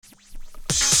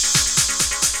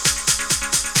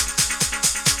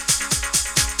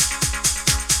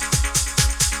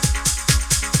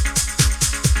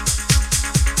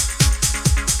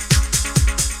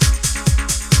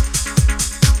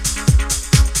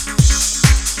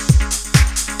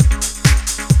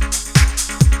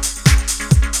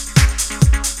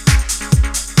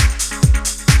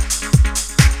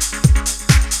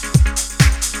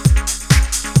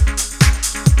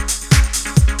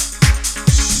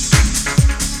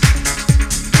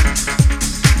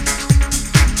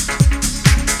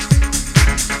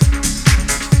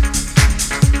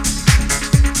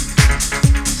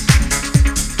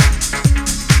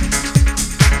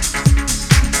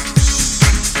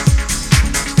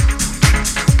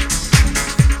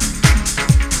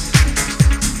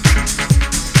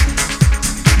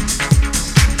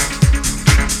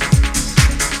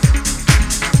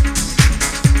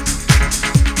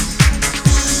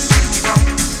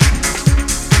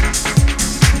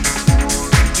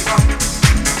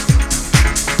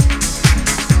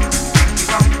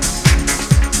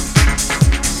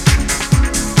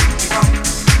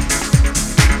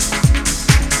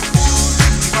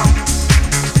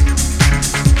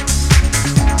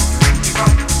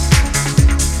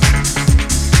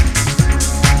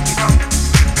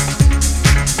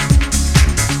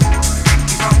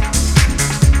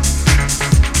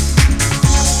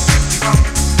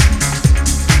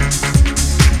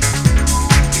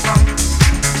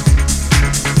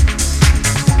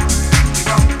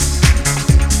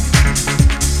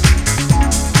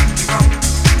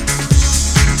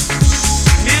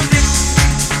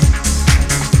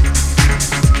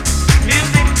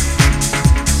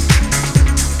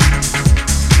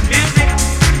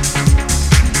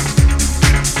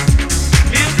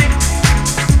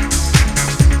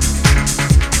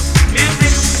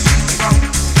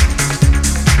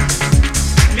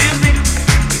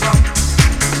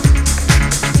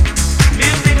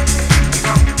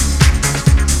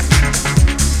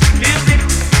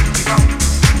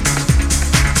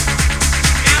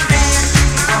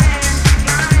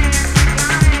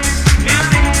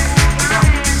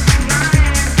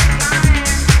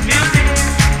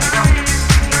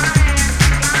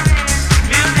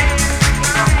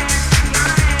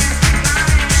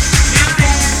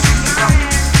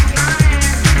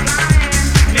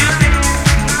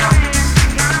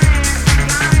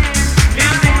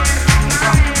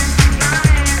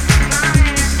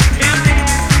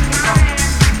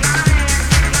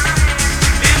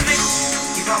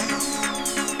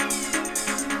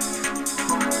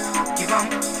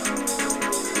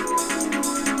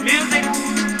Music,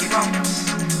 keep on.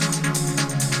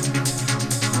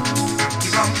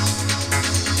 Keep on.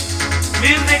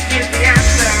 Music is the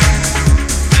answer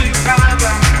to your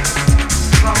problem.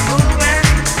 Keep on moving,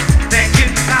 then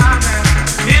keep climbing.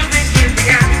 Music is the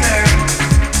answer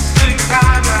to your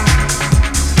problem.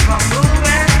 Keep on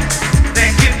moving,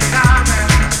 then keep climbing.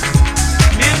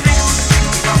 Music,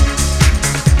 keep on.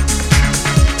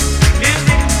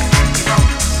 Music, keep on.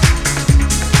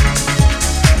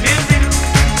 Music,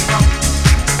 keep on.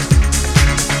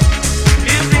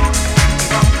 Music,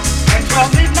 keep on. At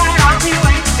 12 midnight, I'll be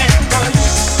waiting for you.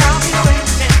 I'll be waiting.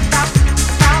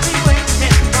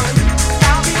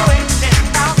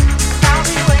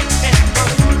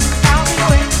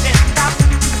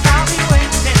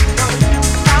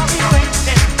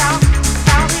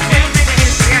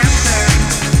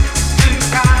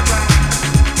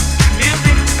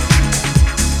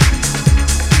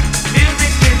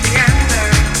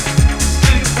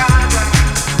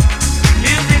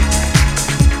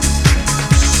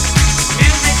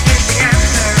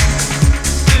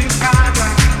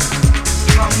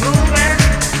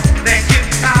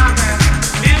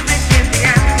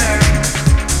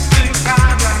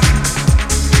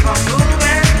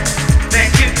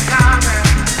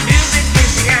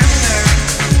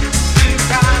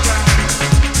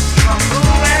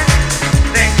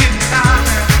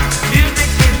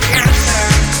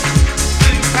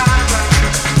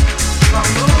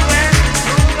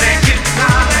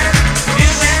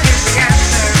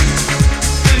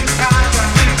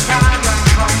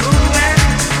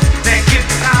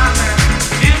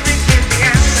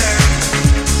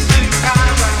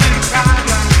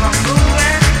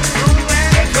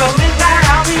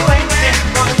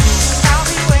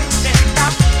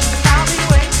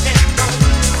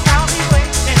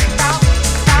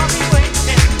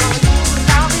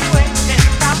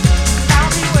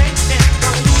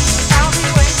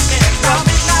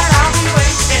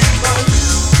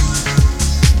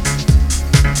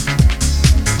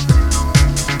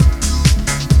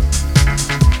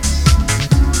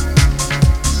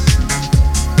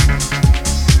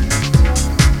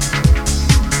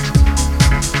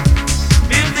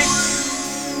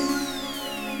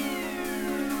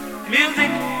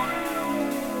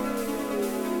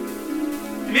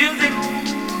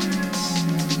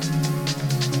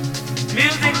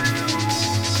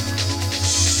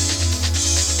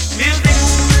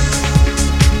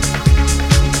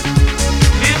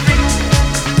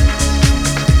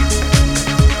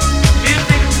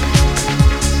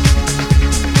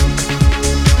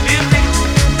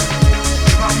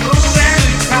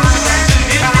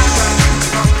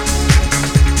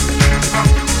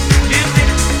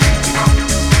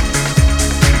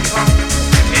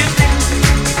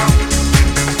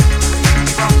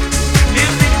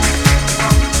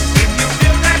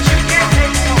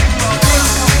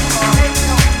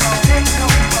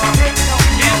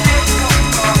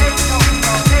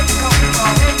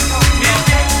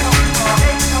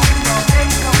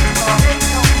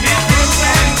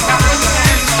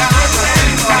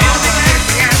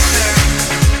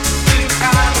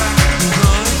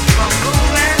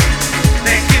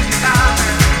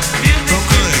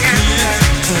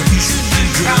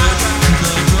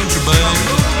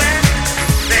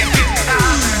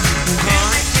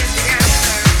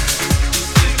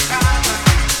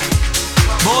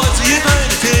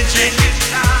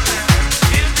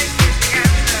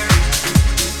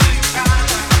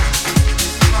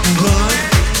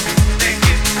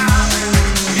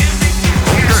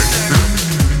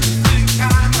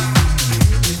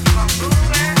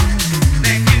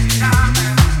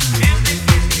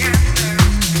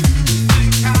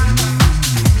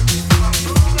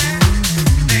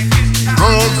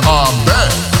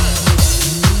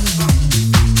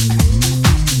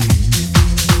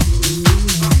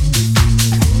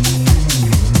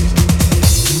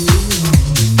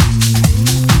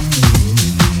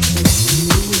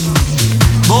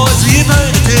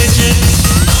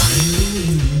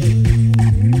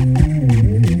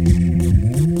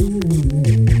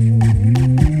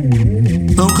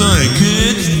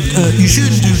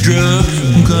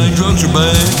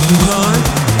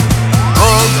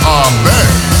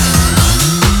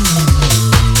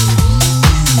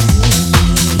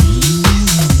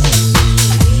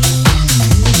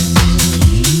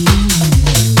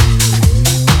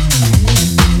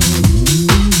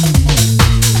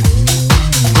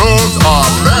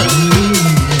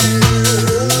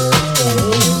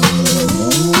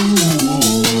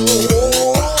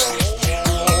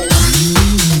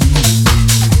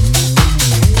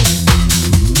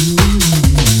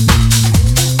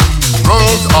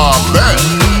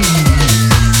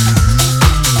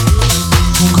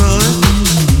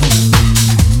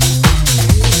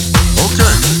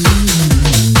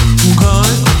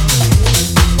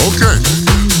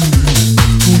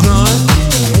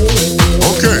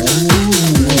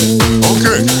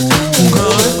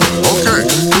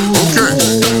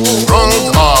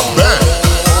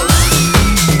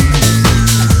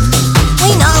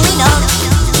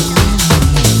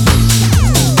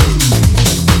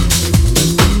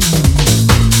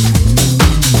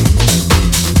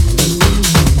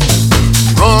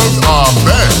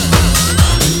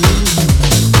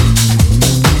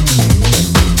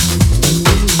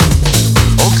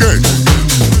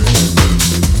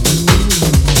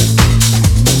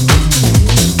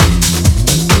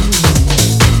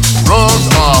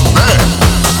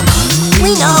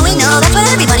 we know, that's what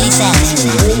everybody says.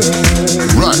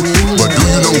 Right, but do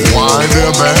you know why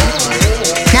they're bad?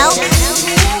 No?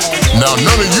 Now,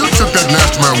 none of you took that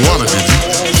nasty marijuana, did you?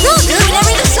 No, dude, we never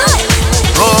even saw it.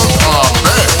 Drugs are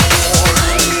bad.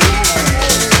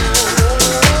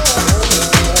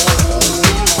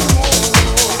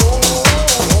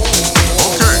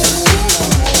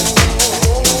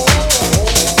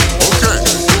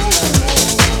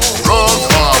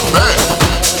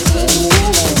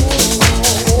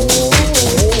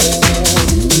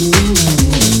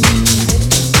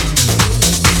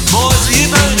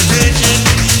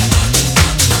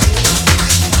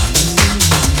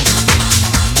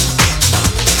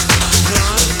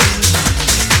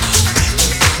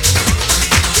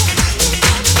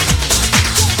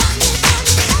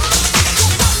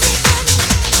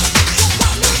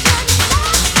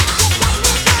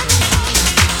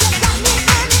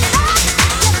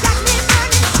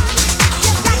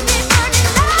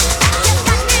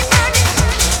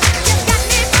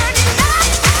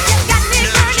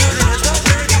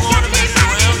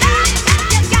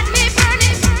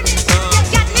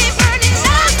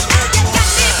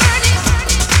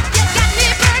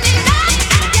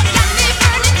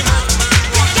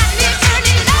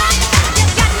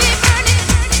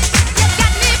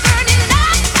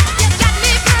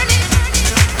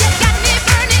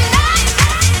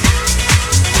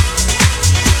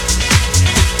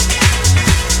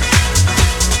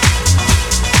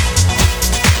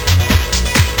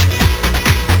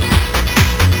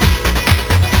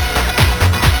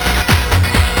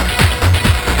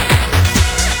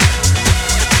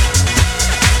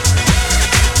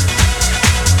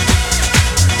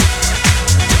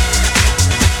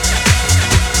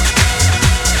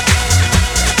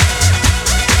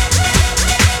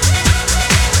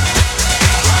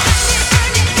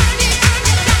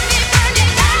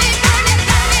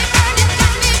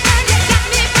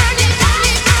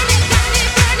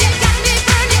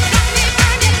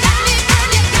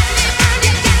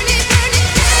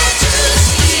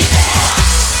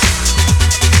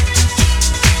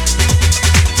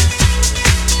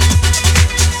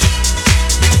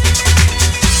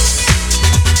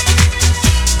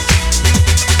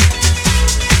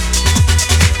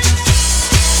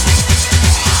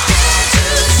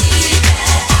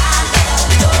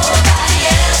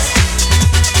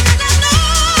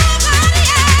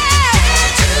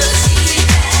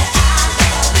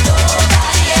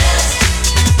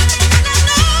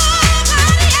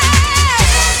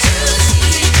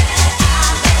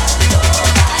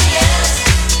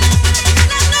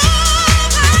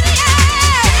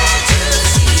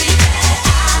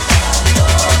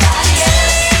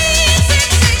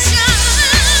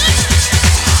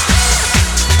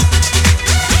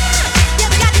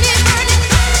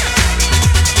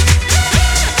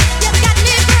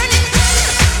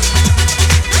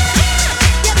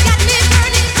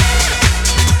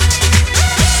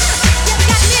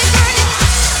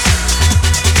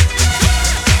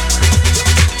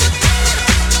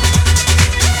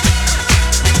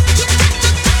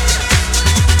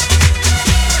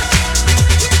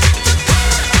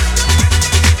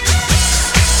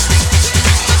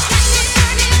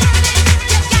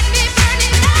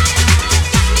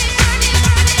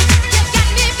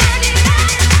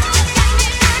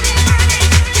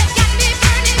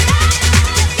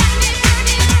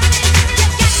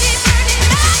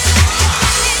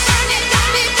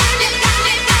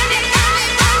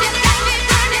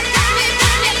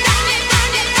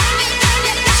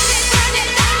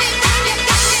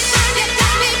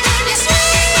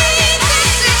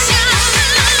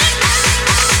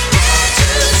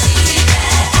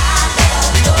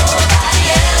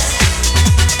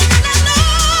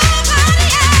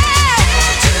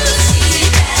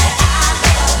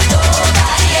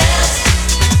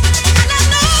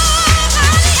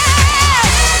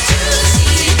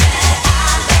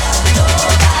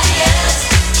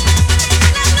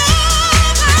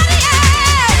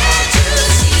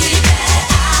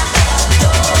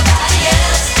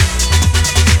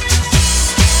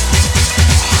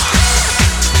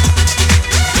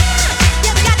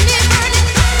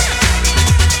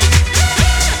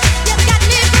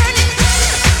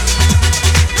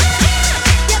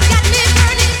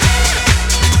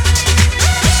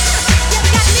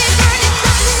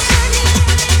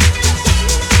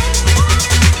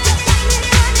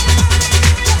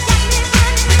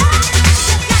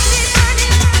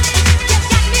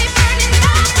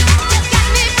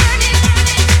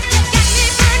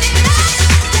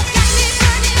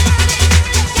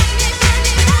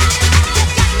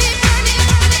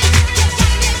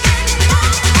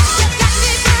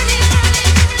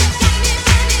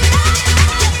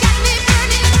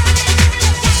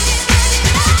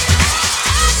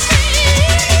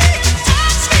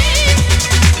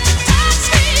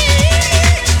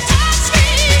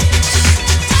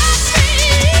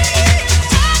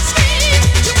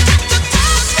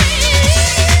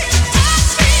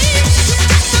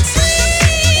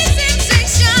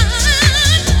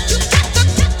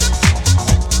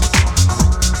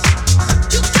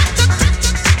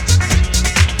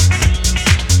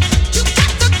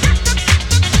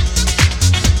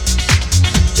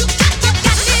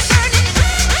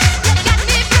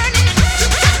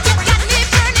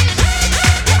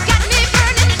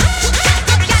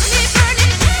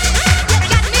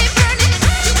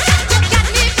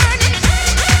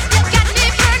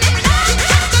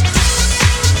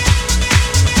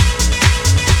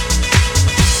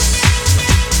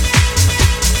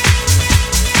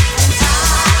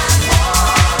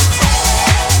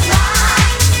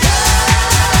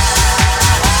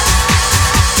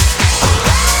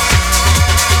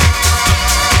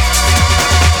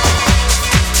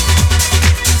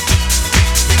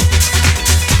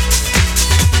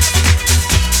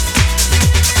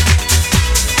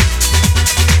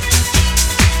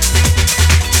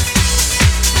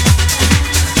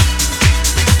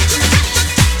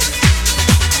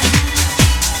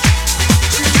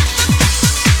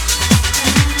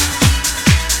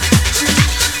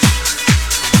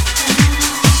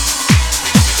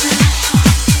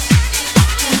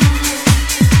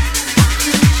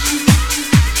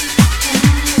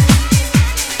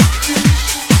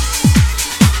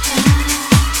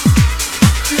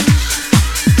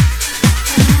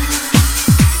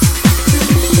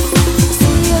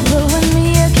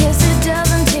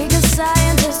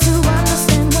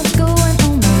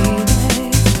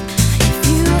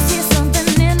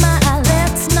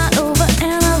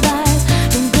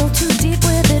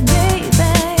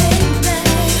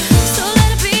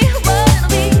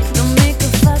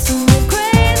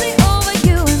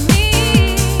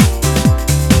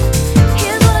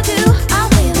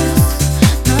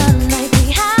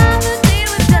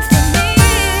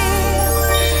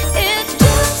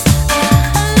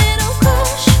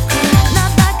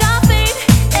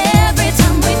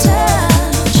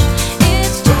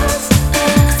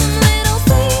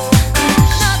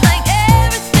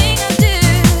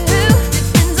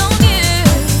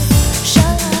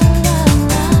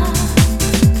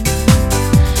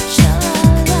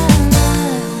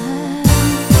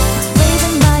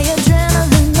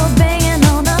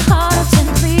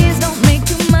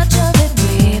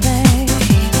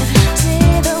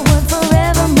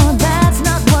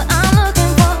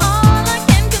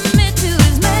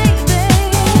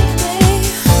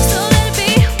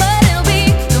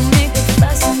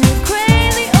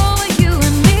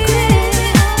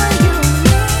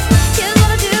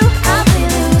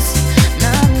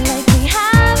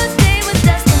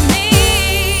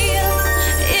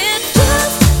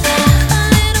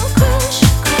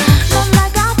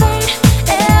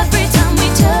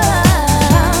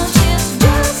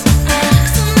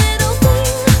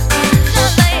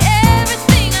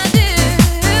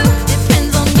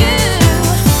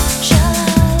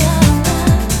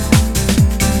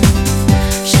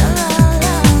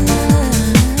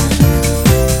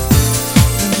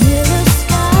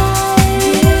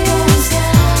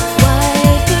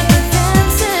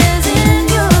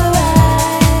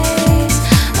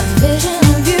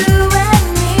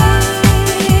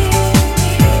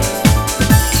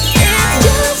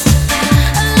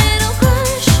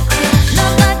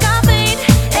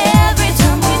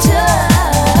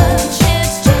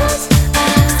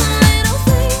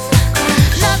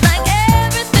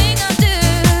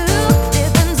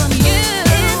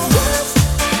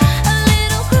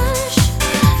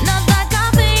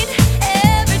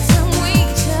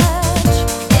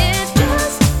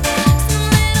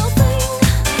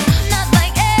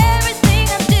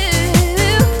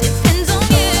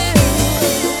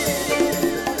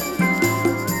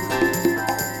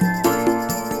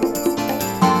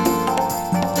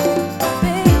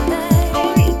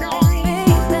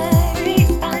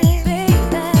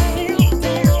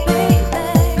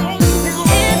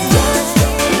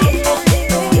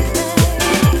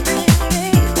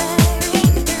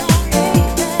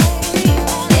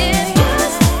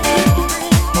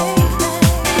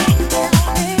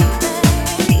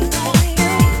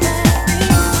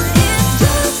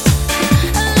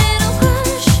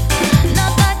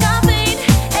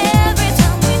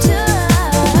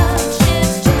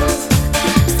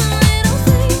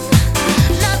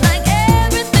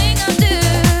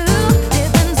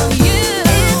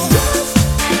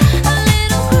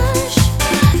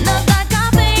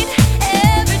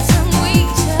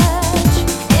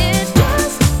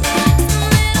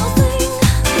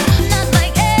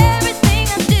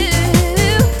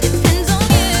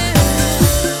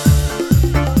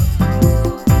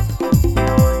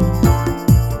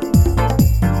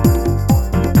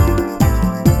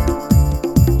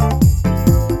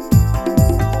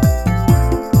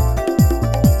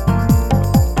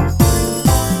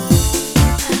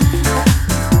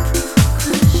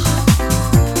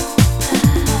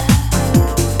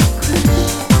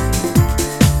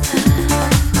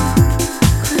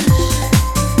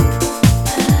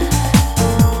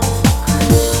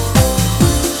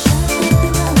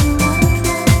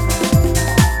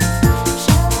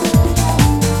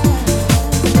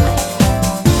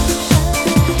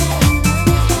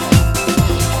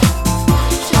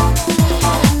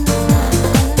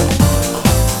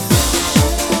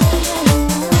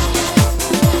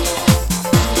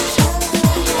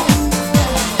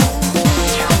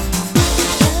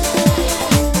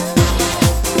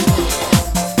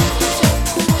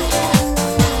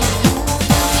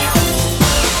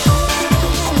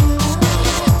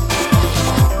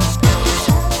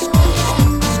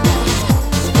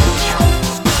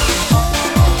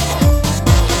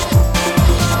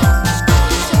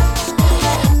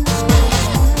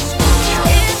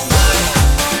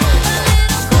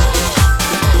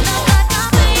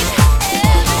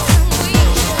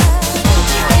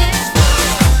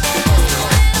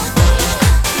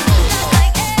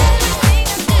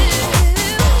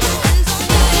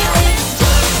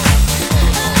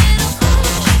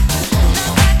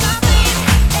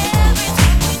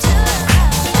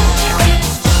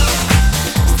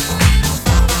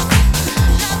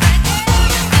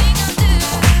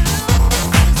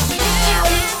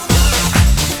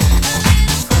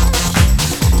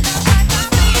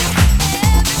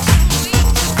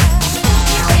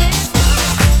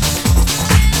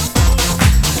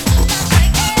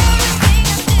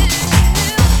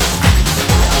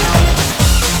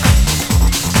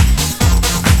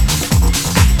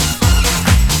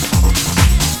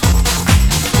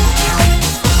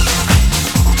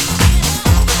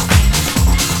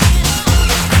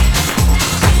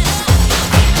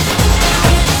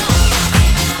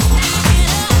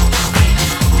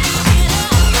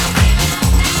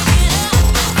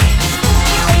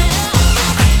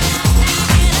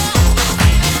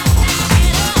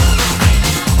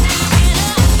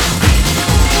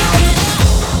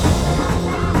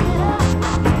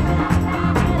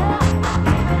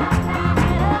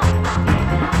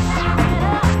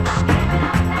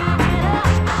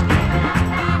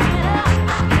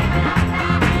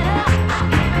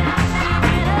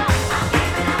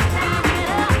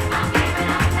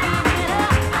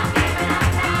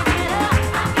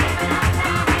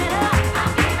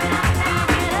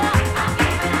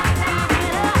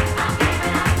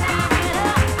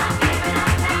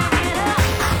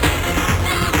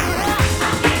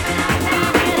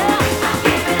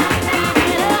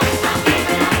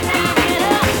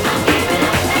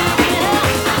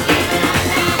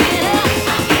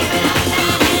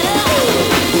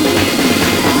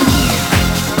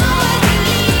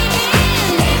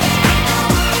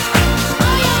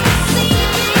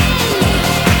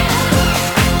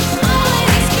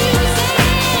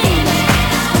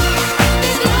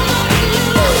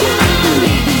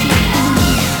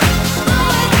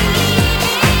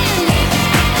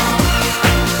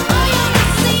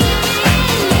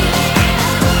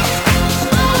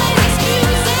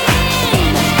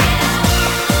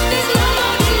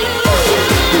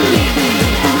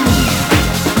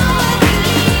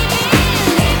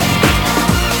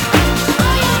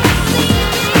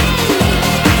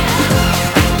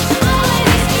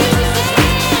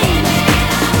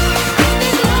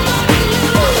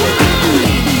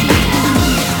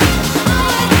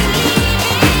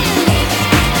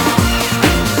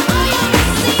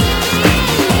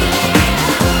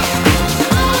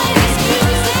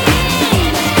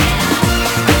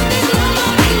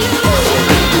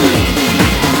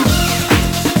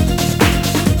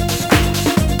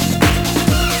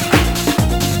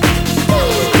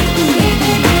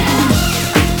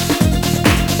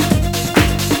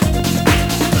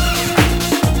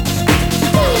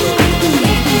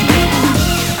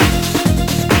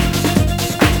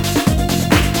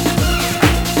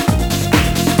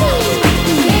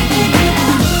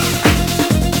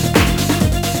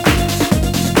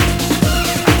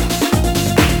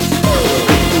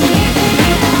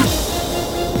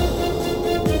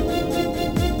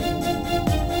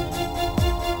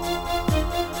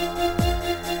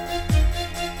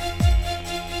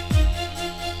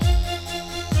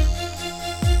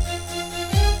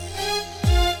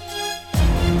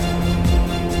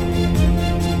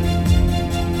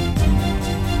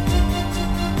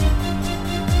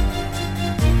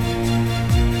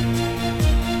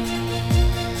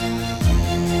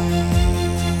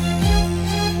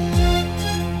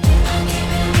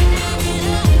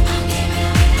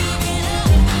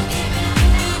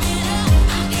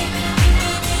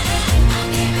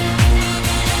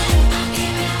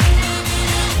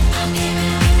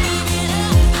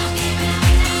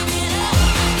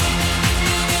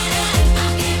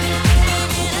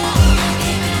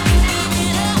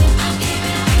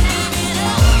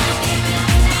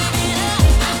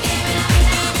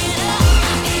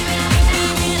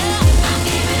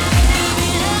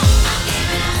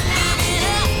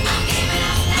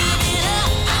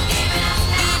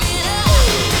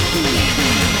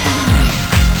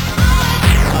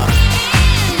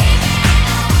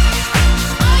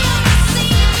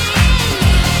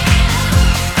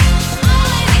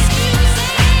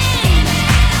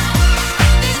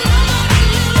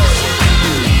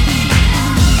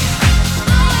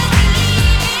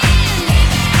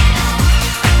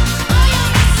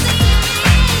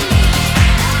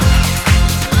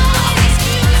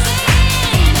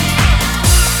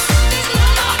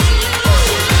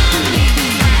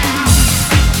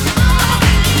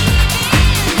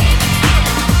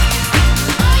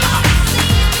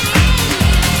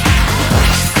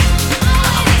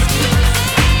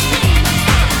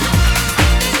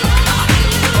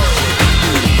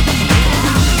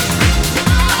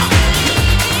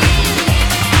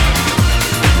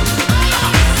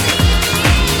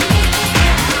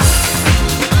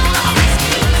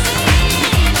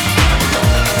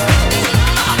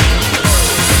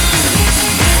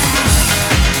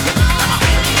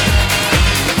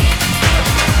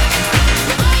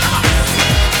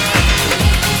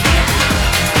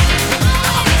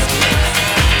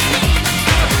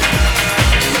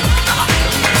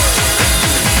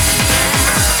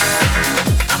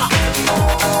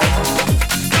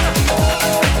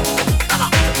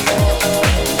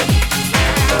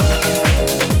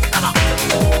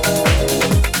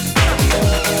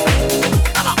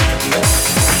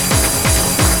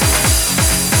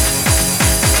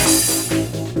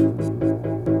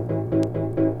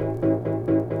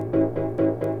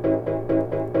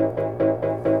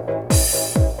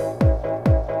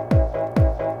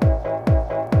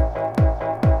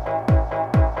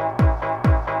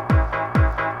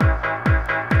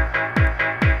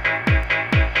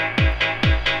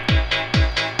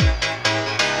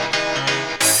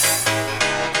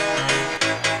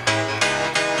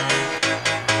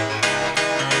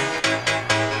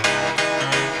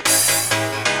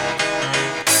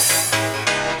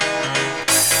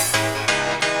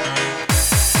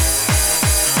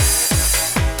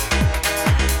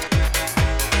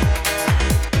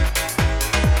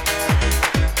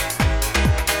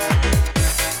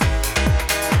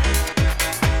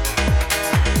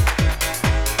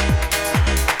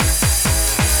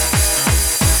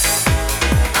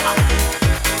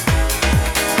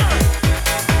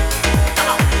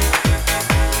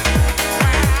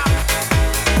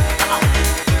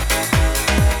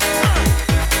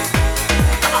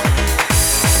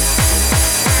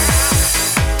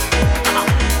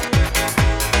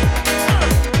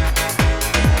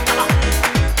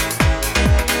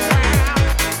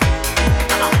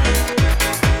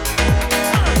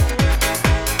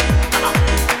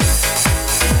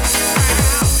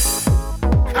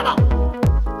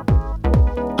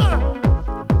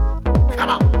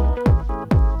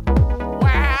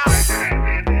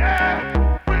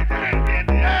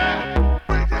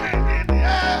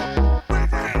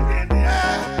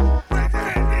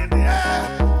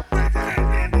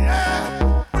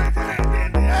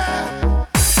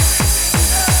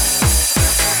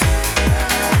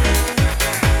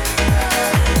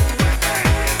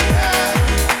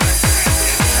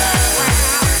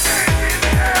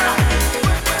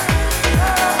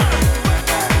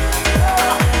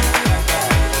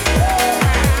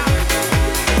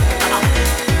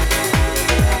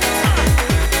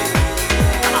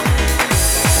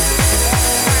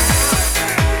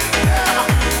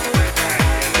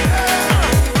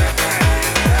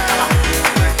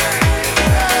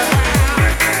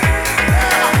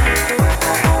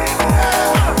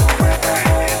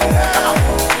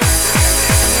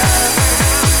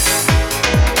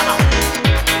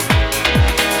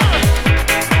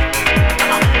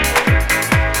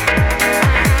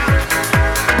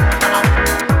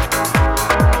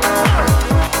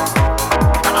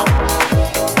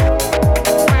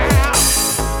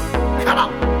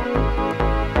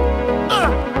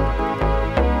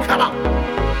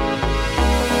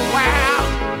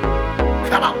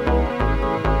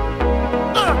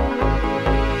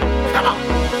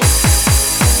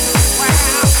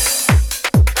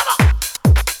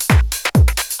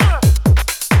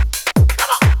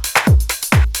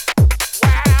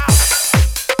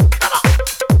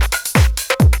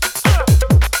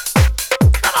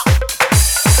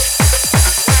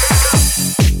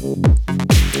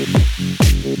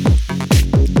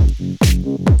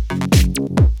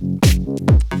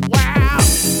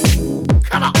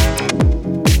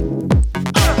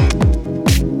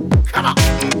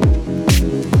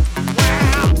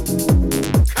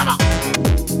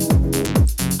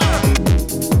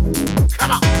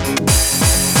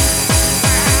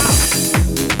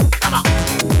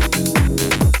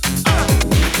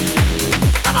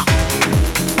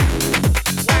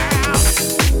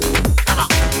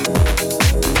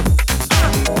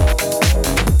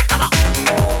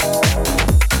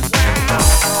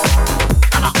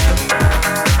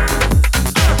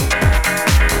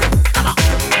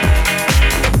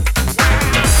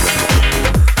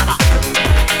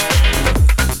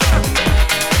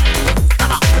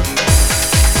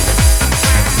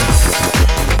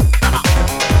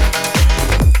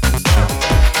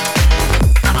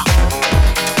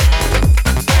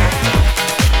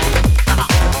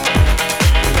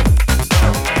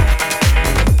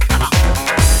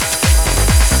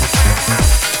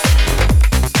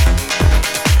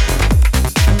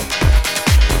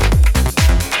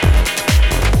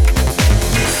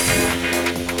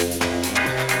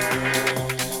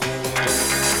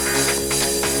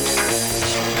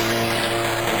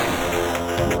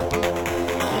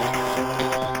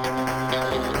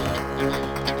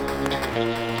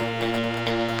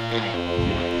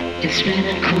 It's been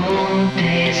a cold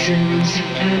day since the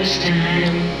first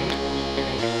time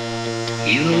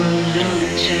you were a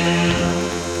lonely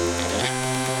child.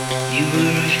 You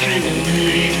were a friend of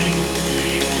mine.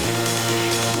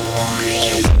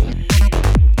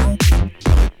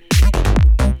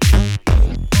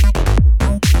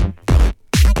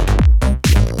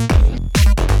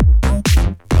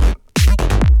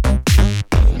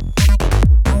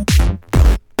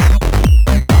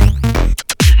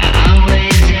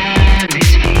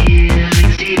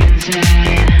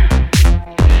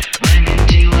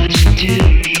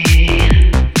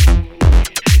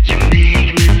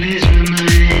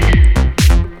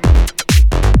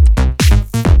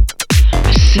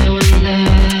 So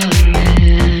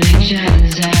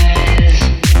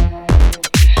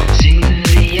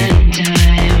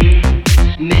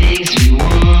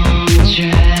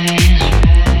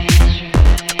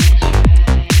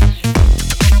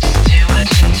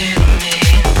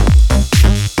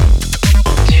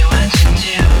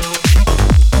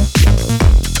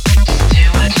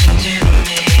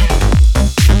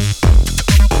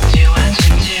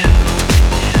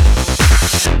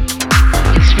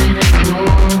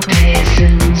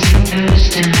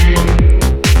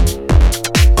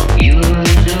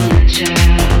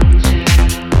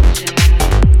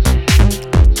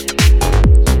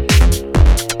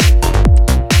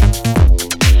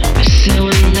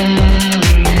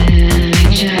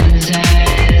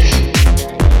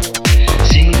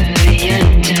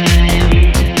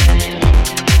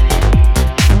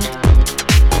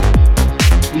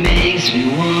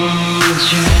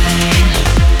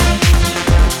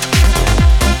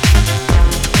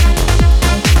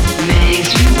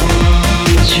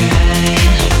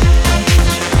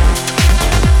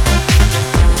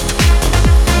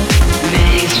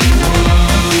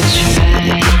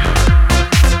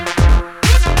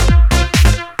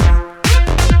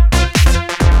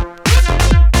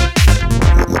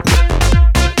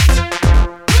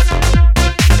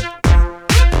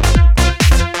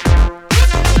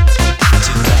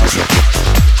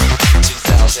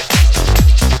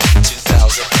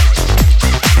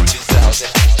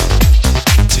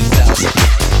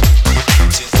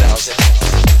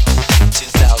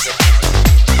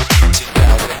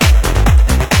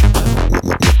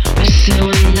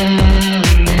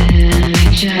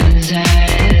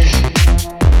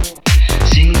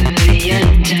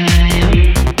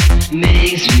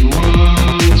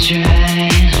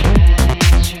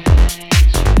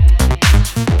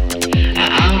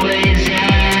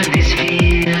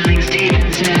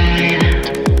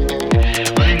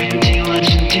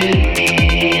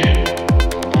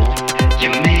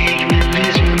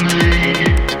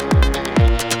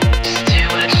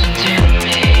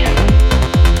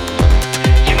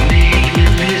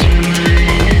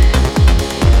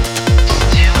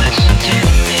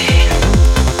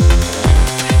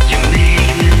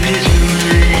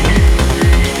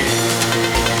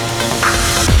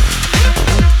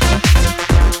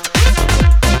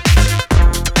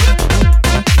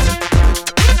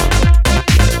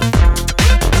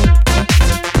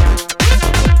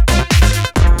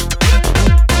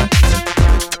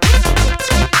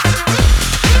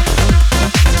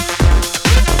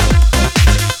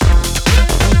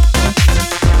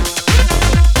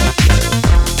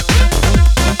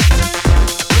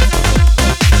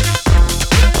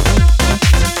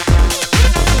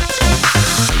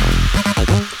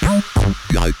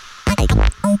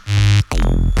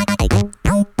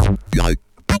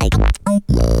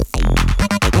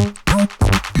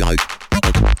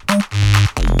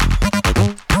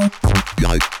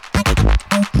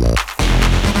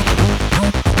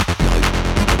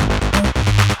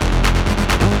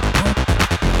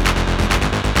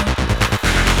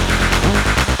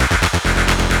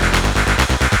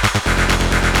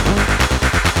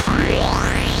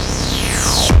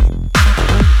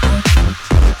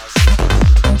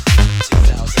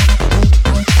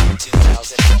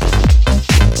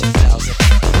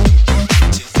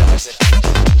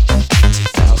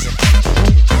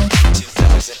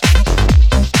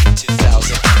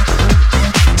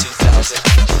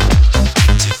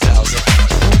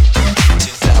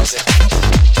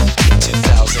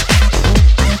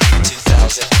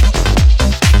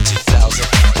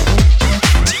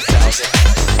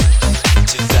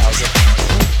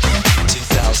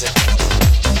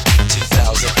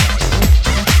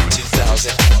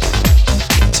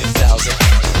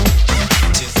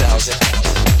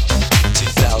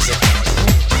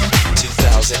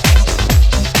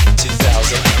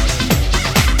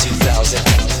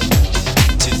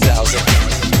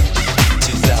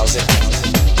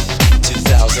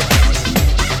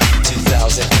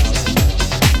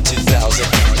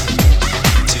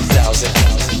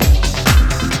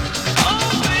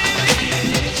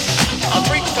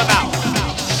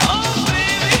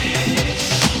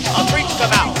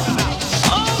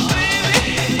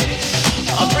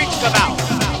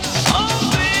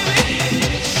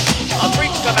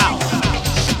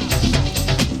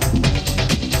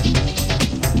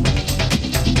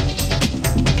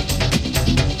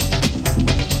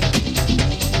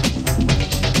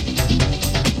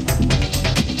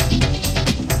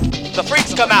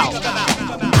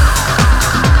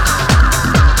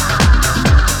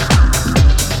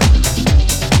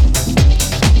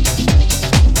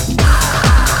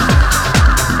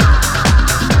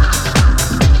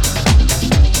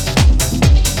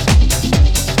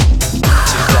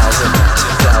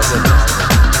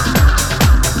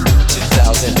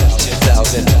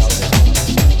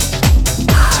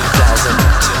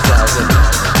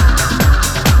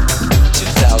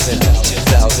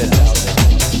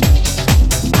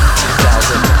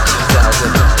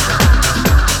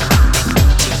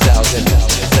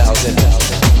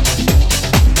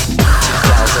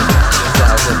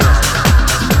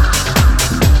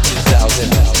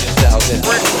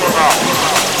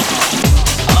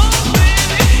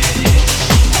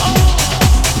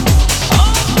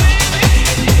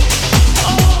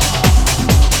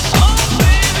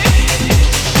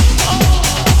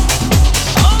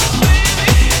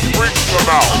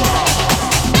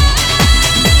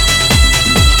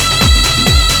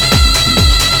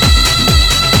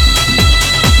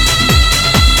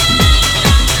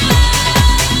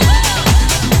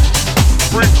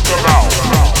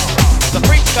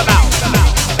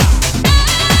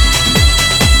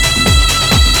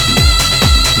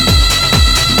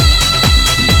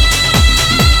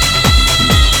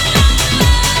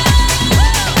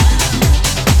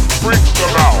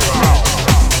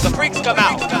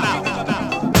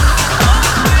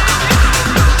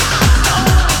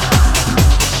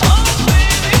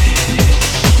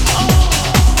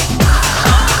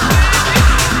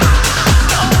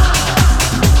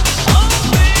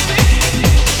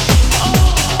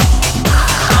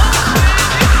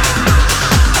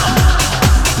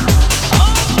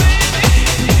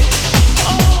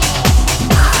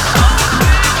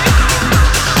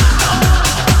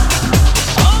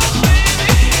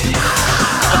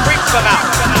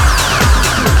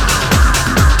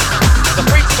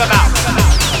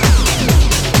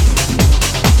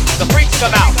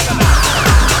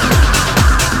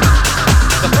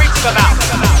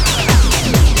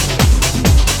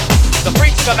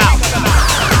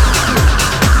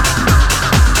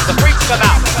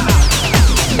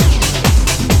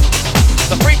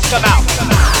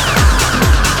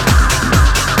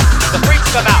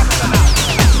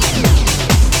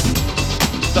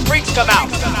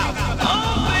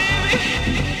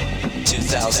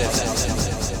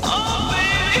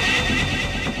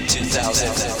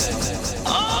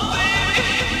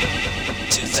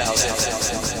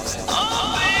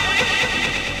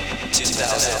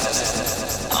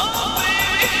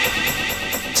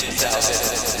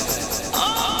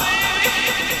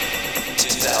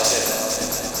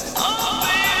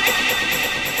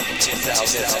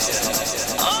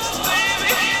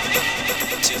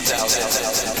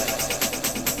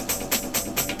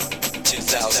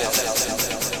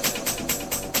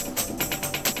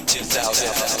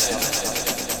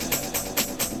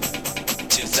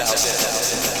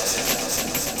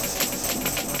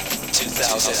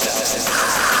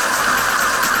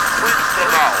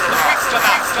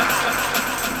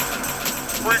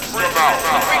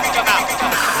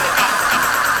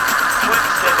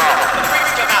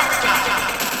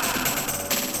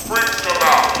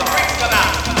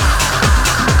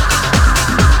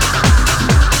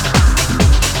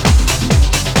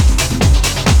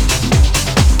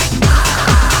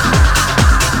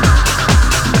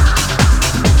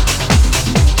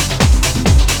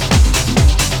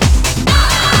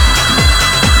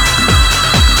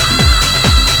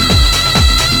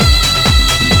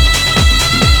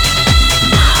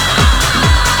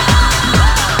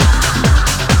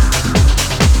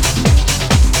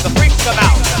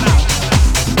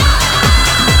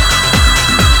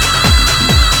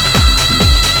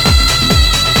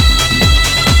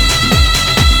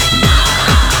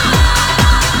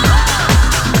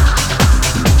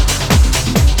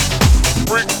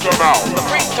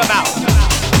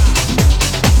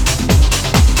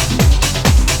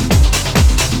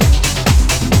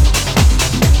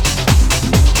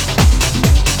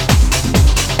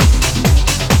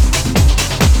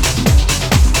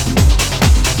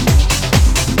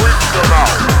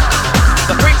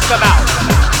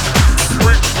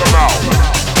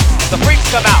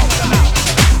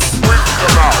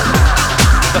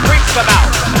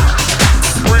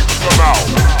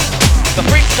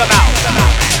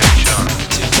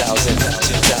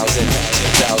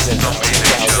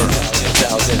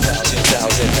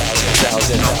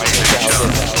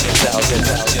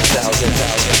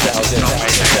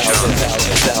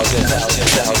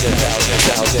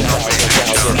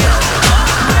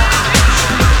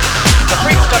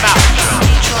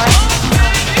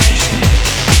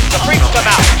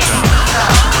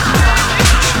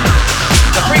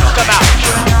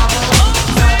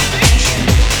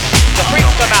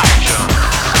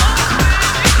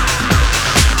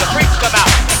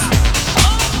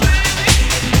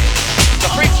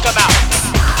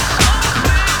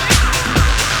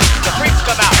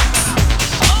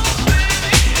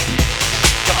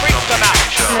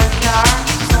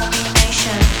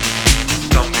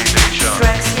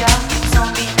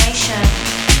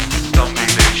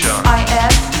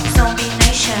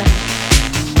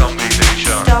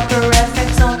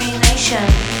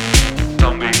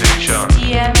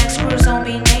DMX crew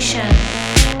Zombie Nation.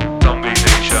 Zombie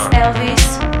Nation.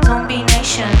 Elvis Zombie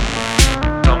Nation.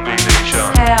 Zombie Nation.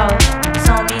 Hell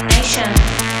Zombie Nation.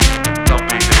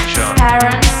 Zombie Nation.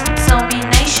 Parents Zombie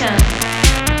Nation.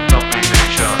 Zombie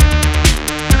Nation.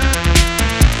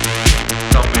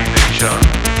 Zombie Nation.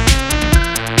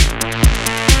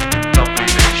 Zombie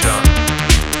Nation.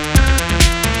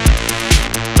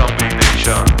 Zombie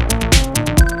Nation.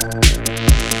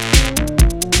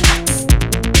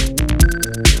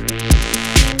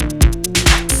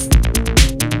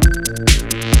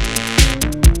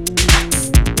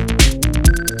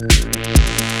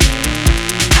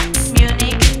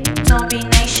 Munich Zombie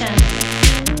Nation.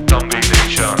 Zombie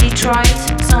Nation. Detroit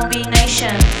Zombie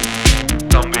Nation.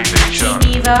 Zombie Nation.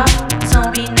 Geneva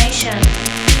Zombie Nation.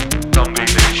 Zombie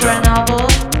Nation. Grenoble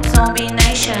Zombie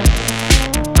Nation.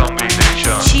 Zombie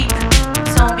Nation. Cheap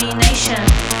Zombie Nation.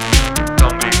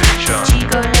 Zombie Nation.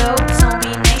 Gigolo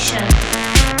Zombie Nation.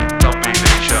 Zombie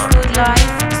Nation. Good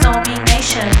Life Zombie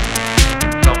Nation.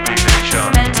 Zombie Nation.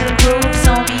 Mental Groove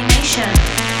Zombie Nation.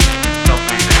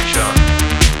 Zombie Nation.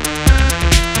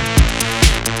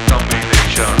 Zombie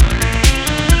Nation.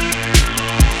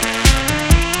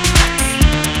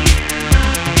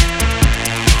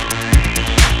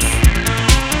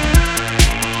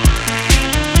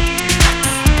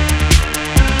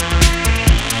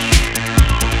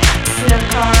 Le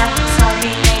Car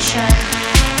Zombie Nation.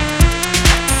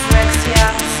 Rexia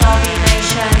Zombie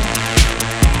Nation.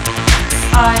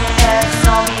 IF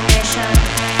Zombie Nation.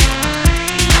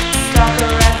 Dr.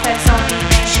 FX Zombie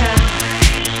Nation.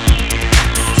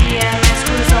 DMX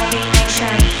Crew Zombie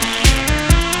Nation.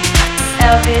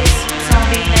 Elvis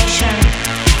Zombie Nation.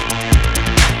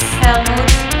 Helmut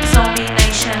Zombie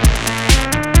Nation.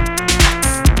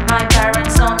 My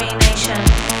Parents Zombie Nation.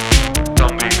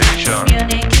 Zombie Nation.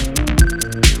 Munich,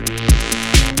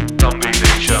 Zombie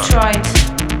Nation. Detroit,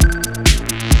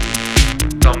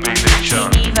 Zombie Nation.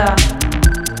 Geneva,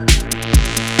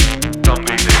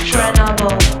 Zombie Nation.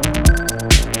 Grenoble,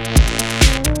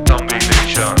 Zombie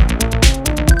Nation.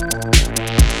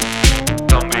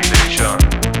 Zombie Nation.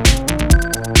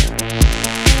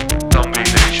 Zombie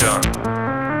Nation.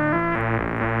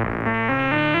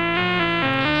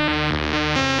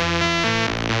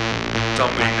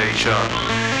 Zombie Nation.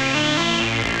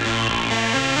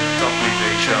 Zombie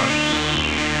Nation.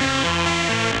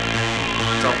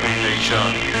 Zombie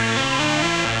Nation.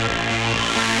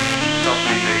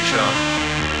 Zombie Nation.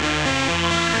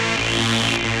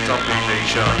 Zombie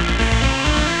Nation.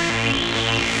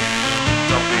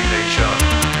 Zombie Nation.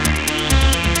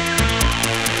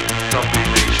 Zombie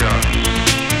Nation.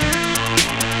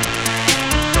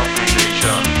 Zombie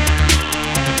Nation.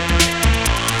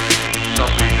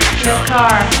 Zombie Le Nation.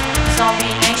 Car,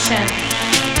 Zombie Nation,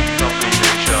 Zombie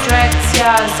Nation.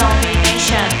 Drexia Zombie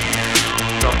Nation,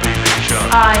 Zombie Nation.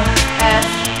 IF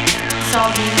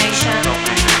Zombie Nation,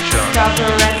 Zombie Nation. Dr.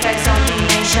 FX Zombie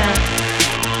Nation,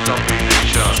 Zombie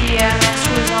Nation. DMX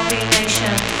Crew Zombie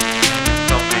Nation,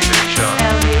 Zombie Nation.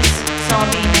 Elvis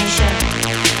Zombie Nation,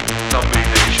 Zombie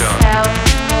Nation.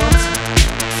 Helmut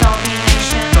Zombie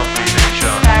Nation, Zombie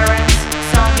Nation. Parents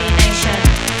Zombie Nation,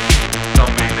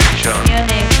 Zombie Nation.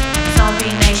 Munich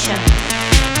Zombie Nation,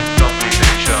 Zombie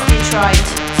Nation. Detroit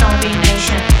Zombie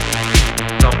Nation,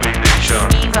 Zombie Nation.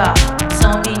 Geneva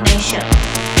Zombie Nation,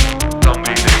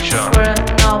 Zombie Nation.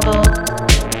 Grenoble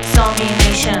Zombie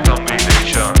Nation. Zombie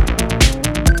Nation.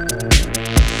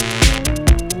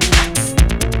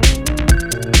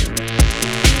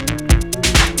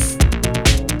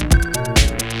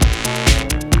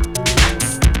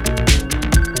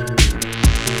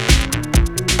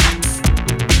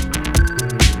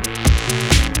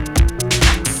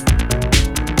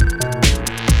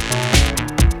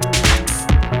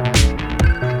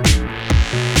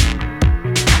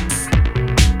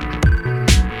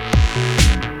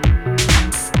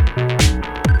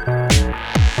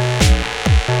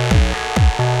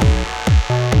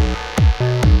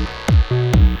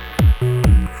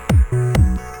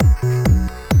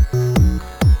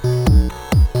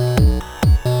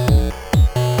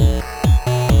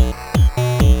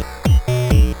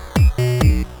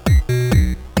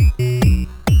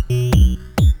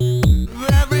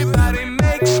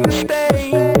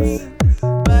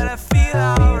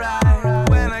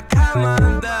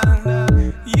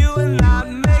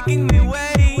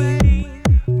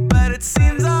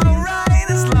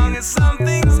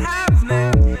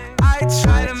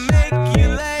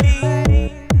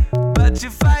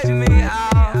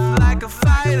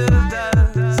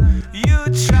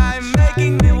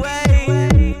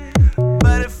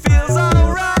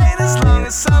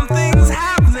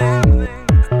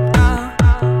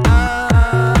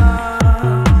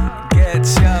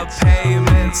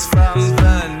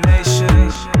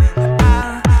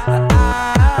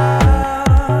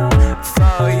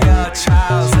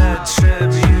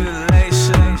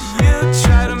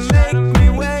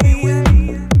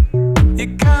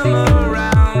 come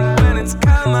around, when it's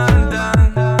come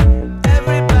undone.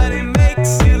 Everybody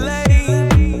makes you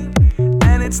late,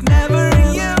 and it's never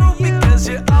you because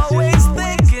you're always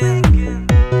thinking.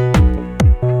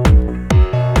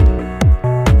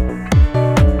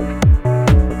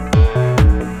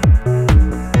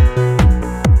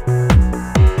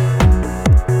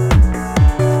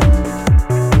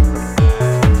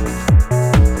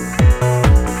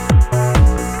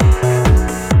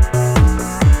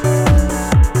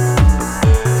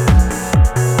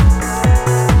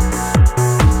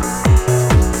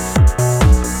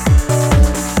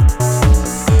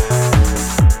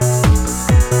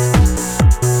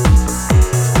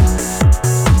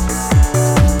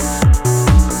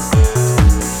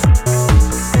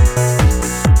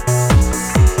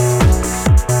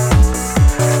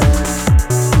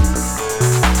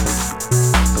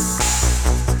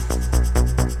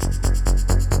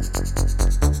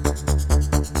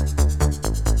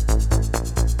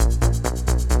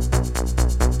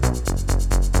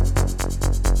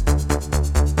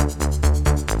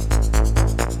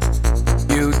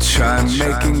 You try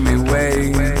making me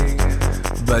wait,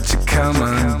 but you come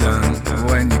undone.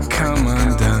 When you come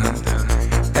undone,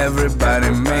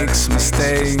 everybody makes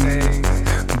mistakes,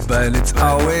 but it's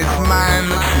always mine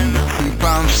that keep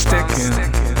on sticking.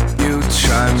 You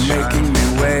try making me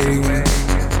wait,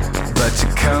 but you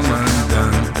come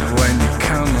undone. When you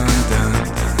come undone,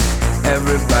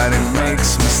 everybody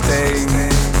makes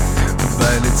mistakes,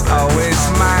 but it's always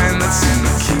mine that's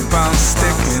gonna keep on sticking.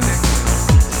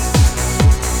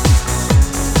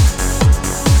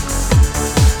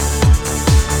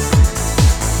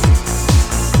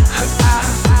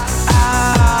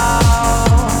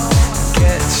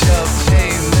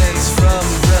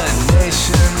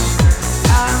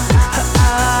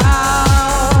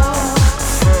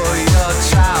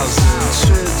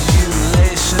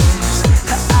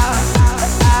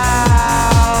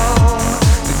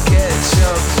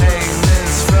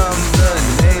 From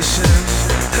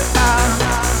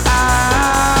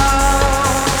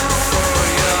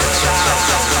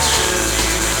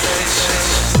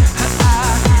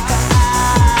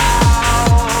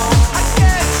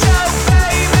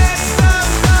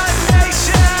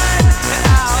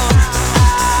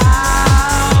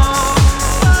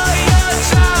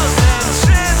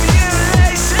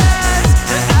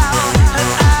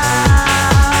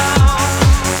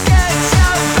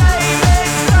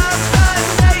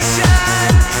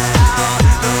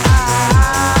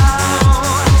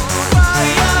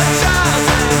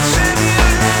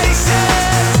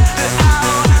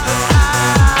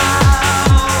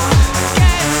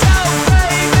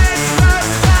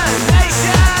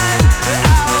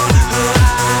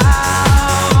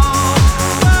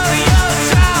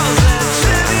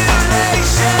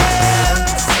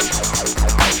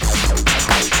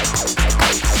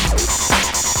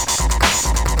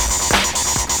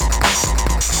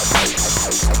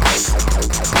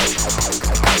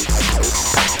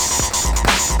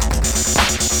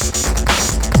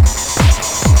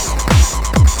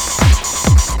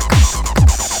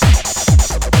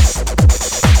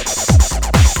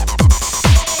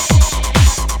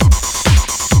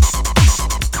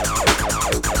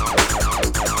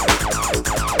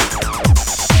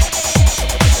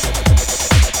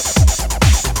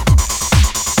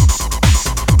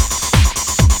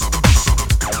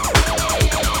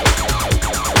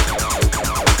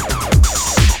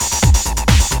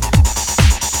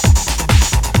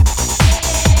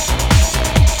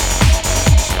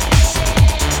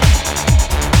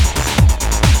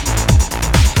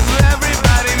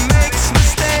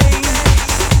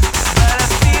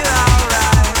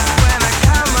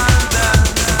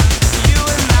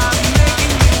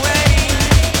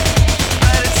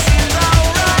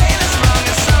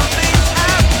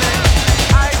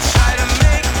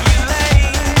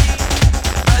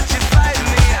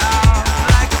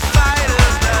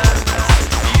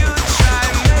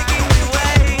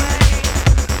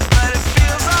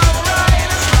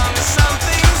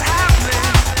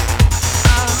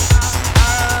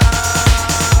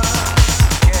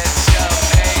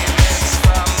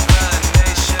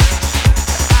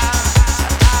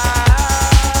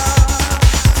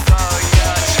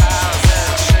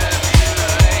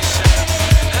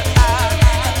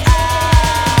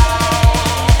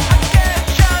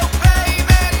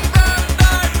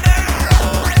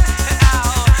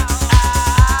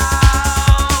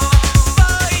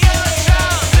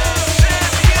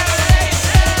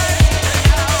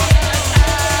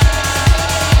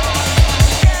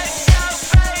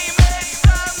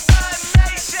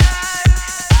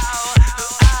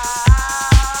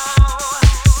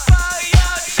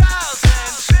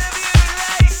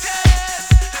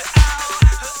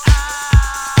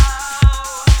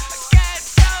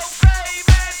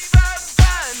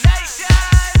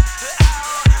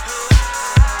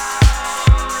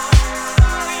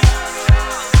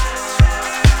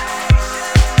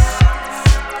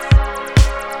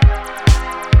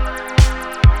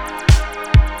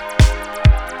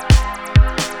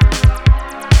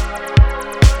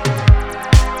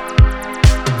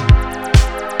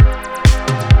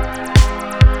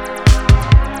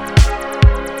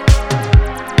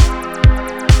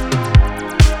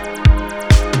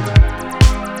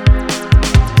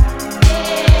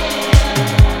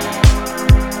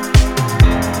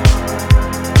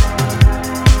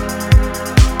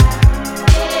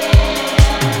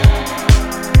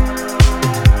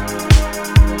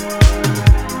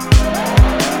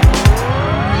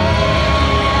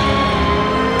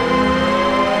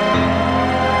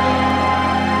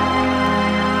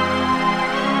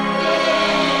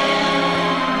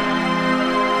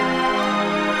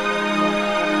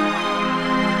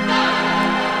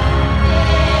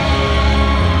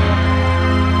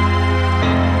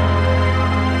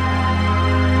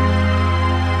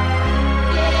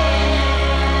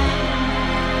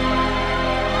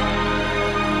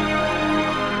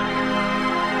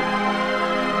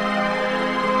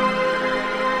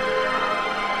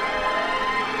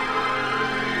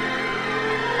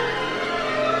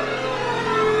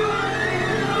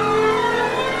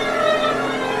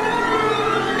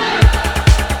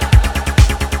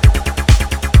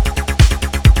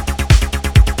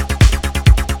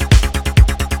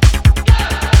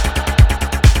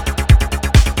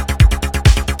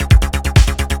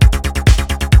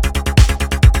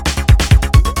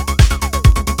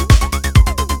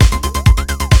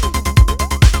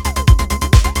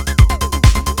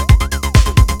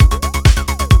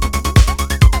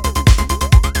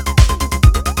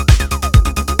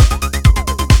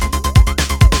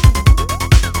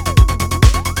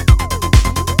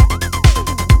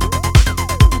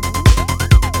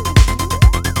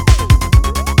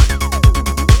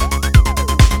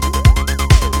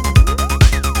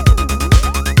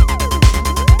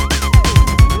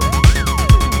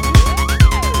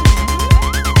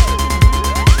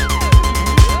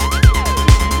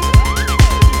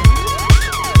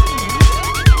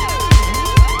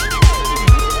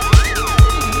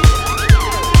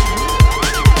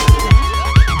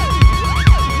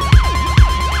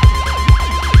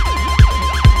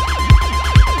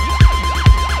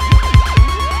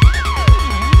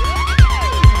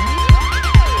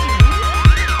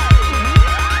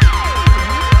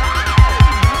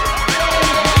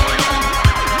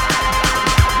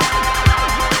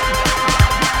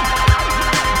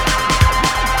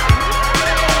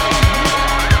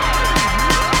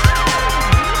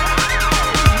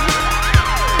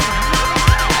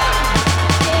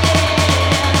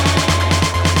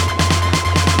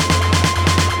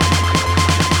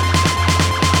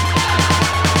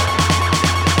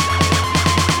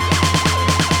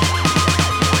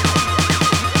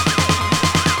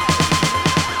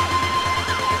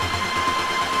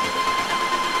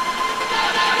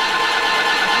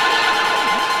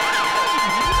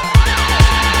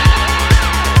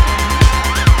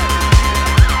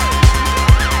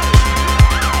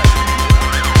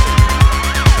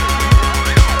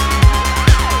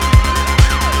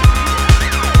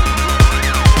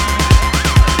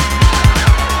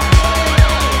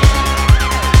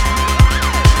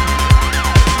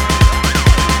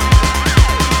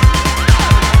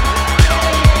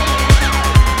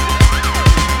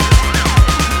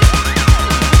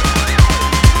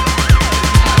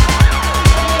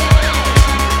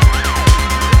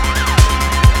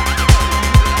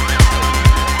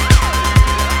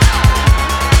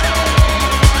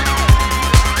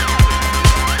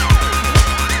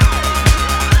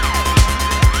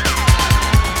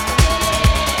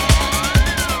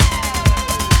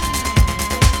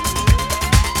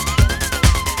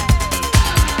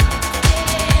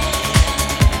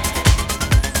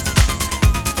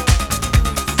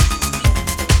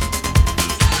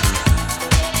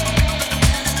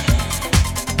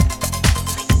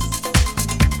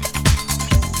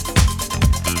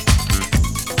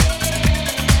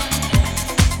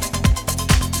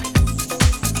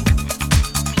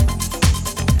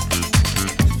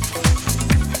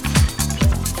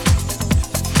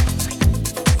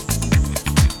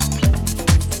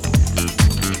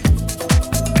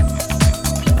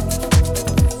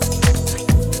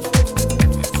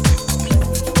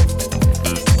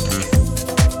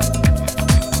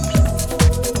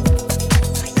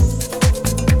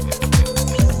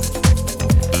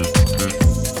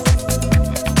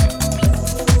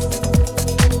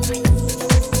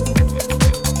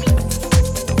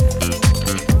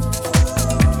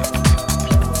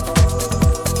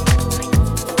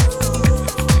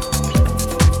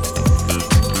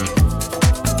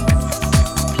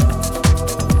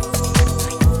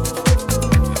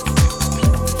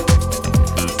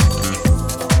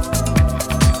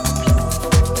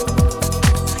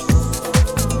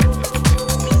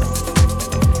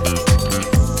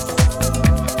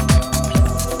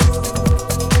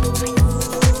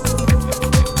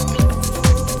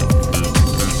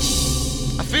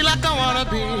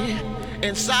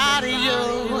inside of you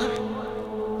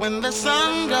when the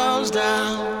sun goes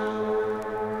down.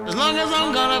 As long as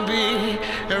I'm gonna be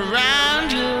around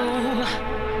you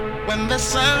when the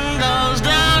sun goes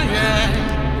down,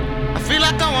 yeah. I feel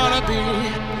like I wanna be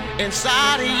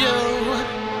inside of you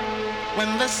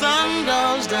when the sun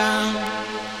goes down.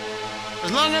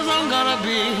 As long as I'm gonna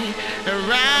be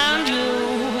around you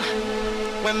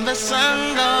when the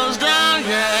sun goes down,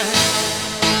 yeah.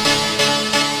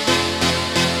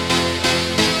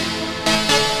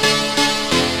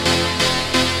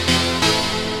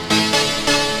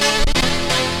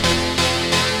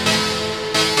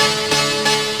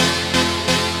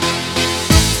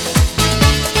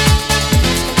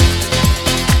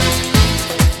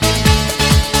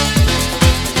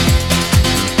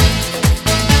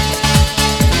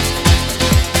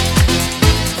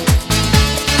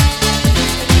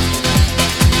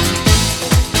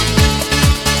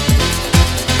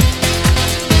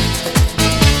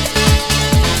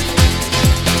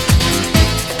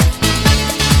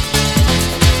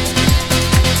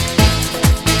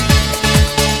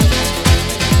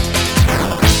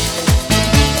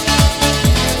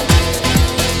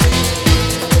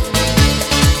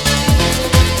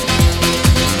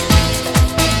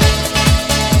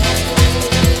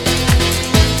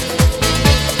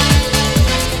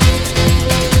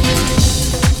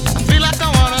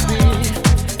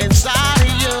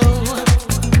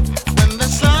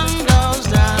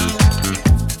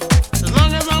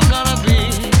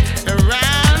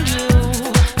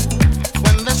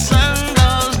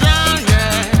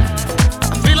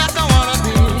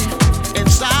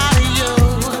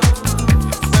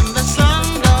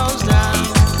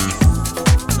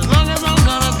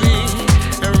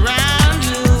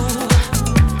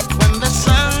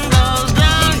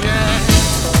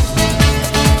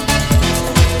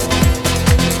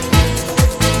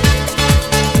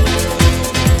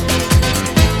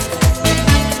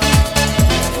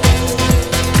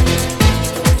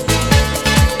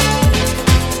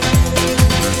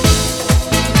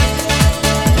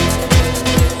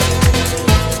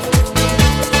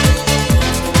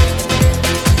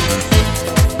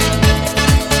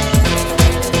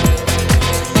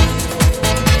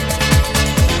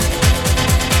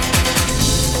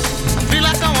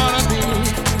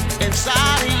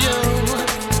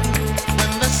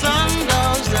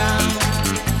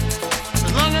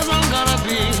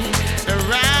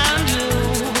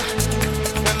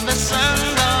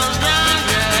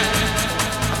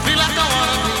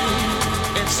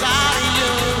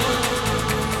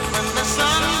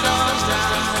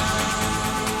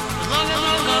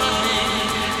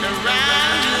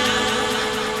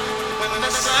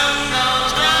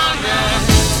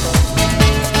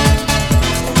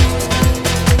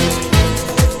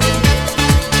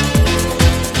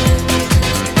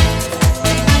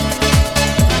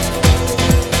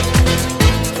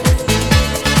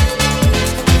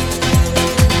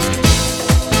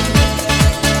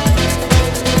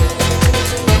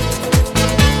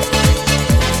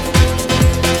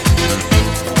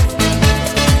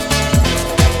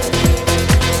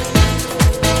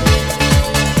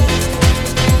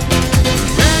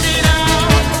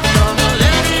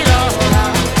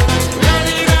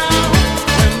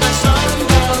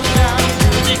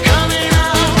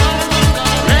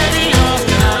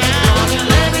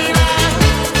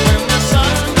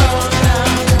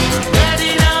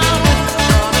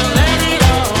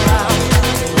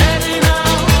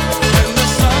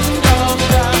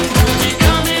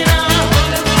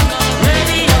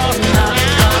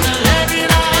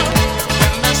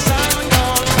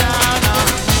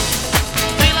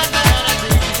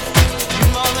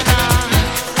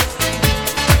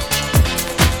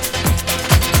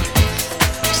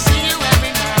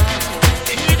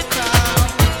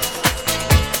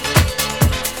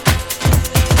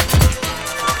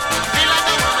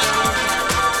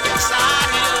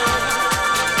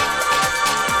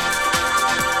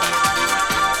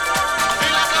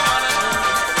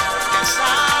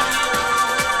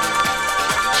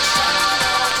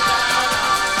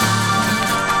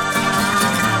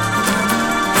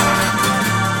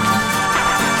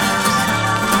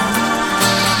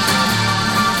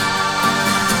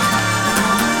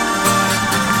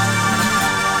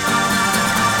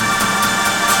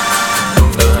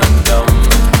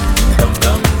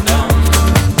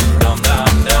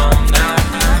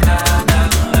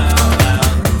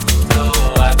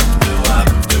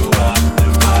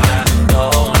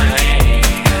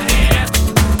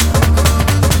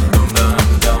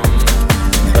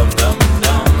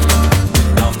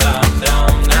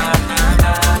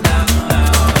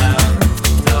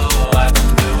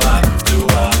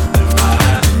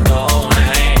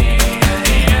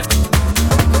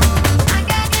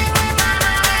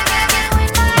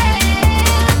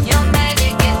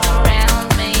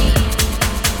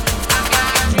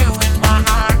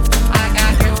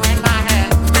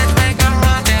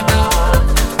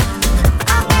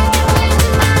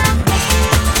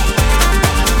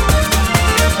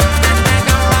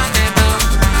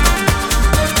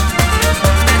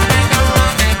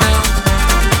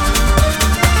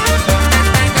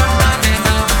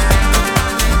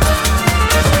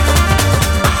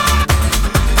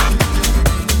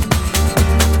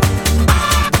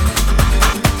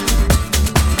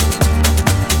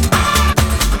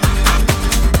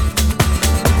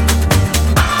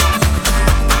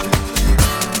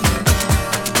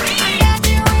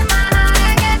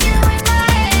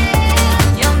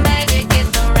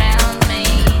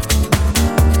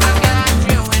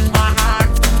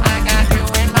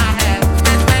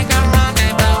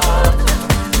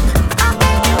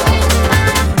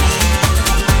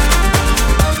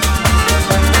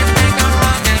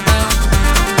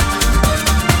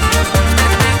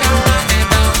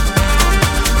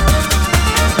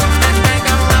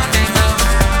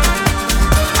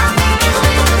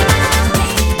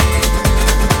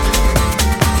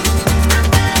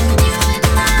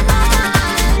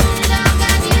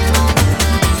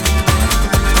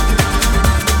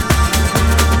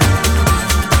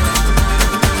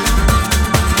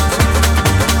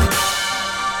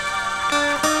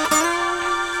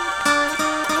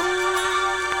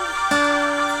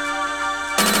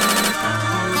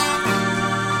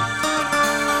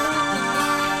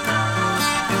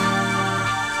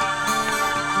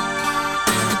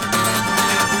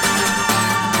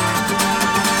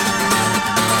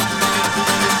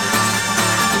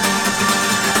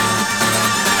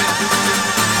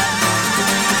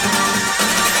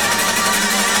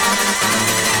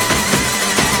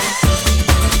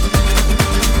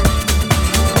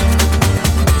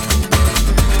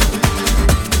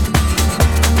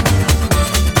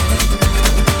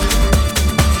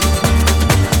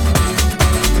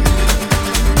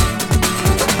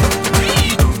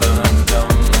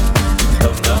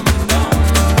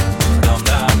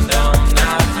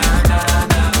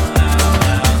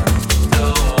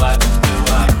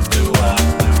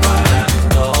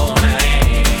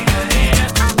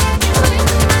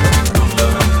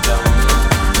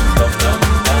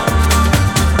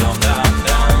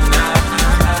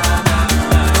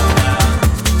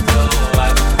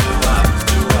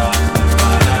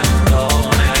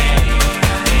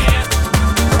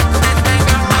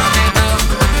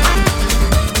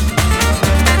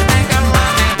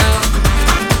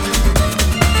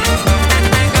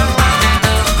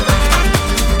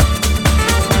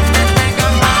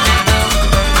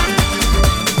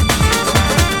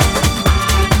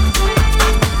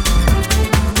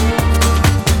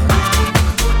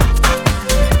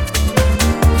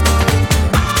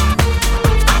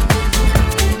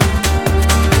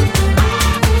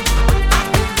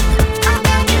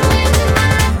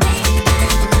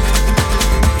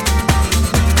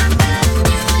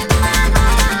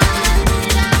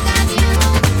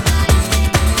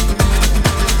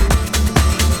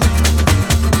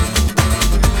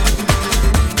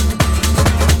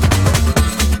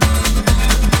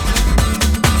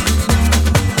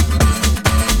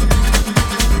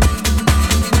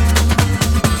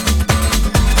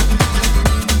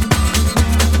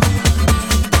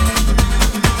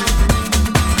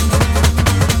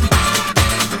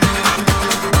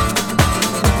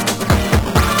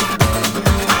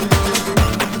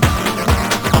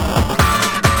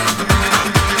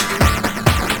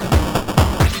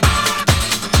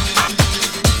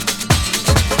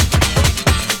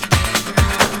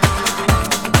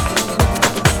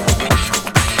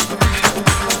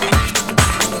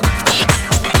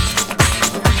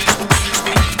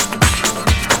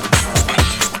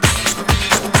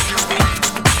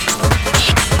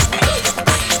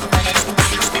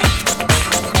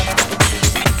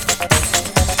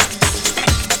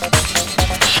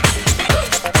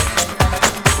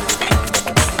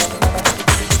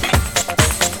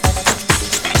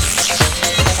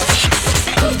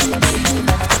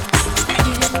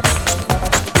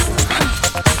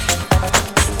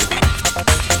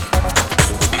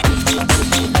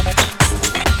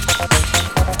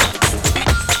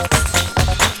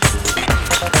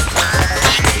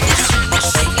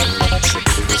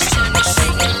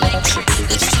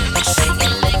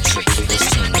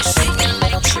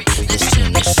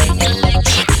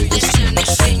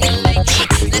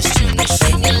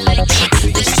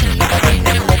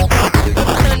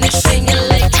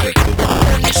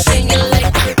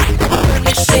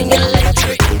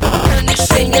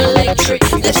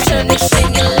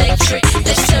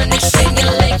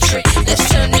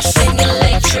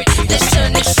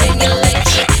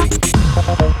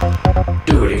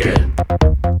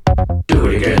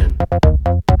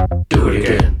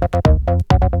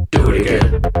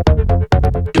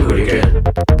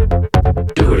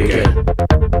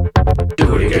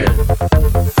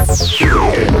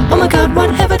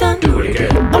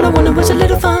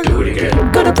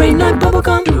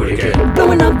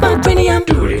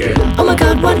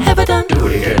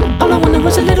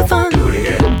 a little fun.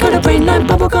 Got a brain like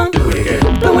bubblegum,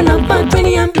 blowing up my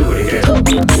cranium.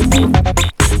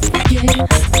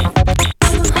 Yeah.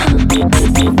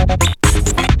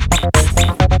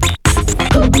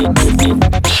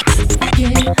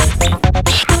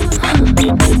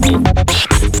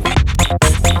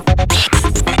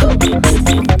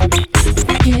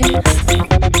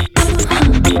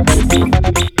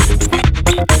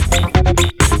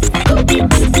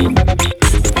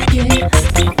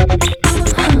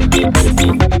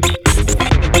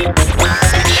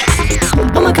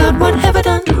 Oh my God, what have I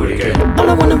done? All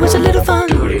I wanted was a little fun.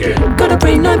 Got a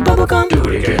brain like bubblegum,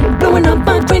 blowing up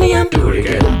my cranium.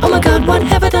 Oh my God, what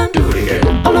have I done?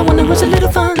 All I wanted was a little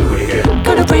fun.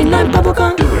 Got a brain like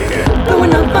bubblegum,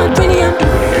 blowing up my cranium.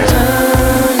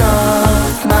 Turn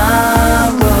off my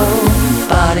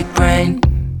robotic brain.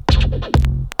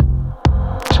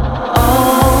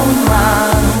 All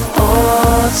my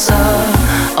thoughts are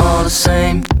all the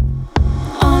same,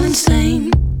 all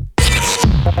insane.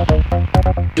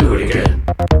 Do it again.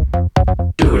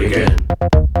 Do it again.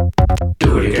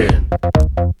 Do it again.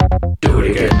 Do it again. Do it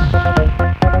again.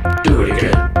 Do it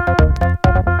again.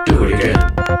 Do it again.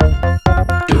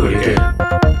 Do it again.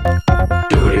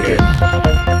 Do it again.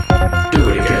 Do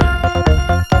it again.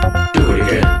 Do it again. Do it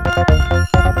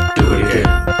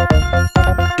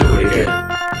again.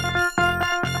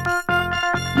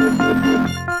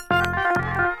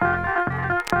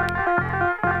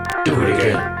 Do it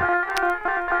again.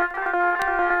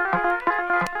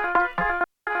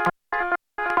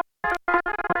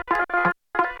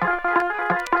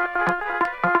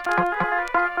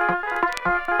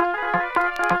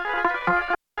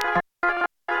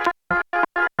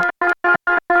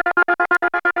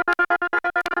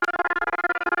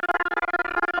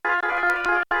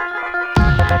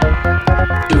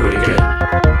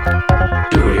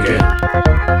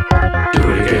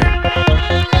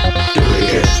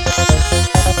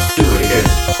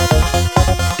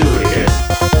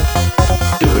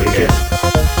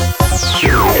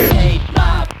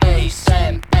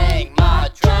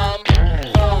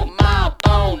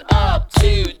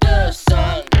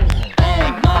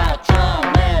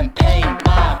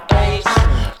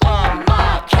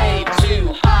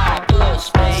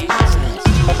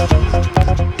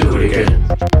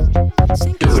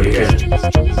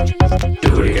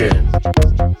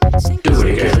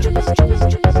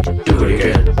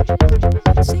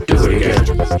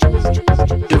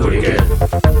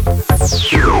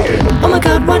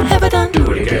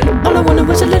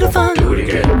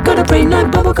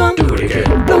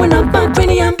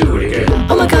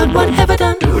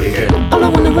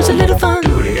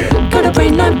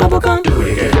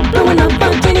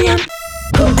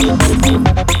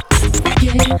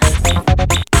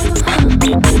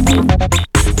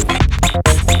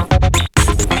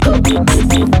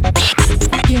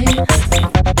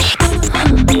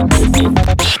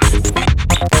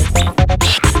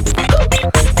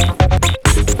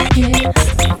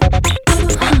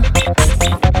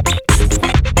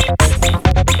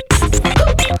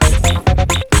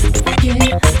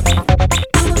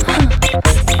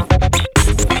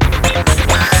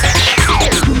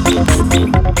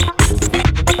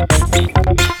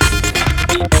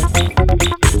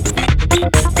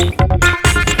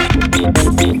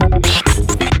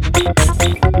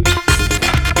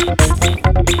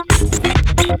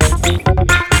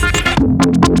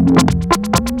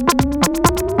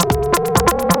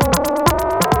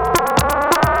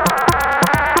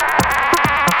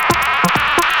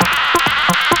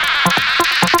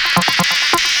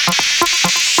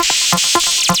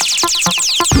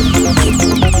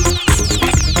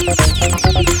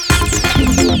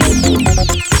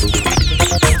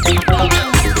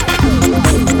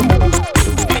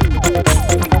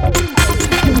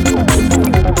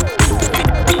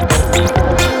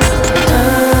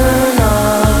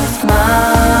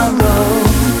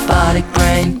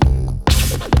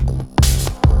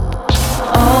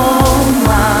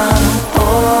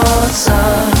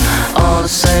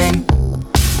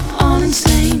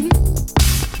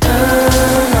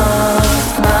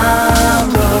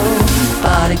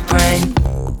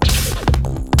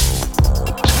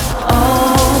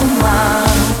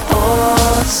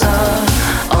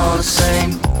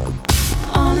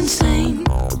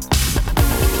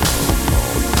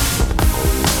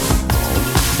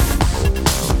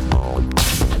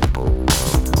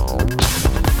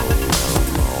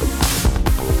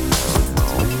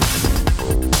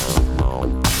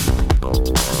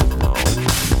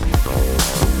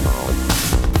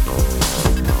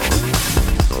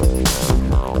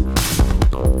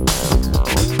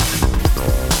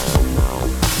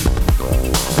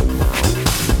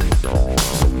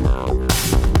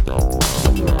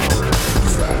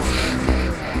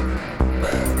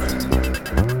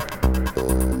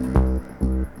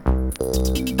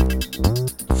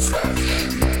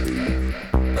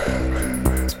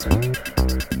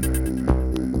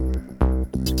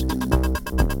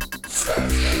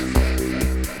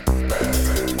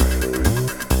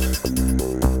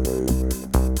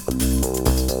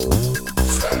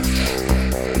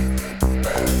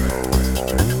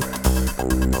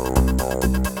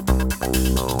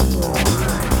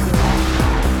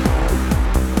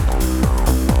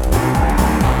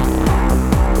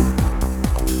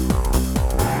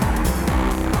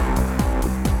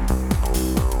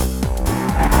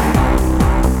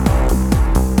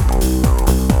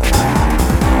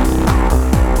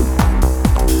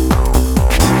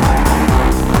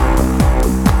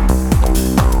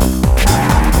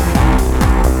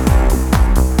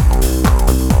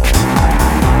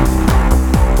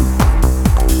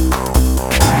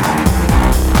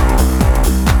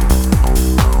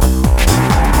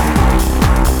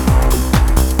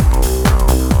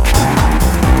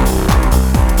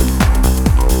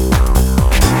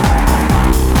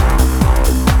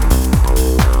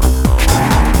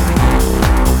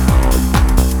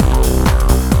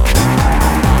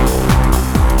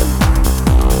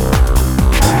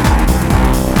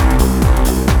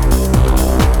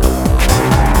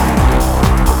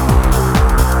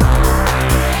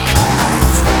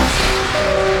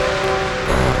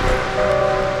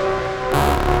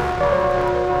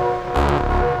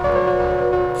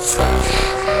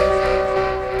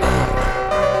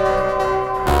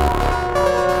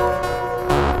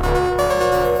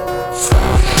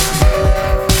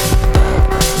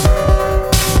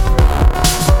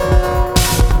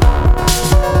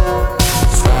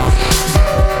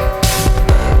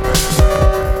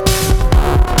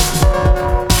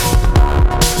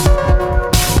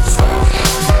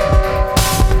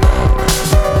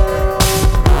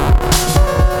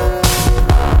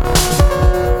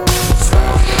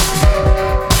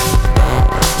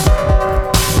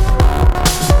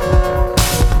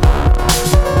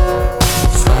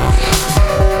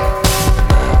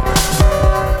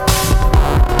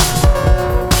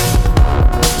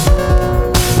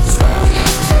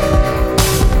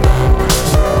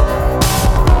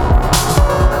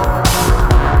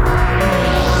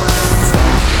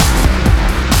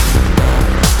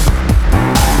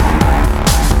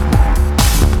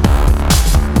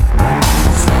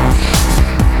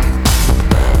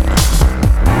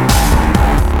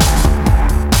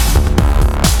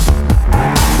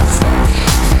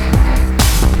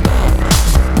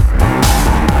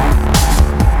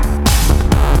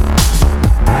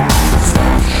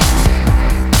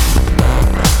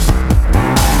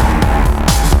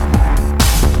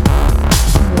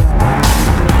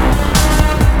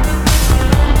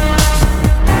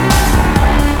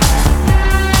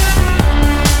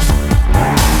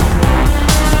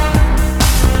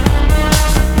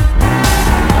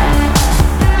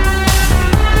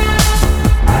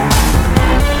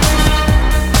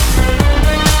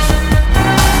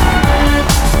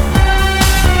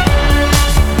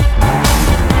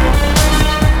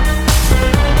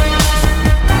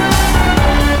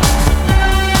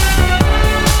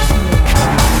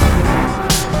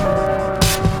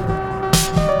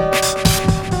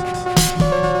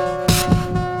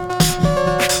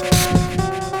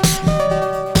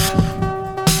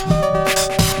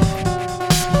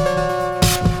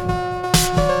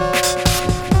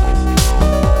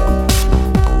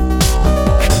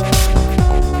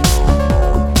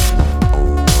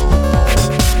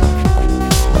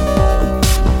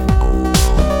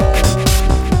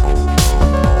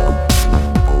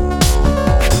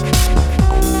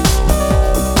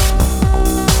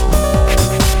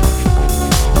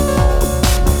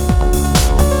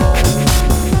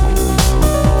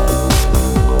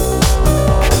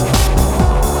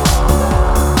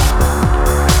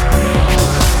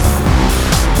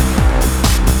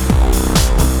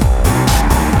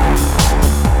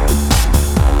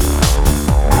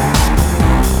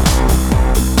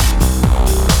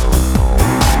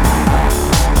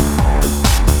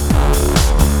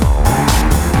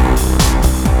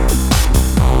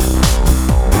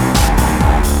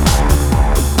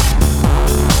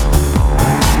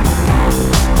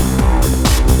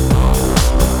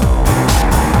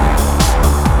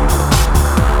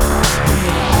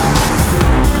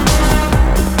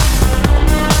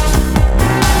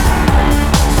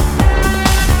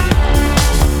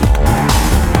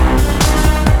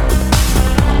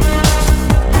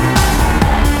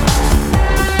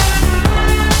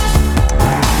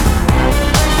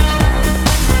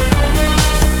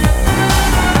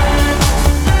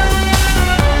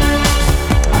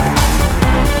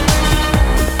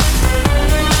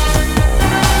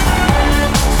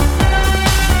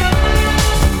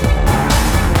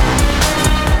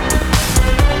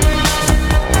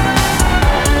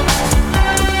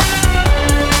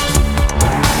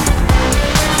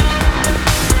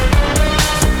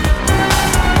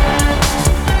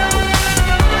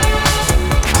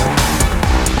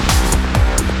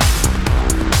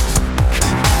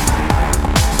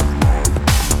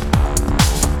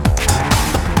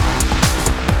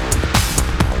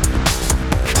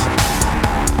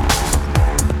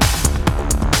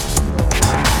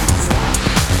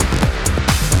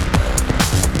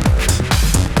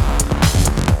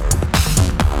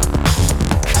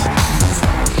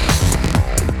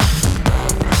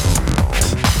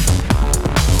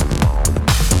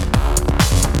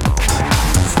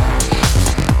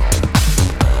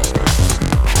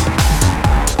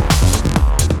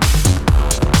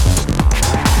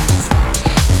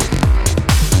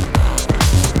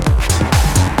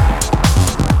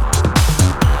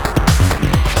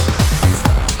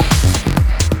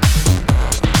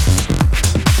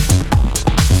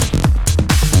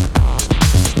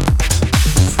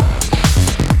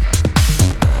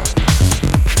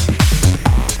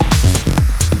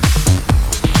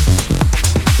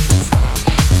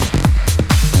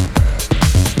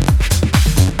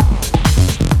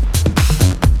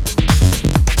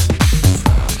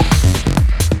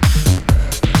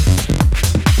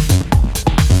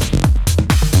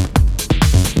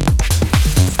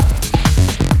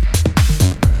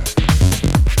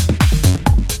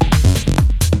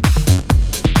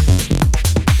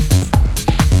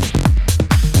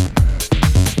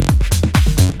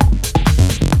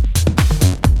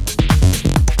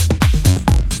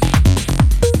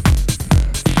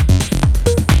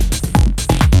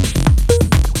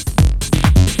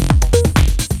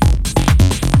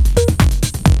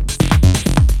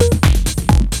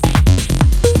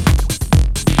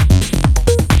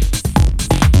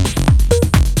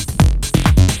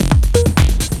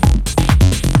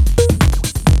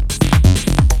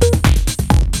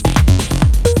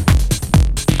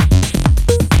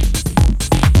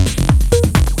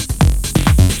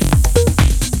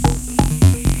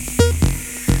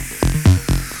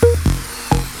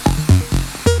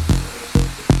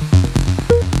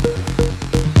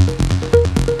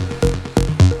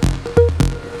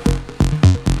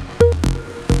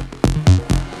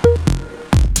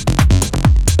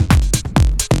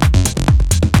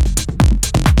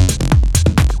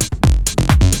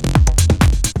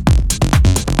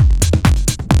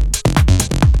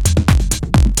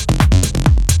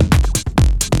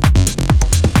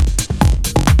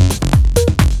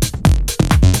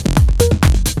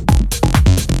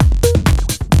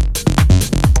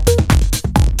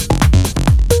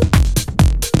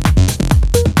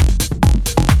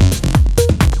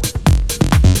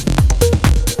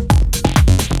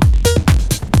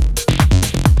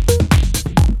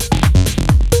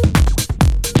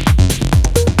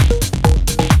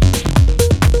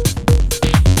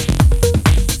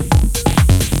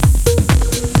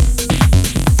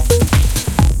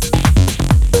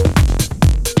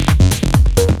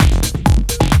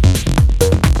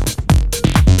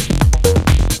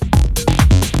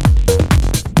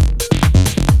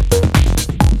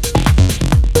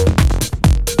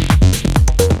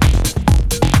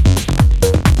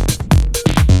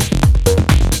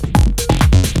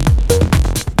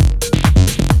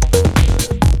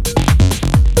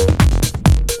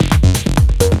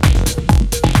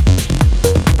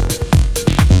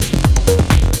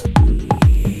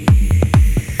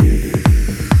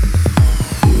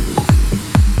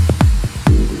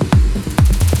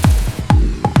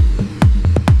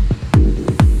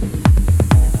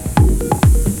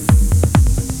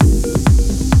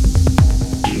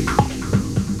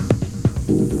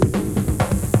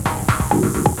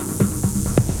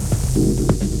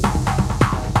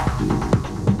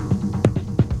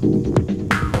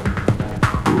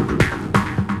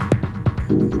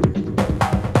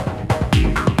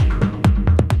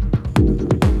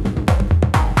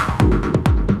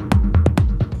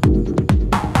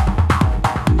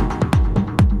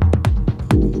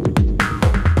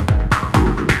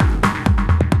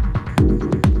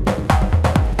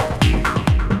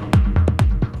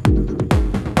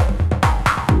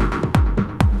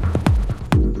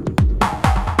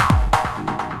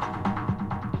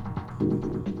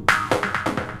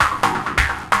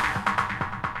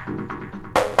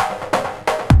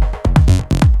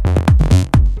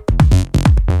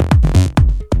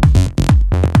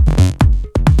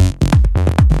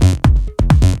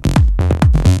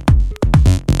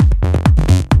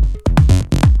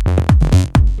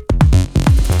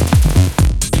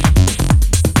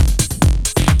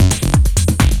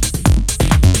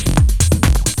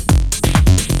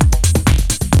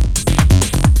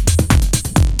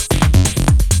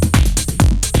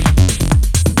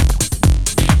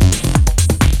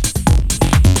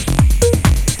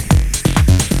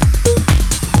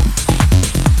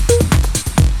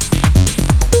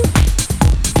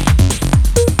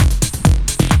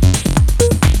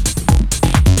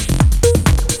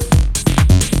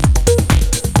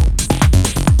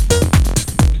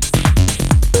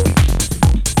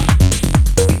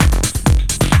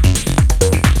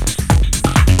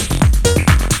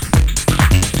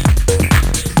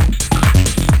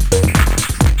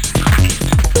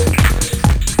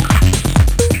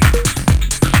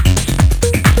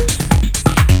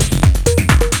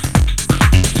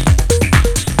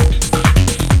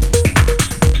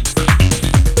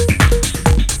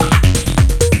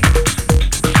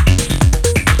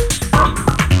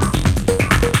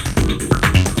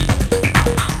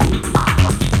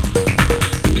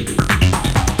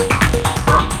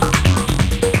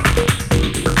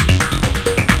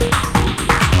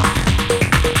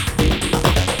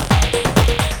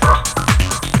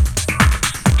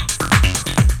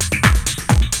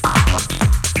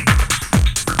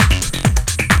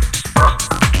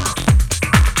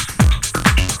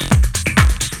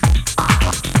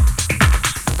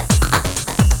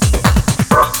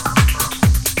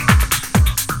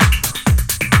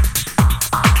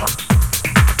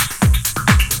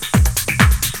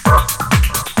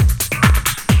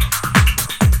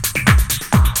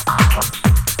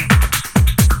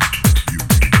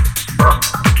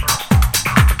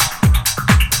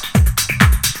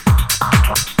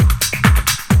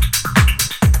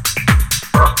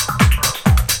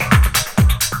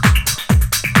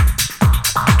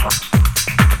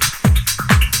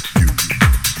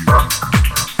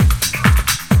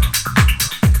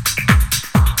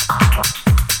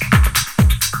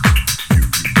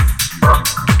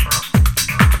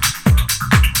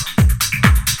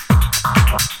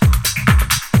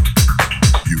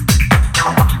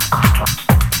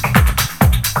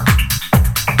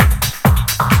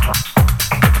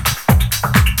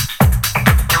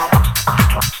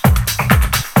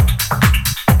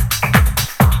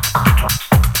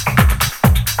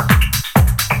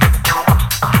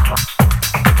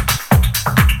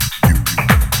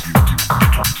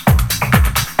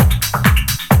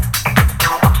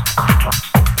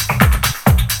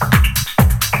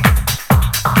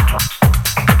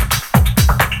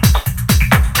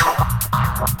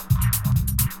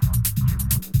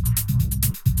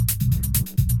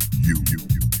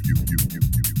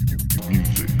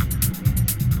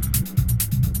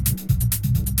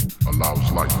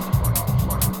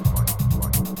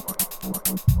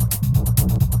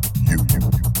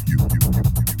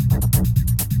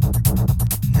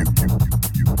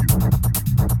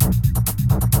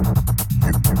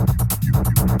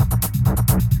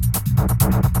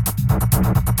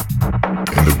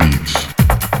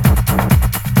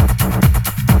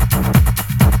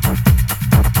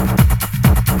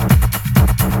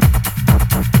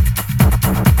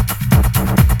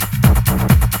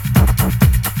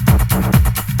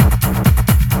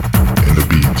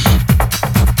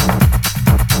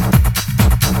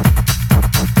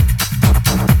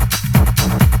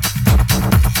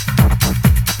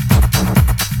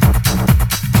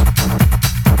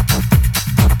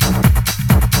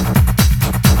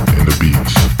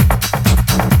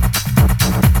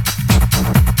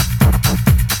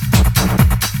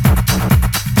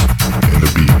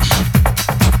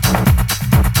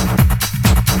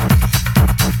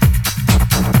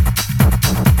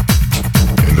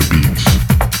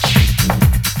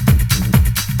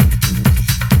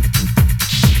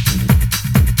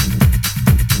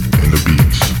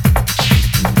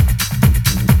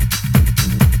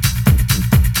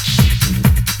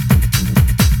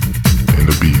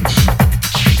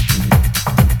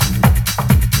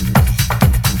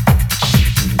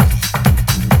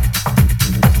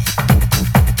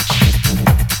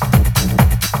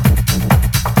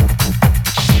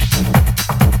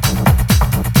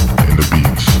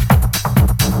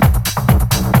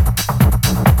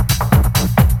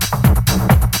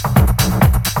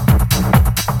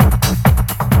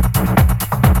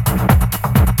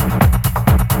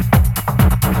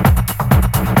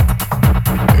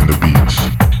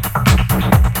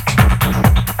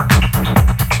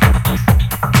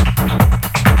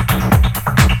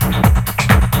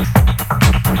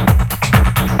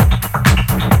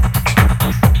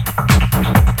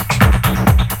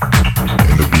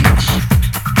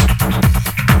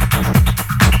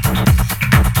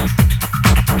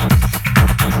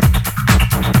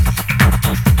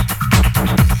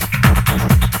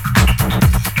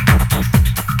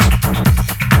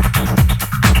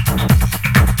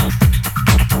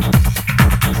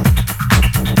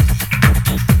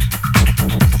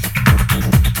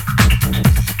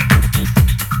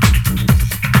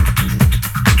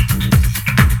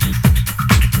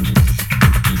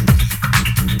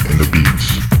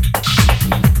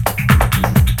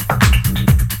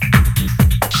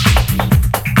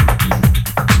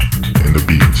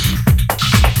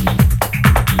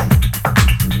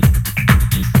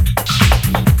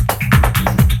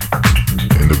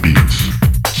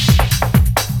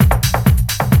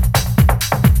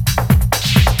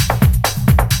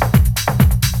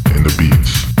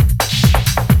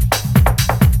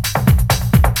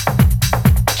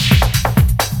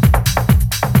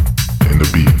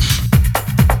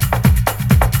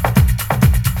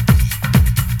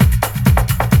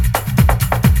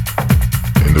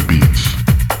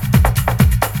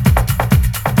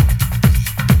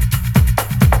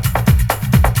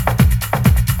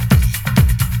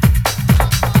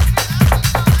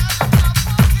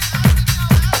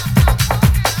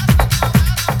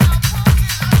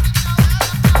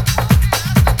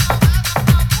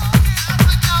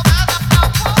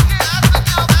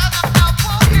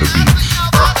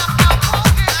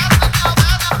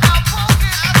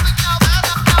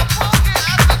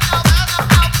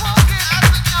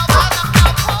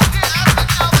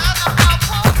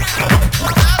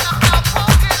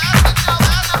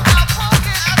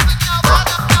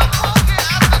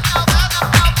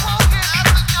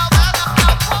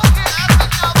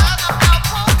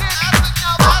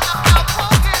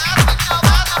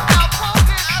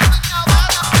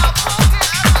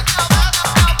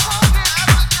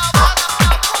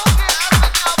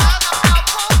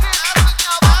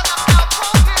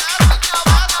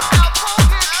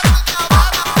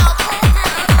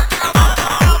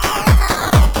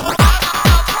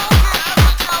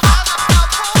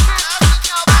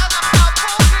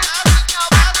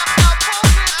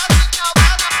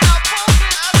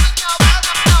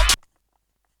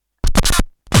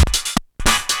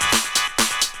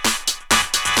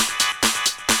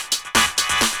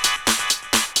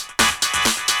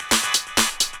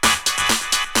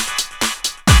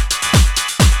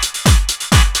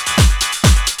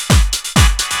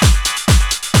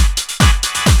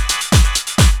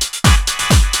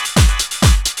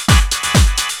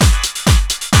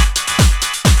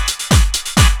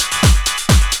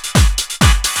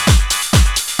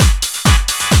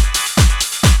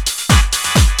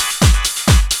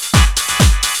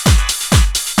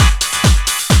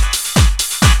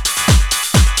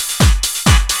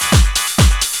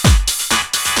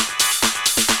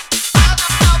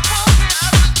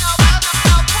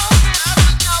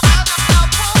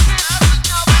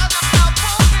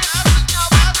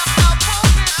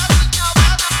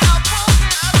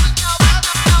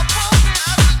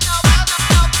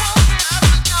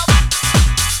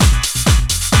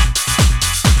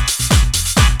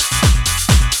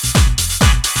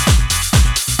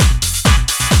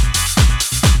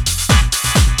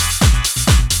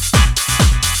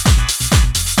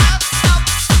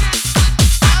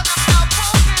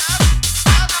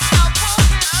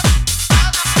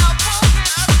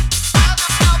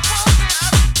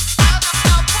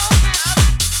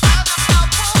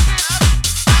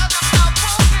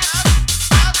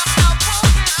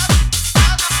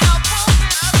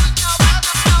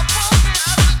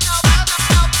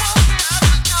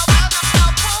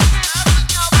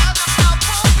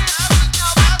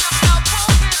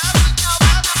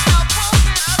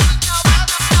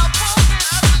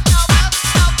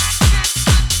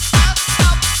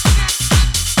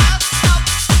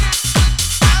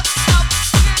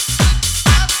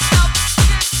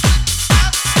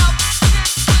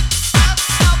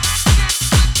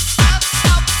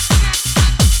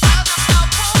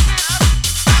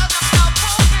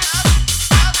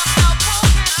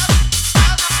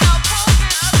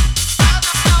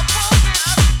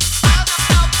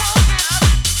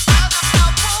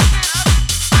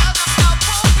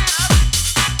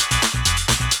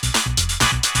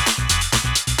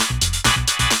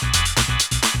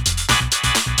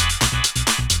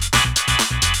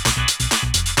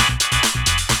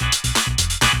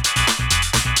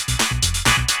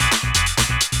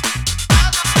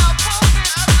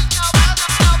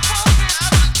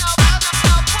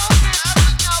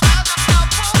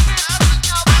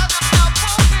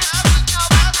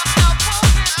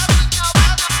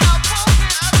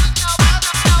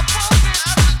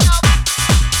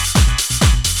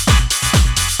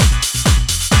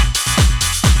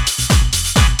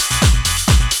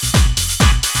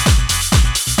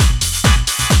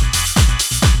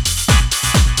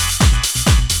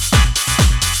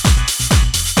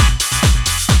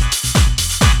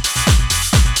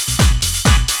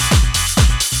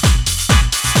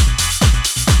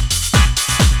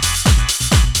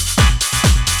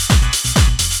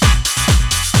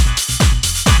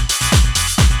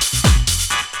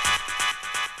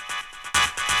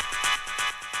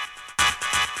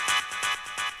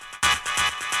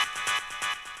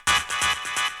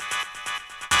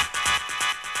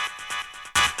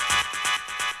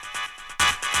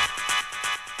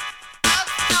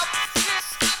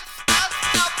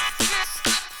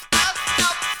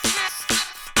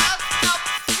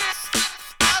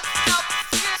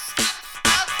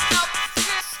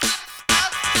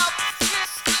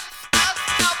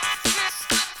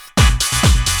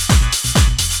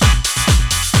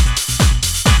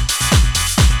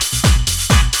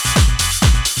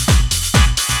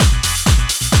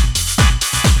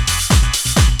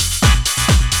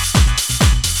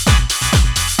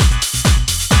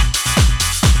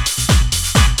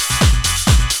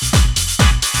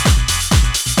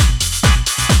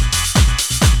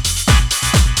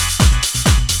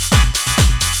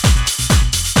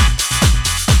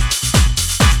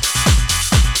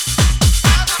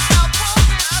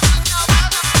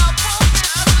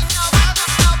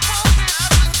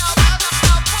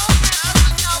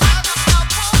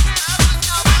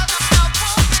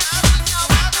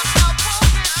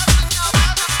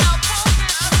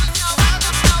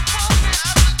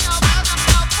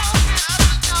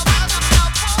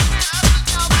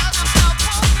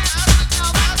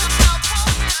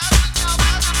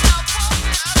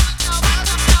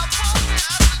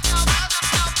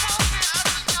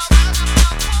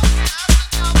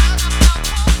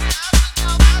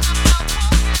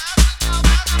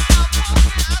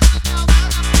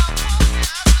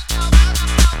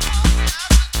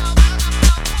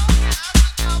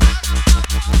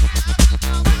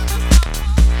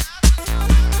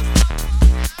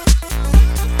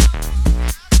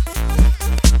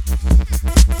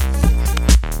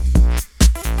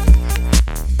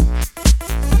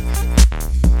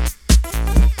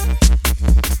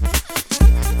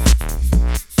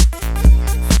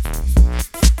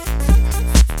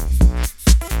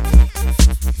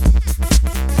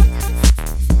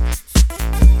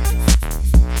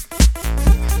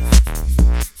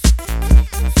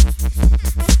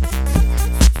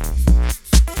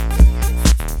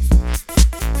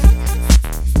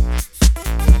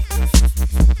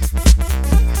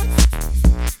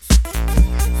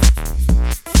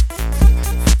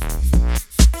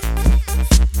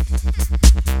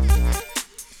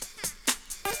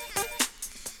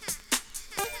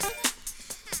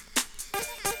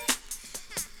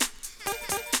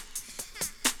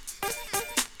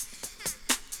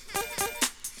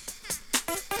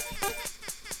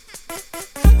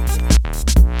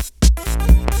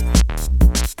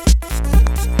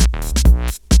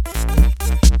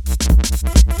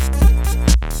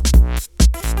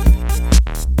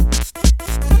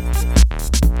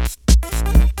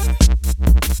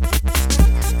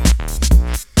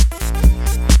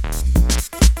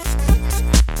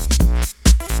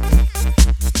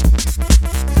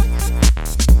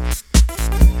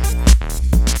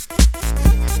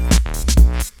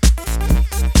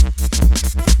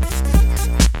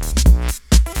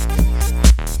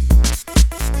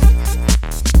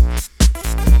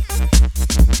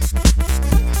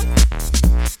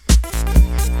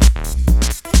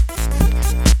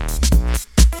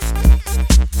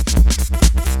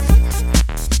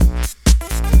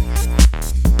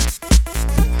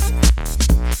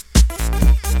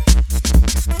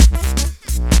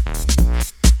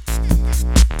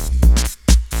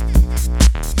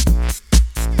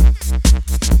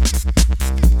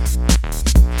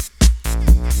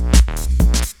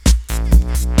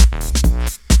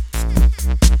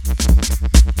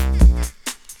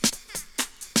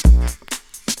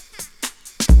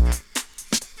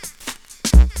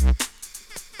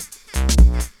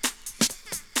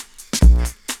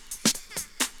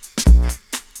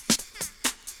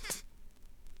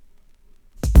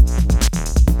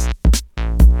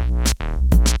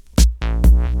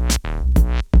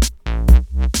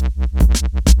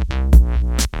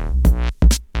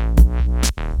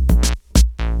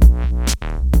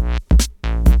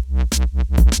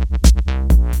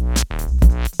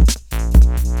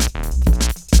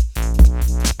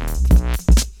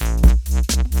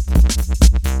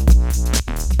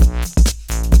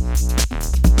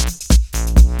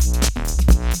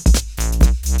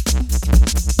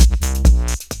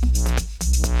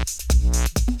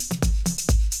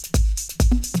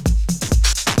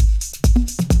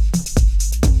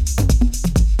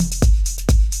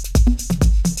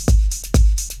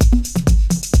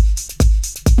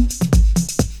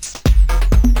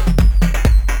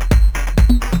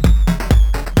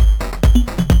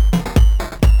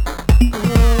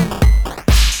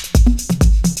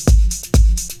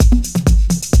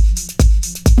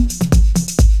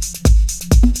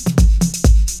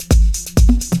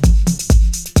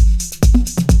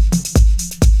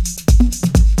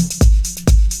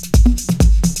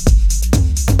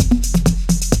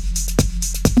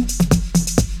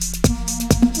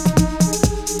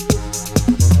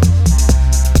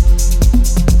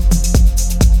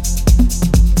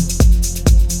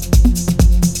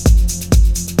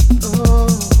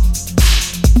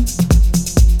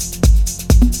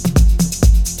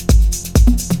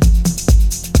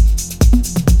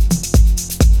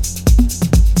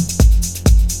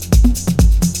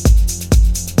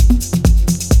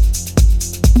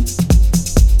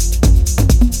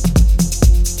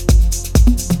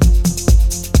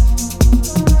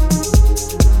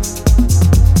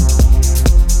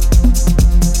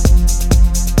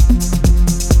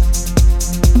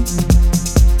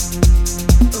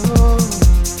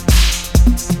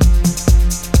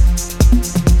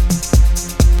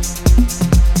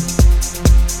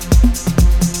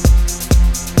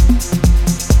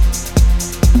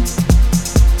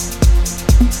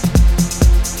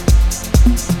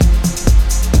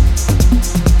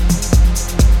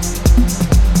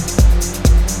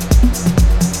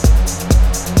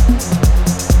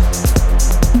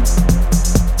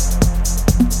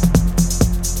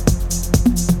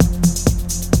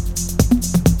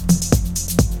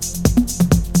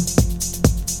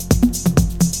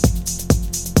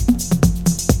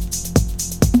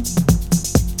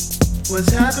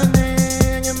 What's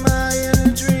happening in my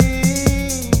inner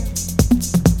dream?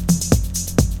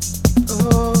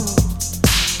 Oh,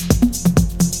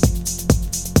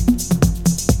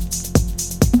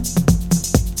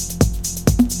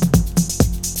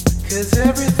 'cause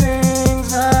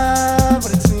everything's not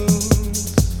what it seems.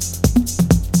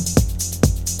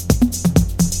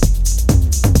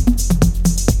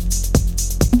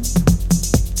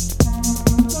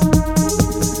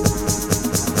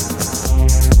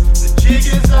 The jig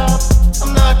is up,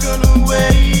 I'm not gonna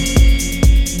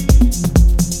wait.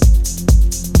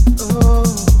 Oh,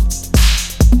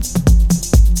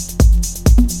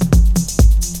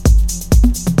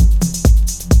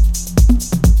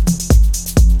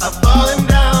 I'm falling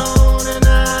down and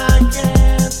I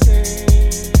can't stay.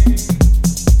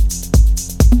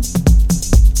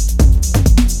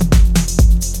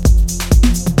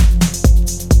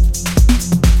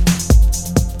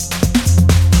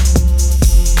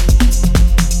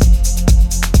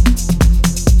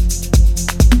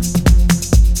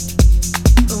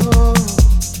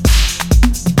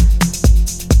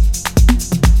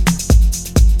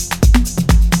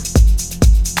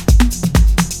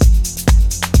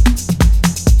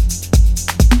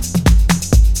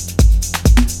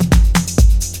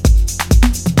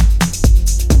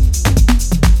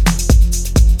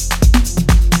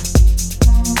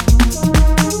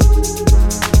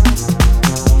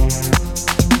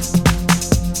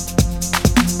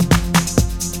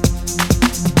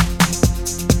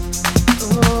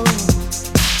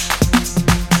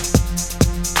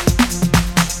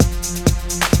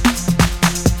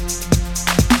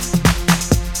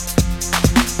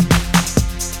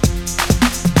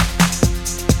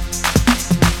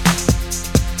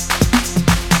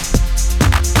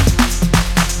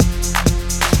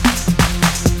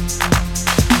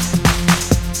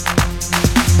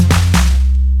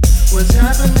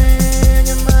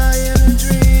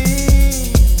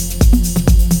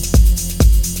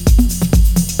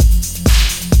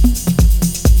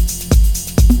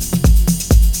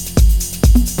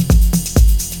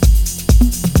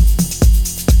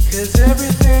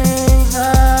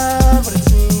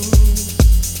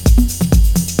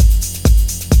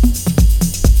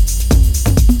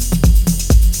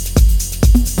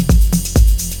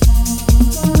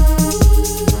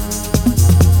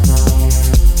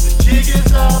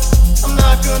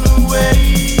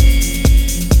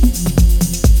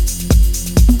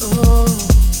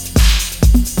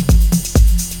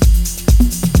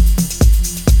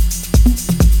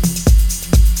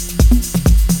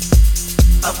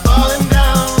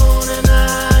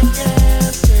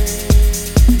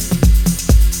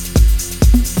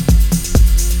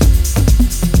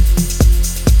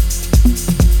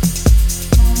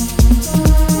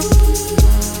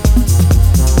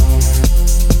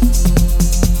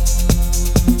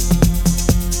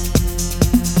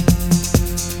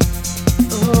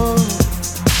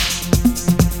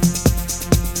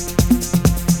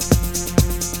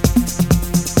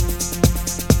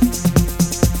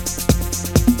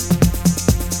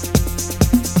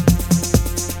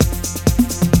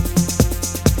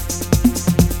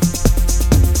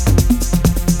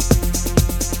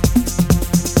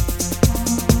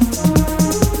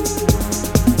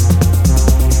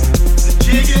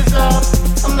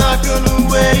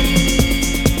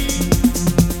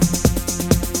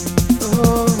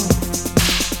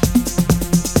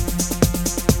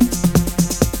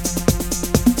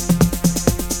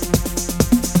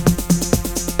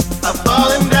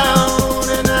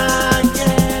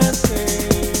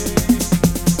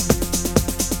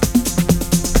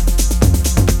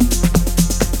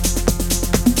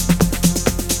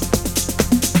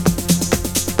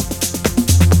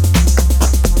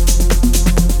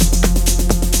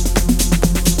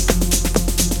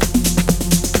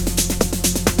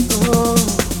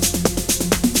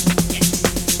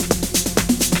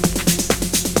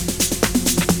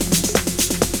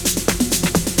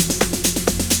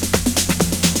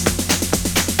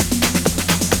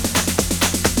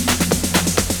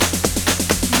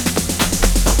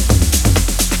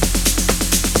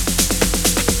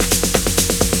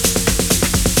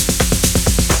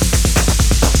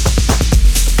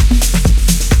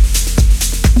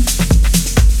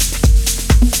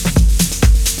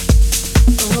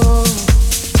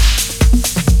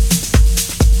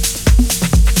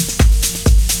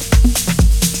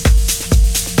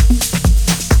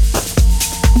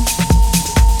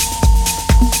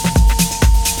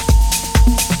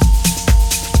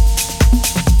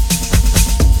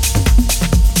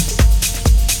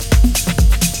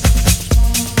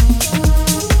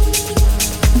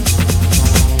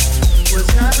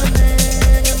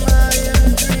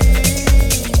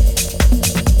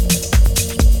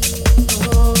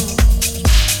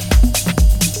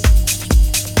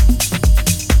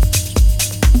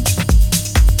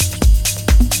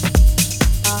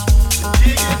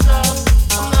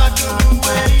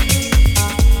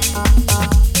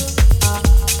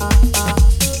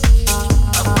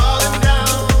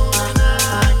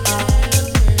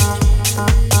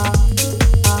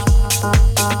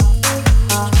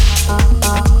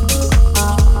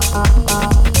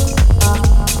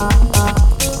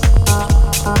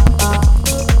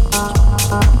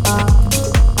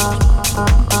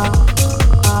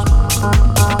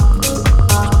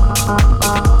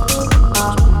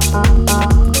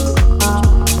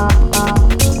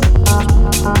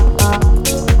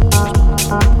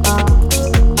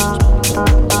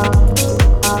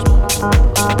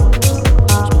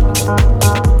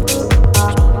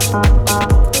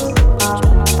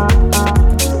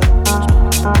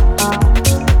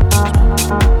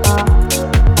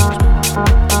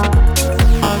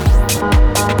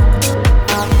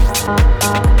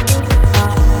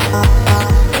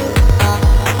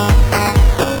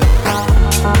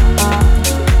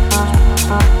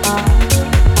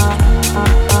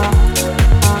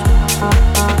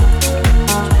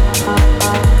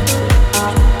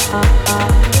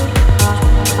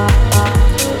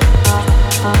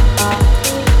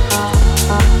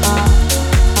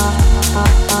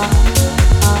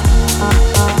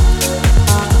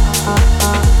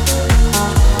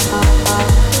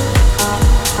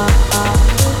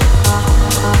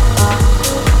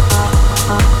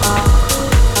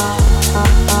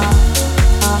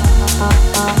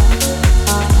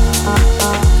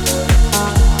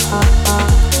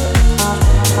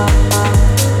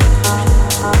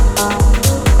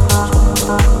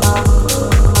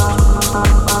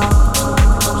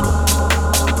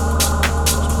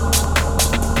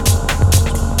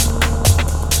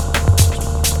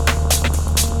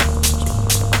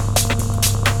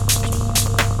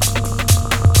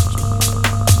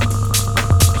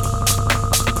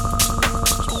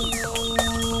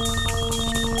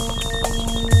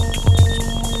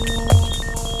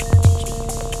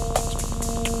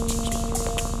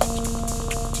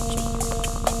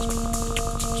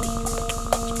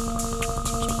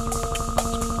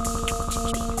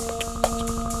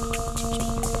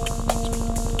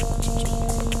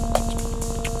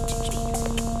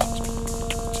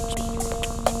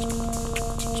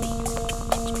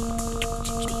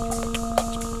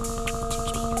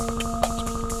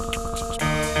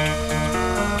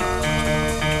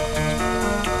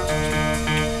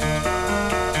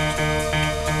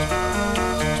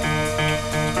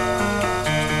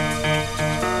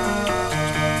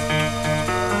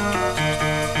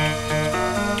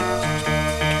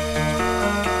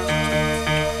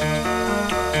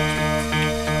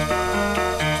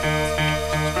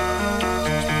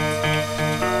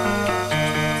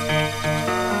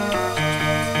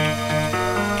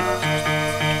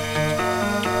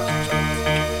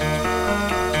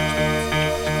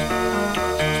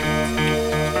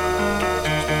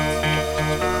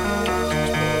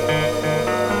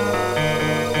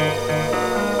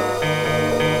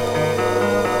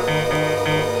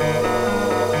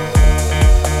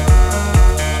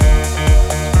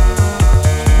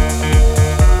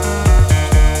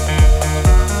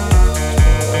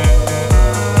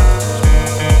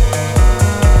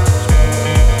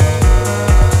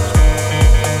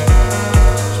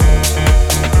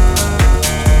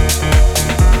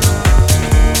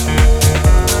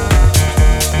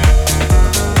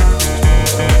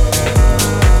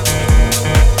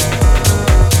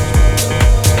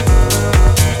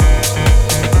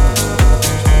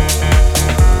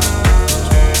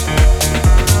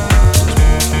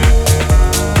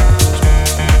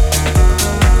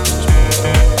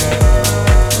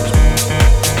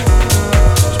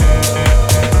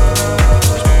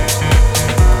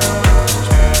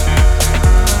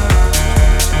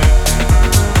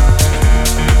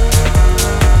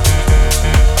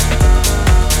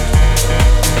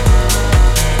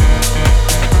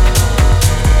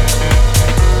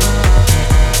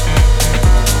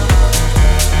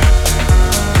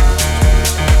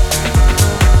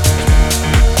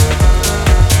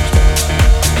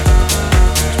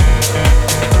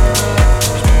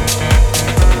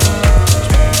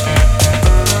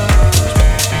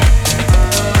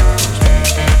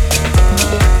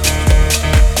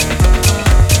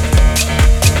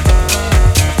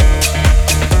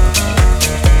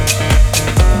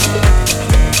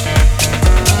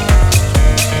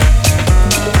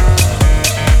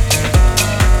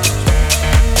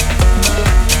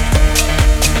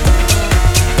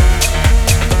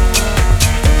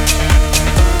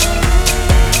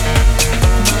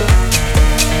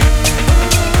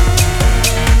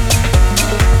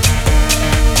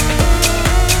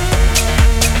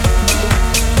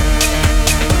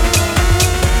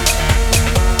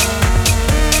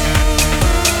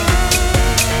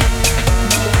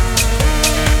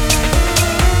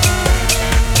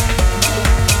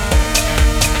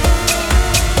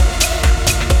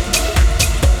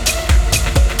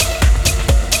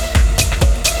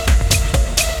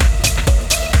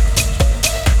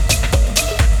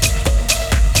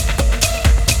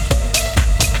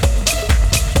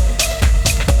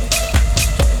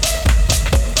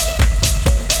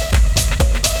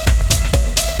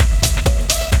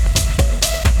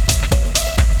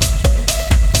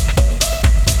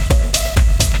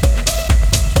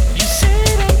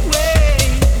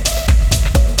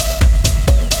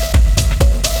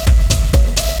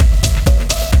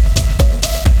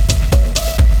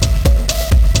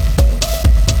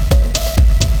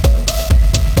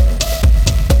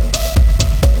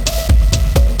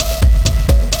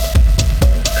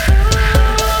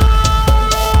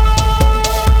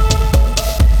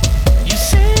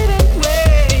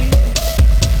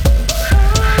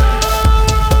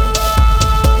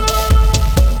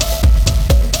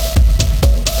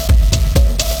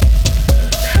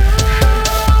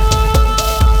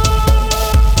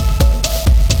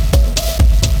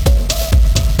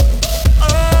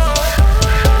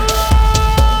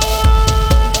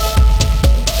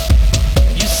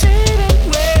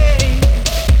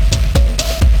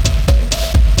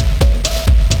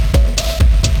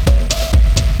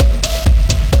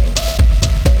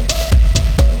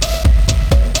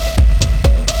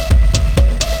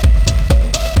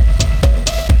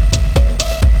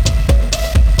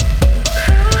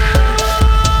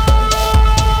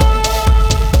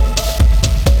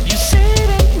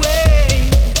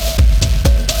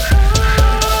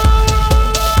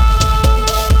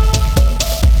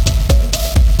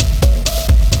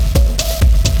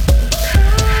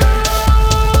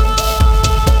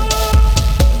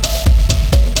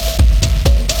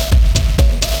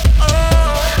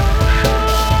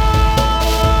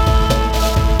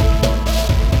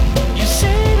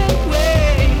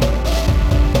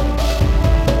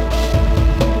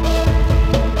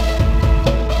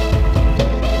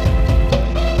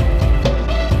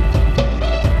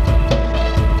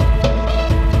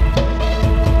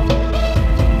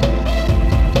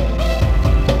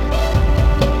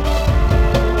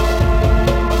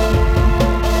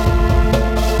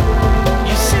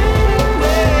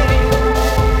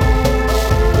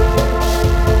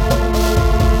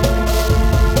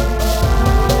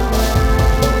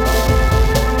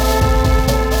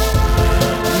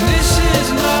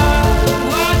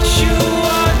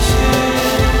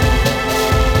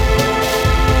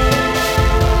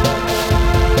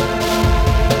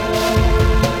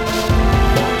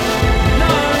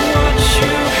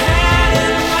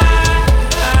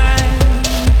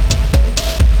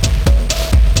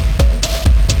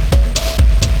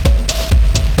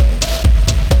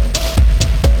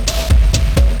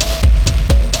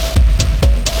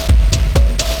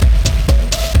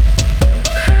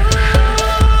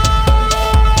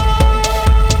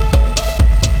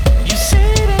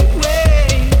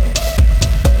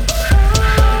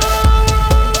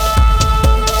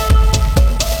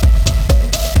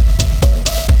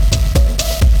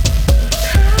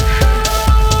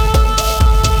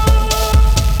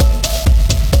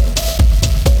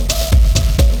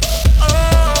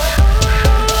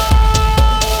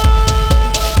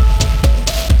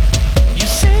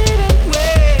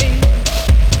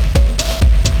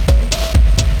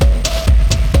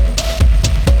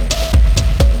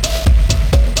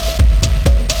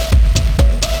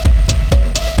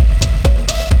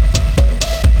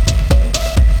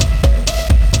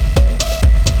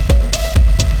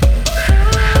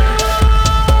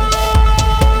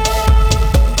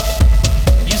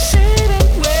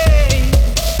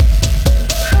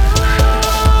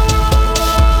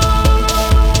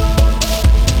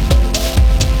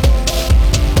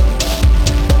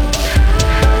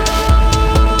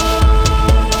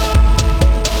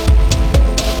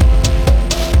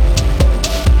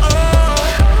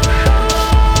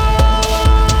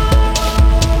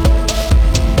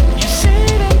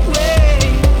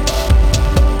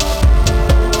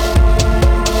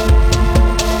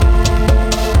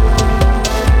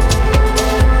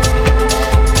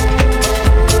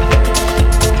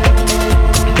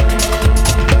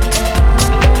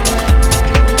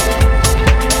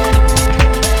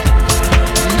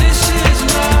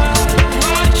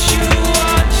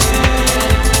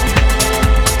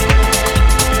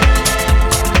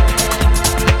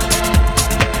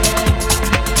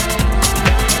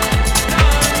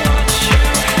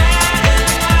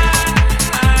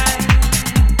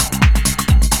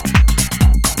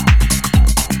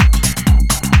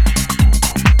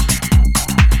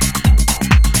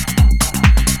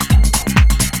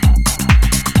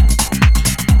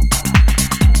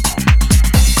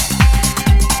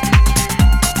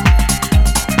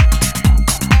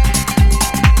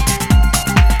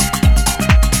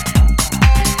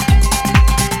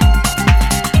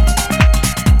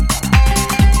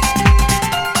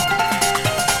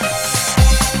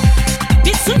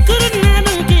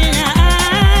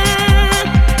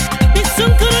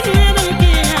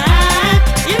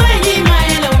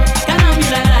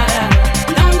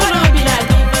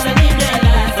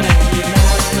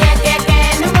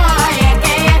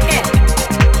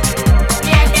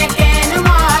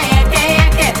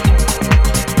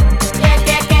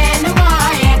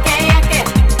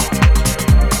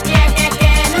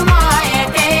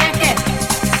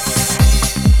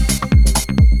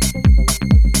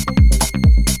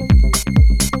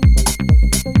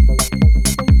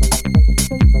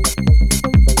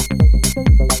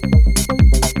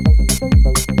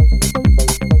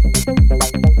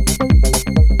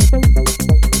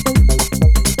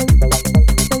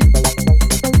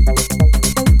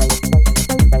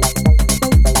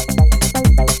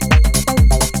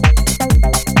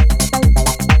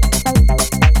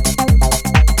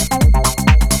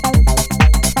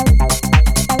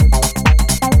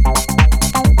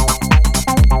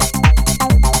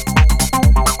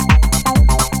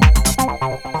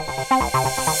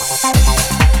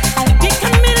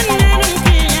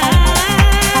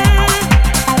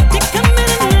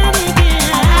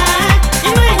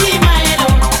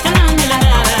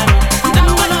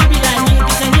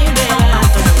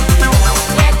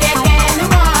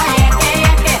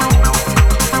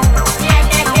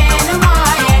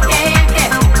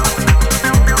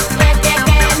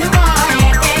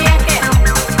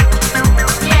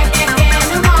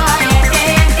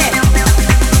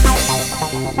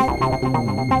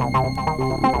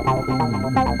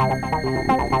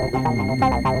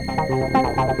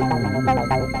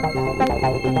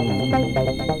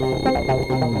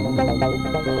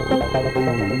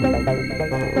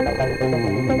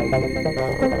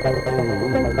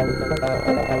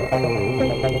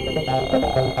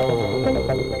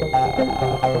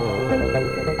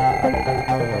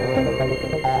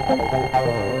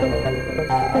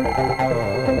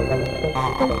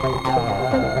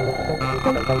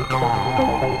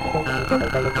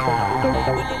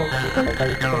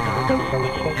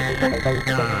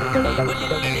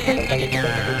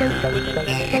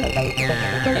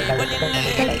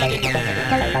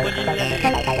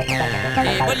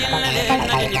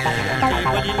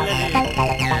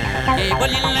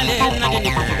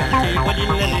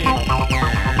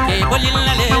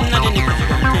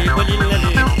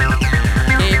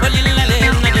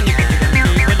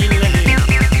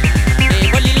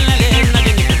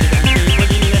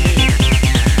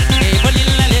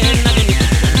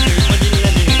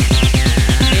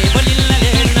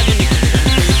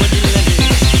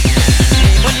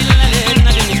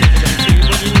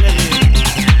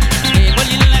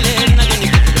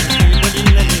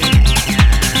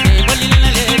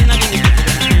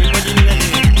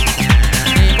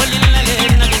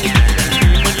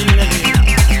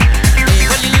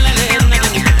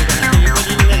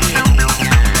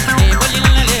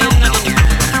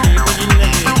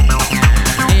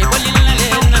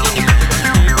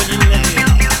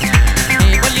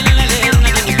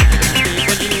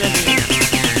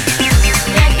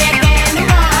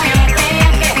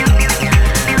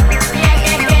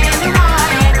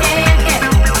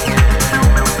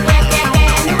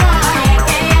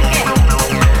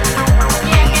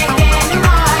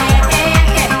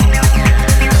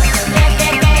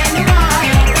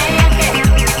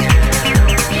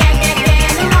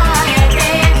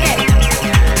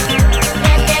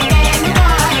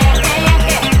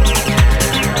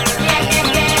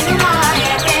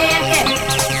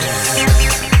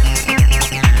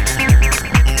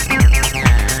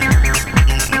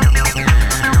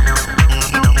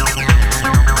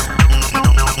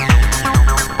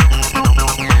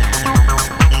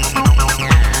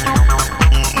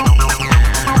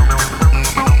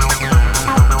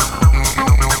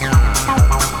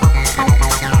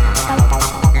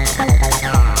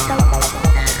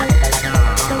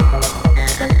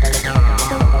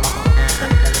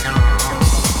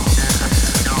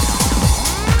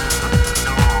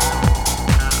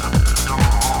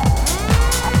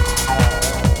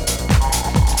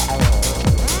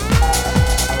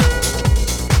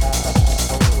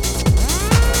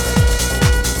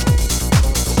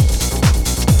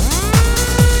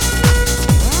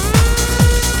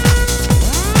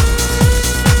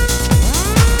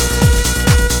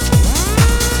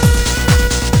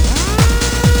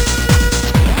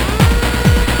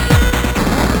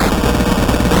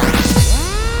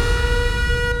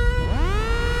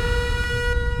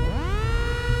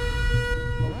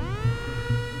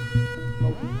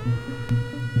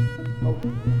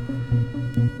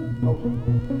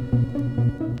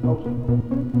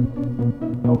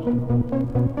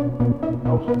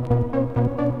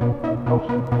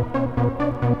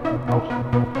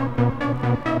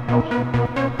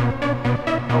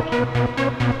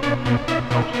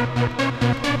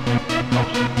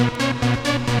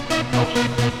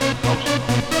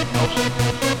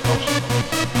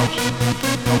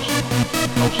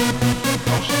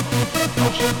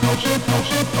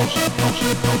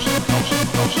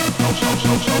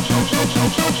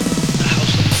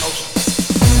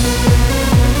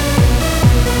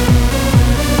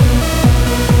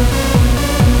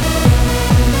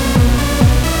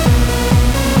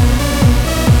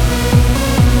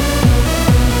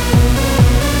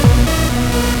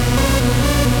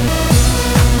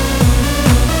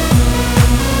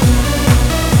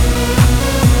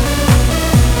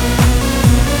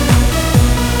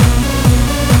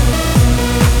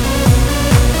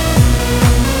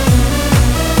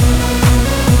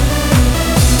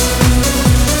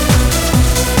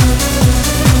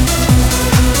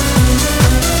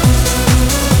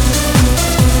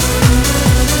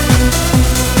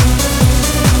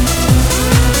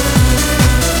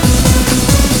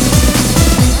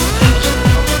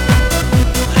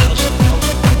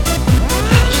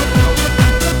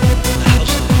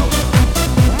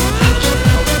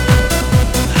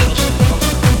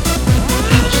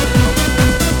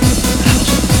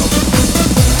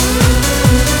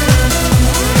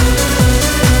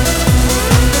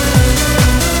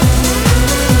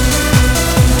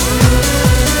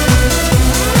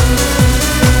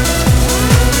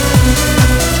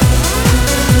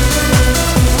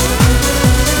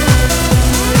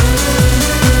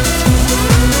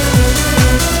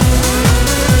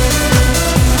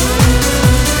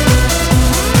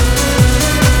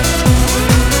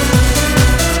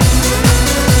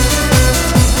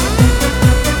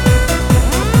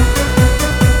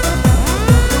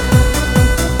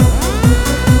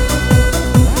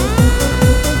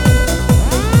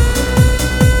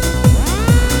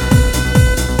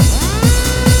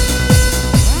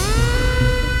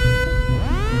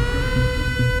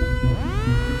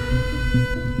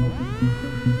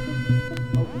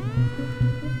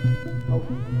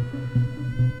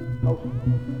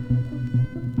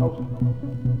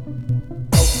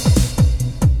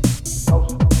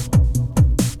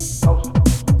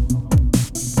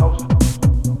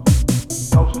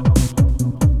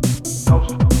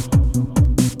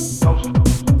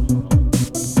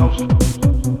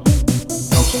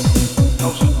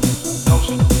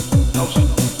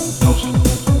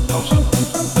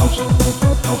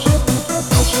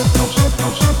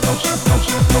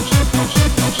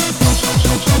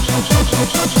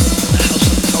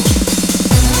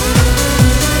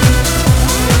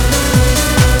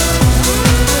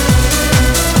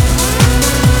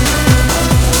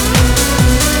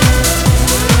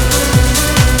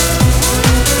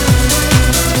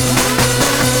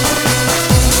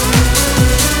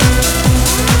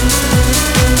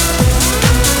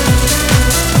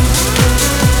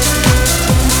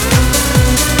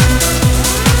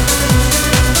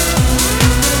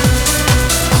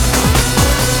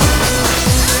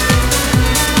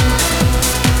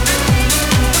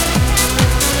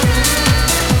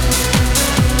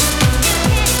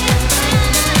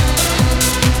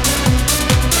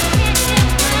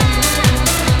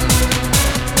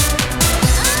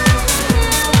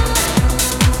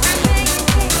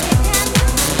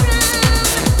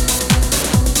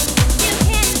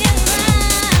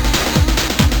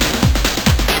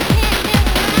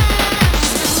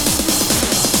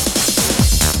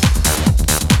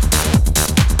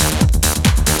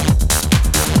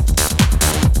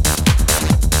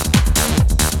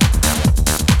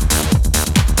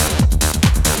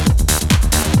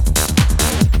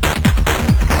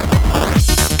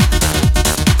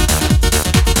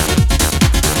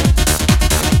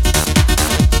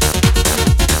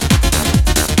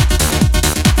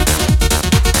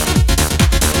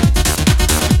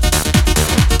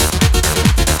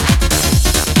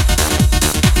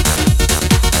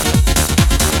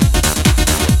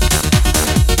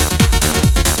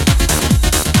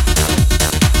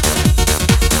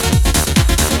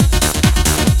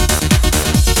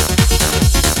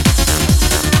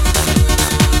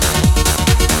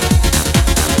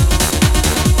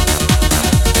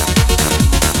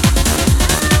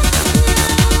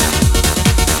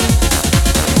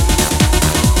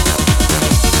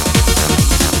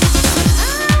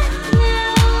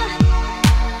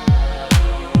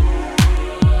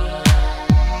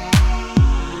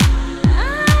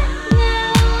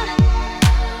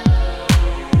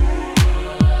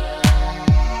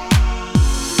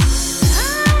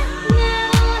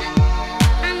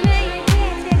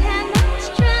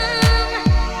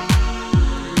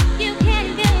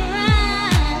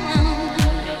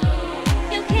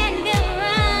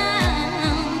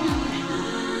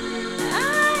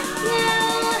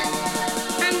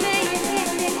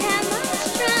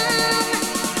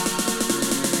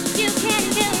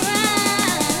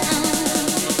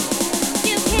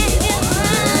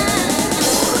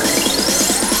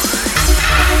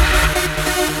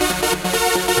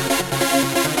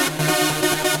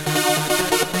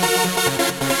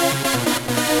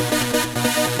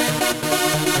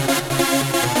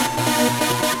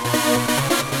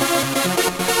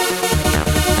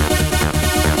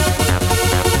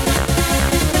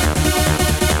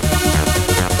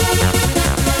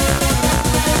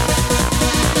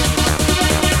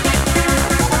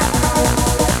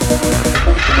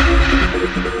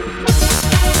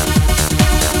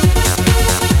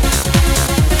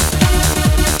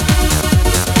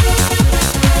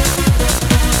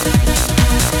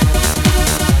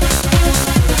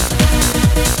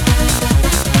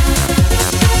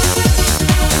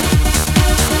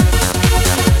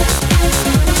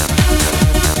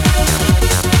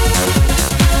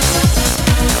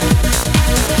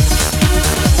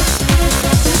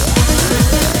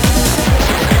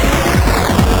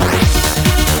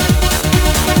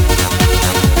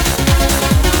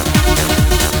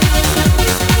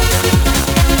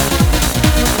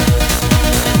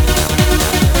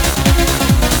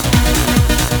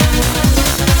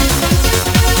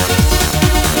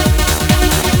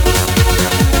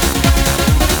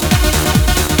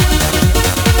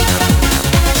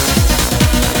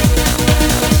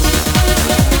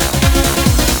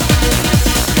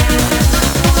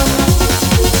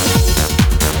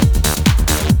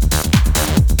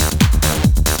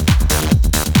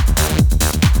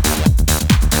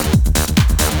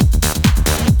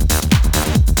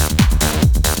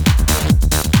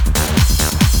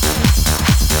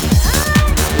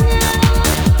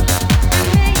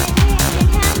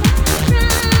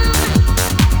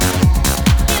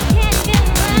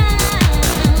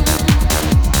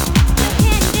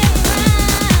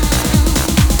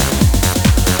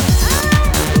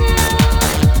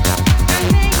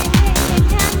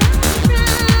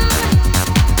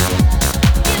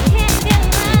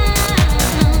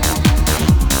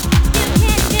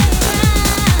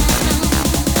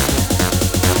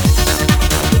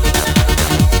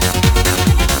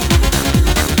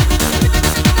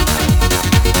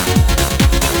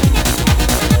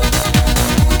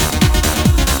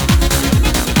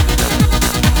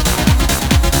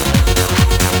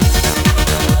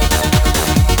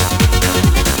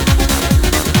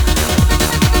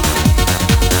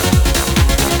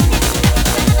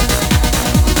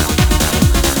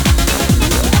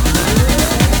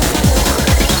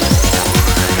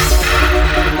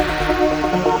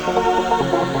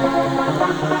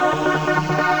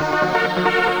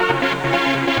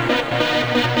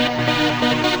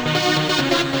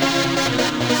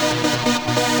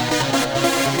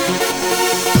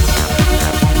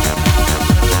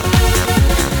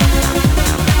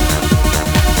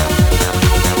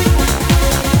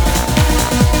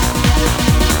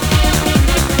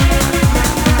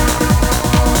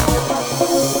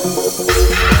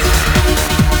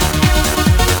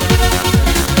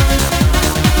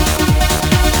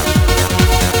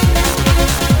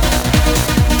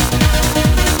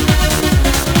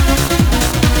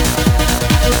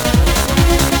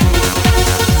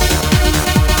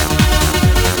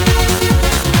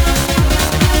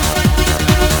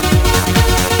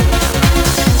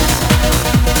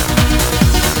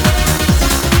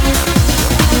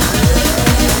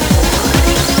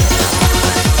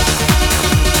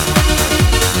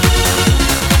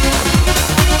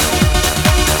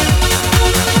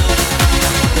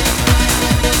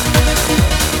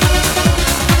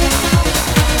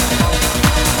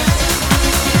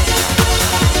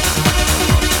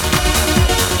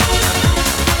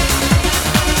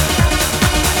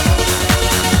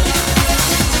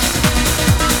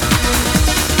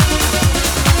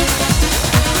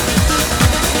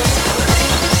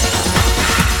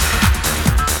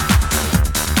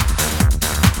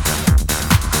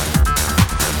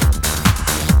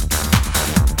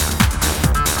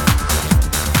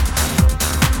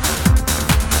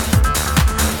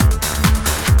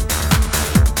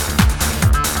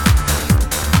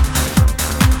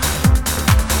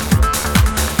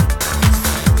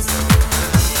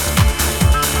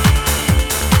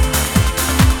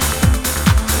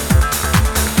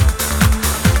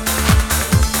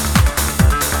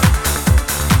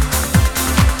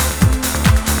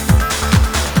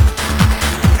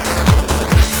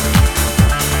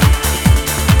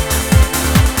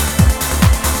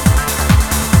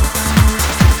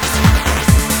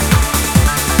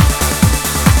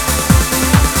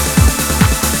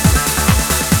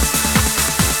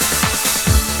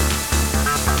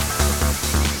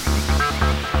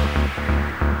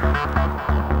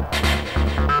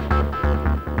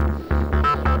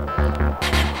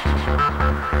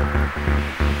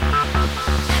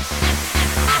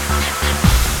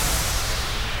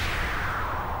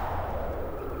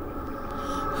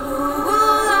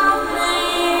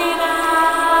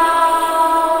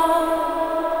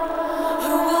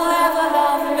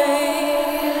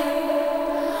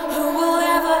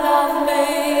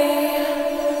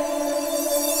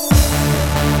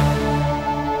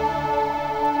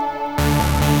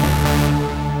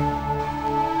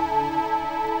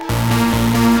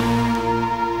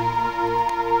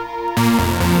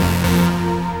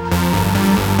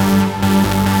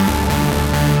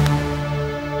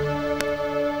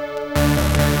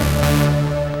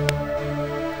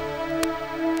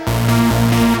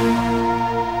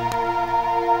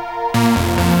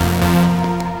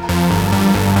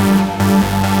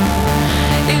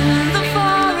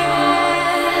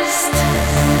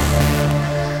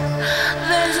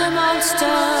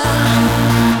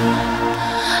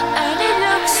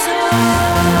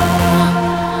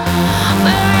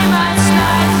 But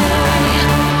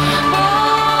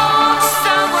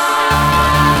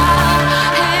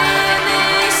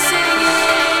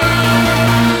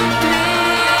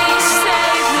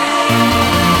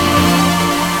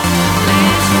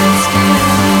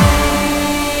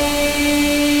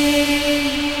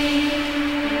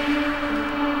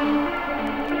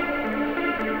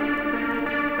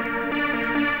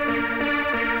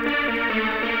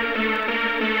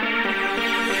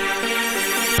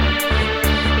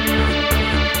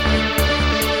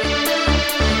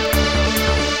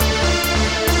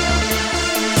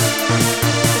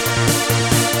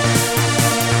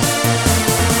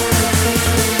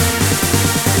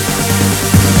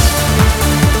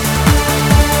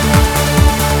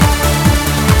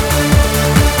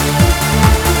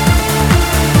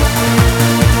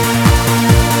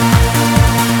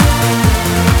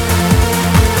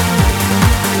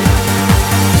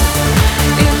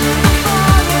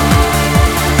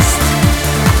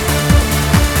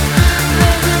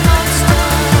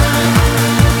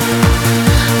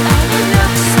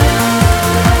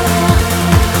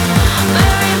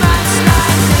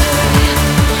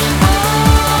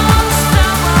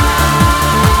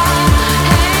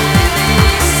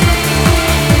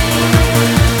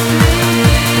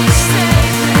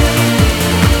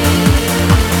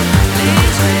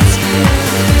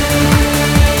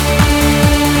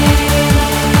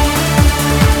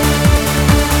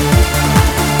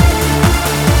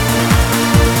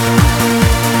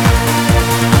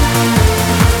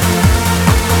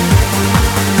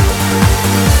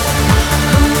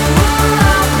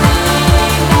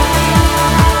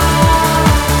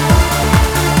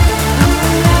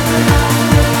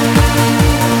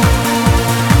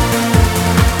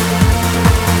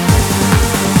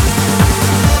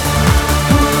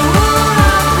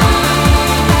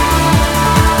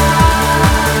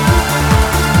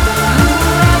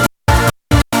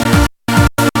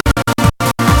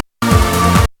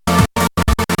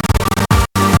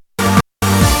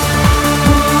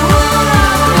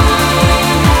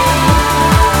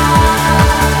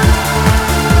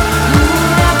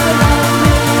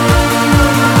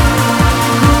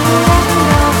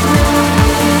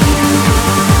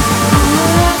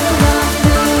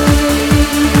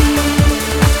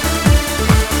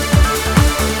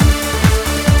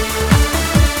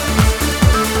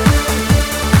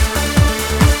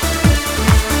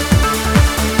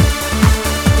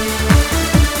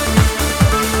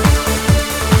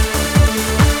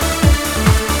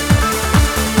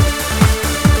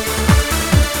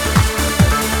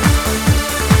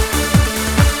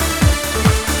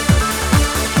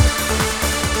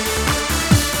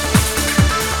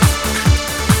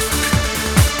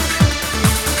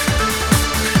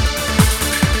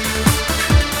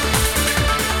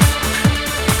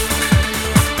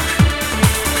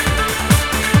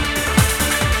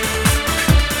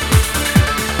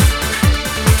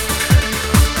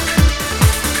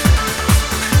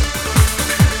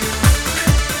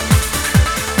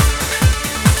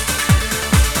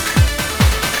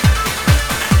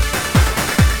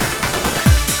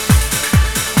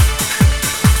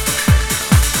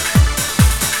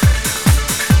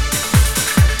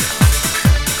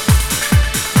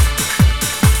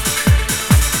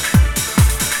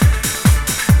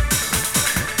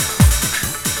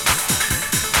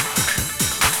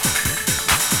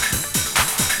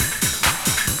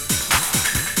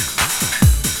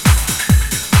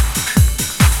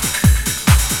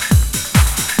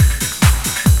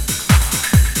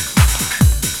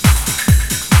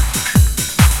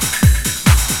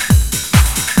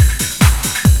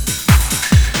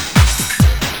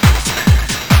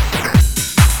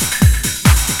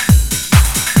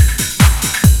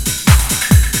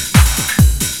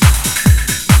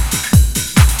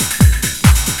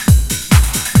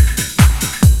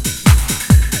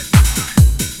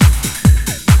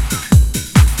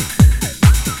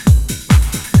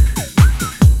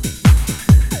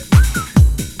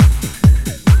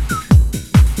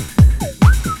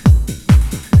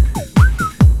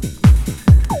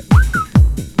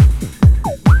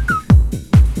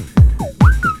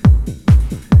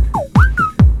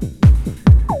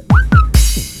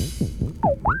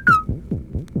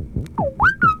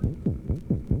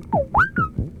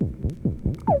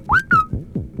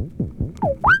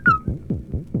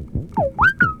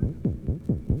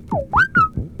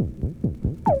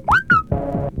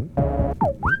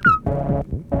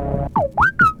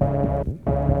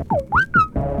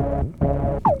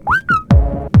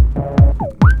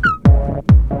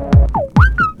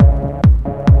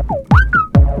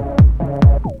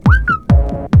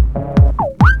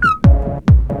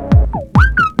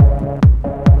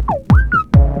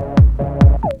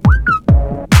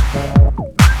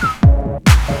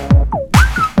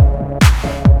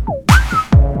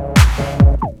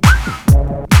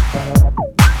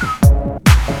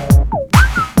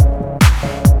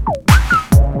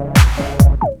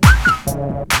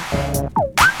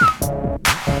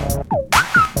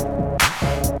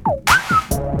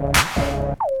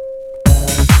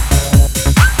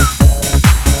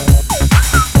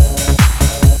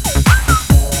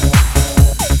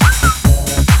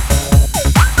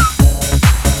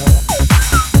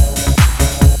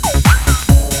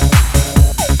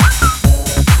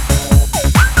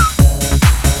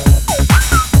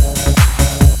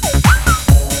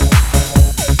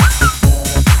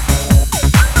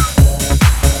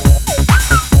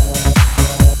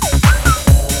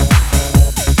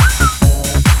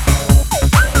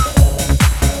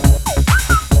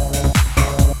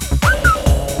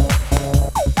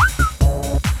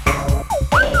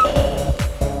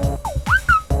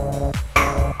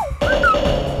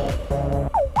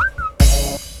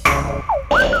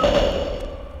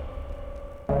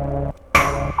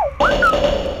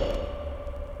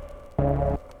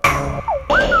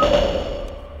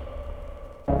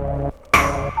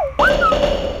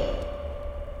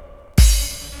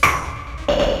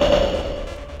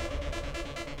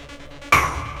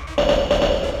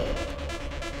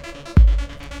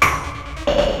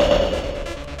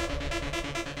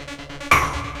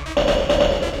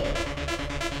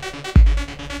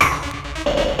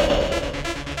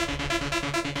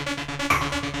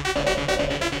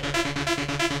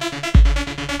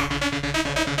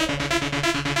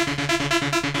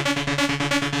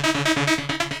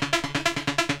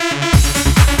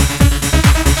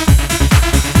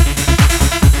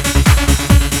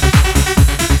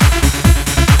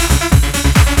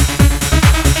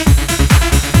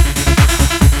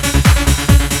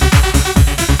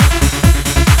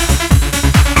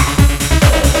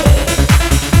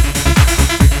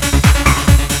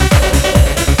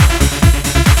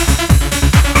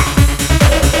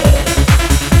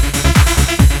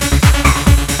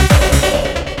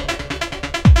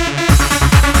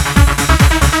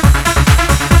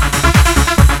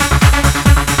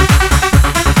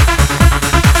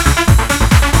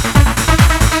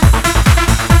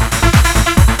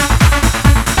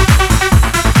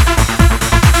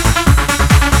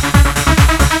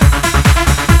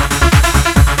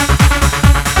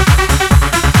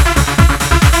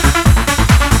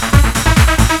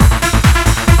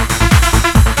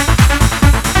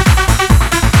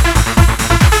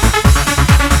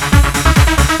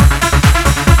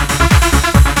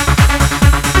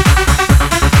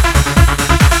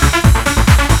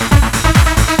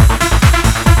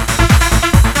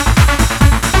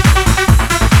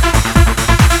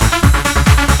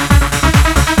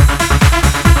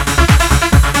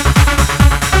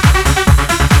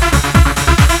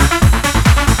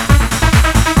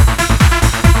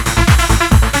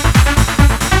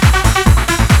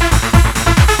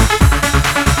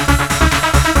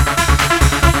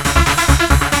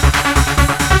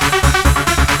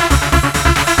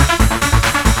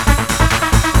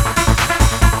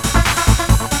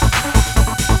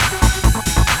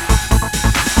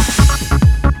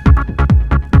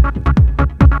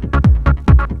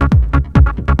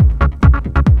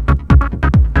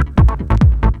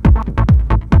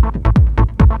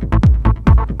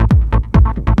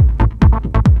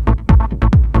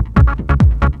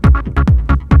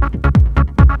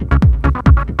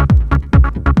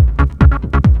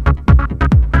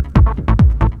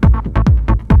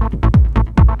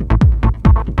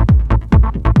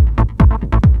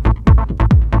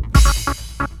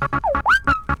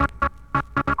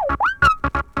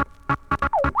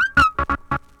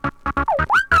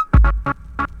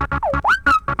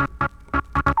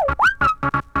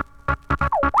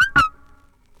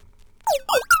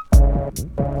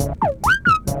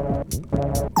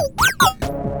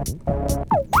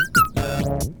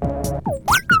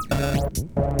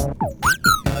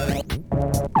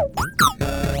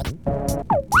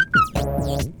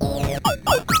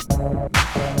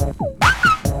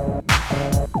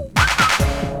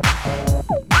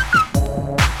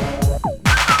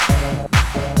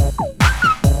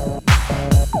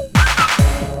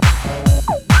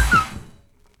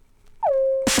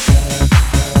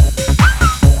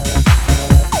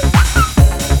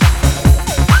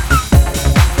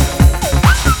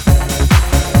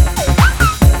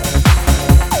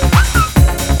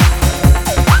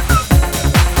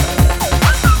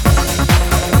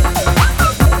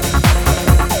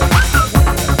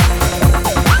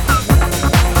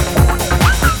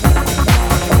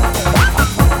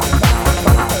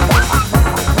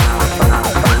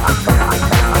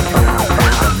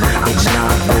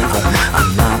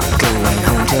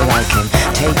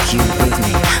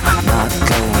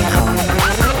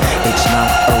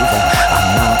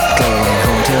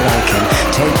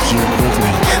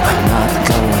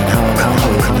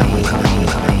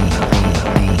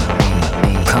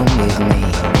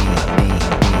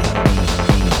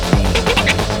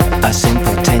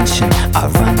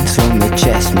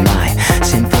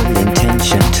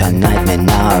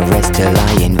rest till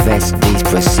I invest these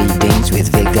proceedings with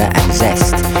vigor and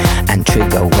zest, and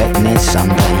trigger wetness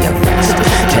under your rest.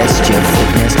 Test your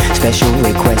fitness, special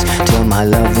request till my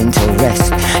love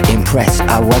interest. Impress,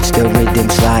 I watch the rhythm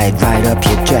slide right up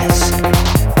your dress.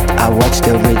 I watch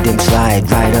the rhythm slide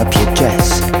right up your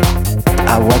dress.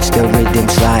 I watch the rhythm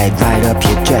slide right up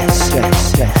your dress.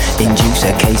 Induce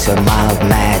a case of mild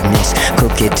madness.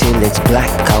 Cook it till it's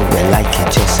black, I will like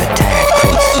it just a tad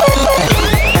crisp.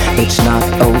 It's not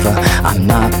over, I'm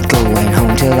not going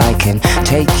home till I can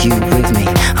take you with me.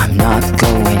 I'm not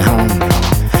going home.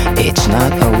 It's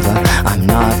not over, I'm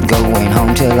not going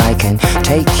home till I can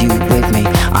take you with me.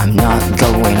 I'm not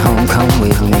going home, come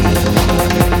with me.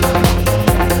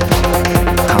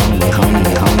 Come with me, come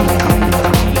with me.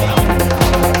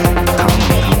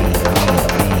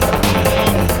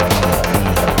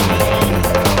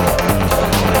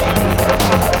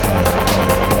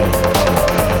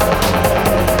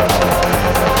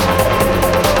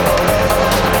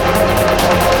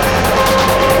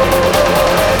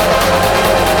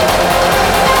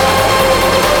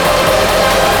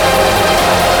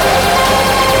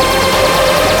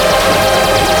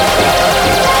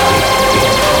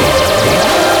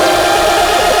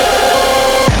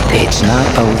 It's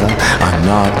not over, I'm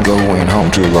not going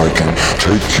home till I can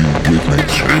take you with me.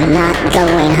 I'm not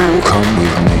going home, come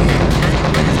with me.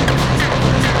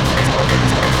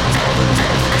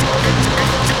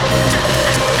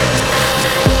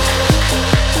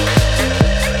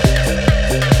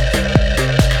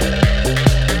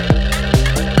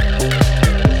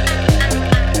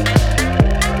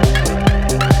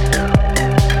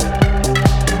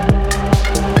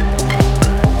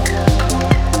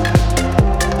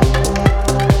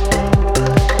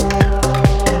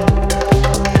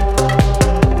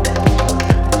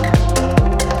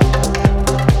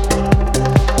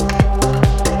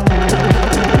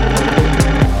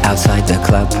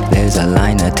 There's a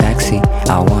line of taxi.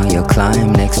 I want you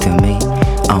climb next to me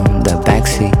on the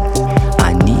backseat.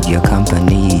 I need your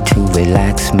company to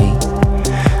relax me.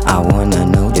 I wanna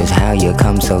know just how you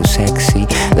come so sexy.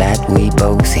 That we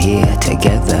both here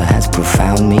together has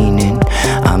profound meaning.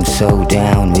 I'm so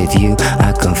down with you,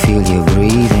 I can feel you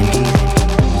breathing.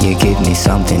 You give me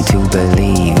something to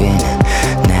believe in.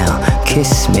 Now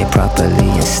kiss me properly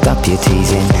and stop your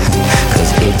teasing.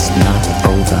 Cause it's not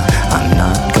over, I'm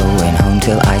not going home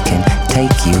till I can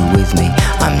take you with me.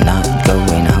 I'm not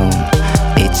going home.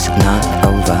 It's not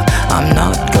over, I'm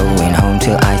not going home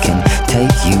till I can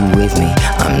take you with me.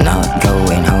 I'm not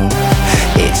going home.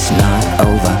 It's not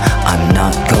over, I'm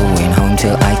not going home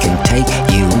till I can take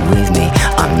you with me.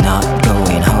 I'm not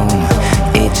going home.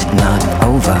 It's not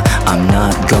over, I'm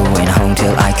not going home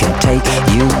till I can take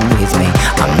you with me.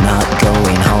 I'm not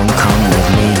going home, come with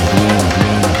me.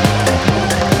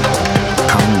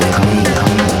 Come with me,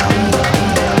 come with me.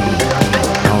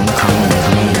 Come with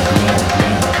me.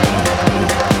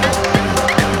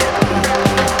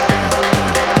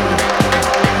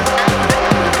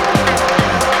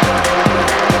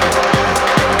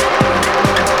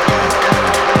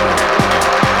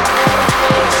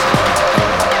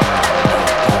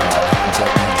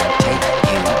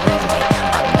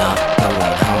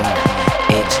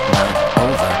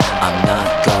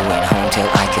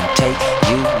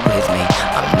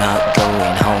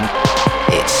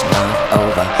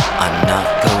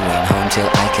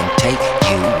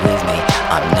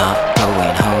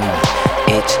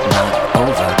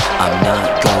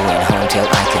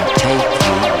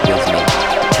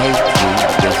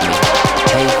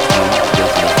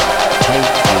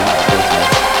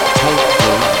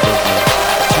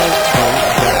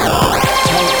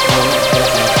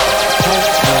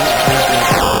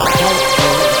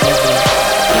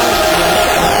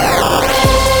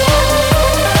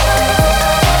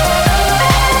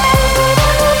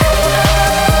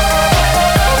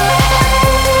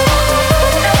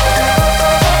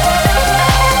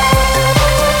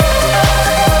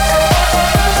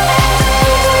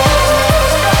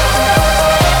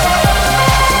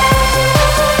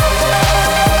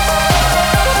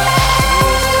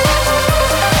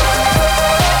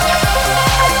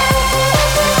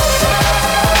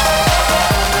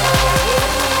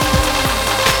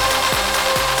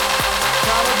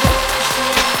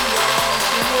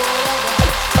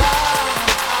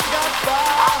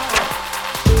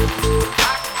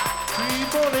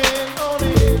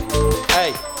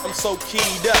 so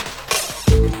keyed up.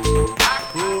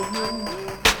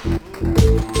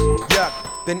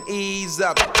 Yuck, then ease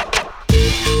up.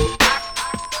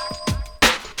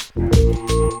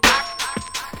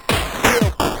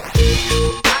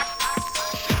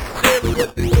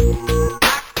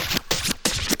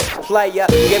 player.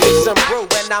 Give me some brew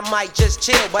and I might just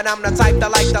chill. But I'm the type that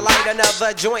like to light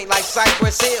another joint like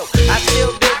Cypress Hill. I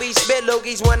still do be spit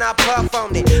loogies when I puff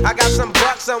on it. I got some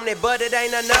bucks on it, but it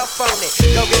ain't enough on it.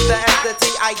 Go get the S, the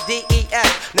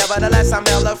TIDES. Nevertheless, I'm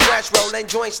hella fresh, rolling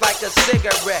joints like a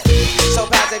cigarette. So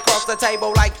pass it across the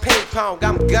table like ping pong.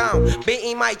 I'm gone,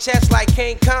 beating my chest like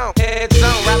King Kong. It's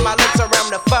on, wrap my lips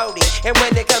around the 40. And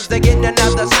when it comes to getting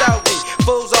another stogie,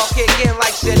 fools all kick in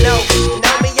like Shinobi.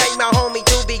 Know me ain't my homie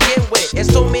to begin with.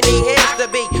 It's too many heads to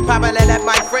be popular that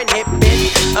my friend hit,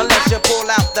 bitch. Unless you pull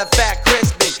out the fat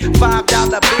crispy $5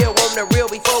 bill on the real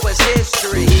before it's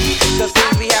history. Cause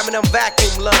fools be having them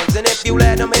vacuum lungs. And if you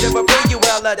let them hit it for free, you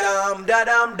hella dumb,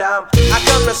 da-dum-dum. I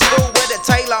come to school with a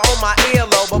Taylor on my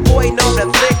earlobe. But boy, know the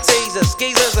thick teasers,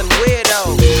 skeezers, and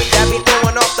weirdos that be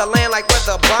throwing off the land like where's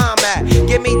the bomb at?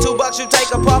 Give me $2, you take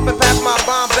a puff and pass my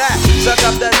bomb back. Suck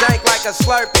up the dank like a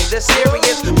Slurpee. This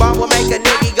serious bomb will make a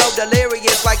nigga go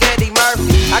delirious like Eddie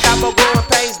Murphy. I got more growing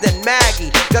pains than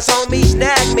Maggie. Cause homies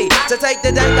snagged me to take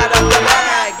the dank out of the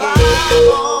bag.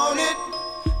 On it,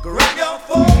 grab your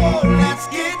phone, let's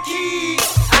get key.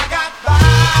 I got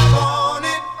 5 on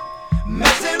it,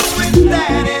 messing with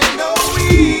that is no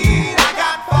weed. I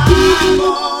got 5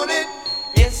 on it,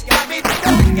 it's got me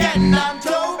thinking I'm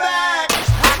toe back.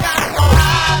 I got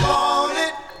 5 on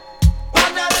it,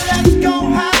 partner, let's go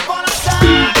have fun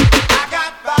outside. I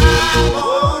got 5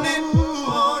 on it,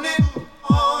 on it,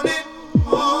 on it,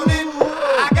 on it.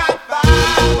 I got 5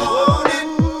 on it,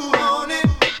 on it,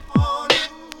 on it.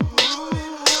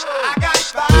 I got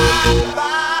 5, 5,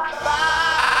 5.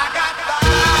 I got 5,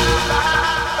 5,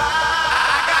 5.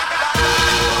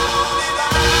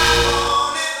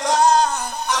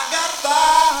 I got 5.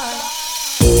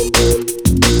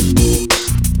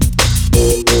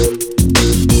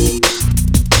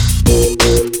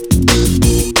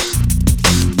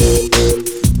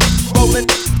 Rolling,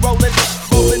 rolling,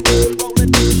 rolling,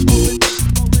 rolling,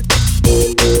 rolling.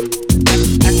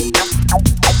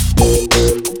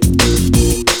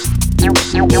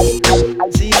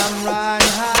 See, I'm riding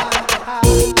high.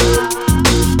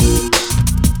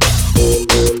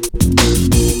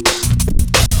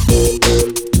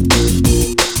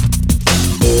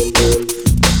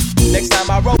 Next time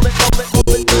I roll it, roll it,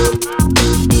 roll it.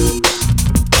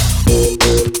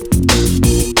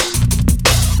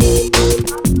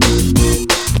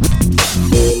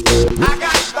 I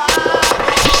got 5.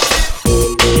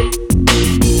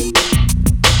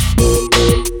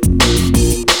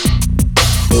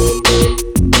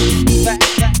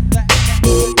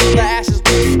 The ashes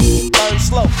burn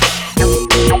slow.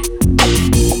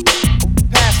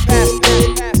 Pass, pass, pass,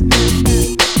 pass, pass, pass.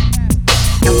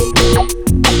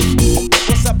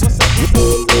 What's up, what's up, what's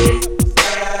up?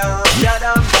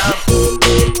 Da-dum-dum.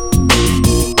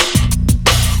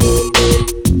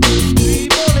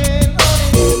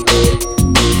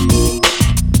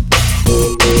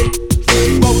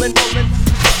 Rolling,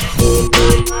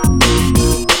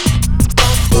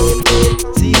 rolling.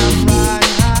 See, I'm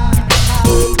riding high.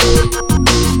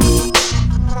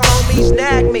 Homies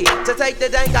nag me to take the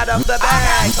dank out of the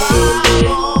bag. 5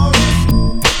 on it,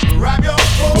 grab your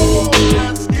phone,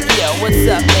 let's get Yo, what's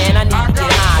up, man? I need to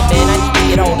get high, man. I need to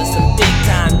get hold of some big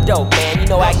time dope, man. You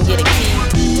know I can get a key.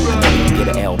 I need to get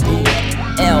an LP.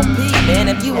 LP, man.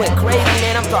 If you went crazy,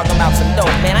 man, I'm talking about some dope,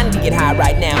 man. I need to get high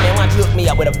right now, man. Why don't you hook me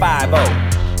up with a 5-0?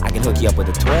 I can hook you up with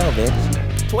a 12-inch.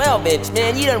 12-inch,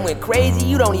 man, you done went crazy.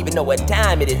 You don't even know what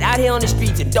time it is. Out here on the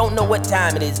streets and don't know what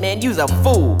time it is, man. You's a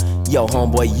fool. Yo,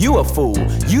 homeboy, you a fool.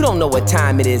 You don't know what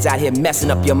time it is out here messing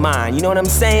up your mind. You know what I'm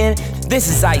saying? This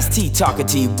is Ice-T talking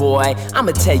to you, boy.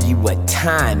 I'ma tell you what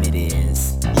time it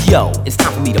is. Yo, it's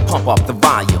time for me to pump up the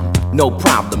volume. No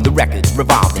problem, the record's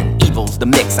revolving. Evil's the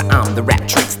mixer, I'm the rap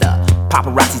trickster.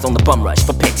 Paparazzi's on the bum rush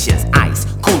for pictures. Ice,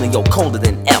 cooling, yo, colder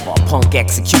than ever. Punk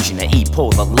executioner, E,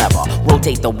 pull the lever.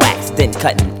 Rotate the wax, then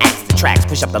cut and axe the tracks.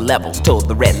 Push up the levels till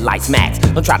the red lights max.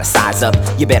 Don't try to size up,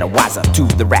 you better wise up to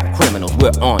the rap criminals.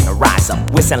 We're on the rise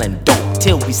up. We're selling dope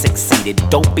till we succeeded.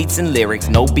 Dope beats and lyrics,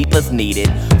 no beepless needed.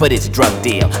 For this drug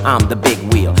deal, I'm the big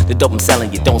wheel. The dope I'm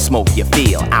selling, you don't smoke, you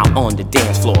feel. Out on the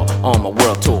dance floor, on my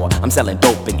world tour. I'm selling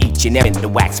dope in each and every the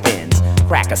wax spins.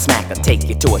 Crack a smack or take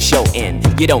you to a show in.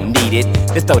 You don't need it,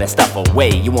 just throw that stuff away.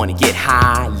 You wanna get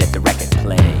high, let the record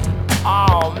play.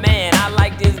 Oh man, I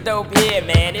like this dope here,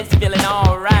 man. It's feeling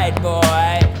alright,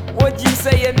 boy. What'd you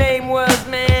say your name was,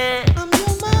 man? I'm your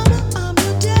mama, I'm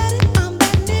your daddy, I'm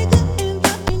that nigga in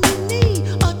the knee.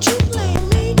 Or you blame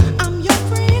me, I'm your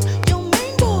friend, your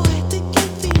main boy, thick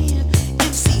and thin.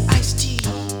 MC Ice-T.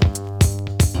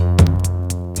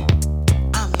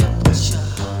 I'm your pusher.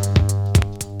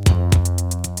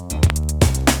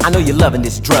 I know you loving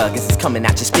this drug as it's coming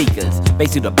out your speakers.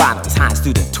 Bass through the bottoms, highs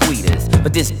through the tweeters.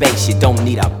 But this bass, you don't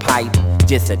need a pipe,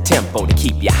 just a tempo to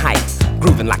keep you hype,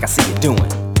 grooving like I see you doing.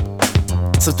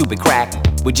 So stupid crack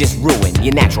would just ruin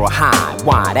your natural high.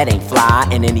 Why? That ain't fly,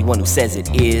 and anyone who says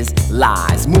it is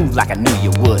lies. Move like I knew you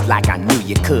would, like I knew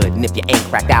you could. And if you ain't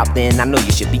cracked out, then I know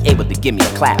you should be able to give me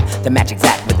a clap to match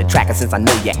exact with the track. And since I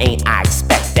know you ain't, I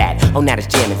expect that. Oh, now this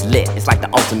jam is lit, it's like the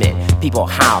ultimate. People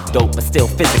high off dope, but still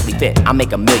physically fit. I'll make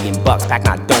 $1 million, pack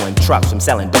my dough in trucks from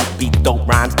selling dope beats, dope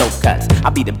rhymes, dope cuts.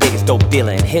 I'll be the biggest dope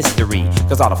dealer in history,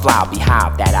 cause all the fly will be high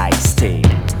off that iced tea.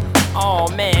 Oh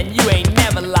man, you ain't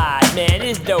never lied, man.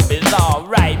 This dope is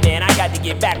alright, man. I got to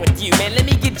get back with you, man. Let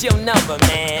me get your number,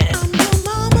 man. I'm your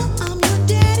mama, I'm your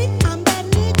daddy, I'm that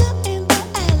nigga in the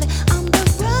alley. I'm the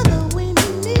brother when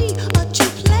you need a true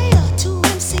player to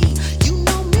MC. You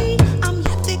know me, I'm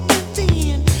your thick and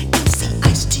thin, MC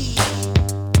Ice-T.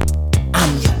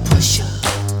 I'm your pusher.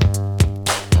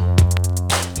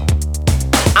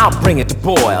 I'll bring it to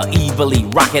boil, evilly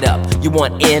rock it up. You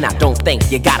want in? I don't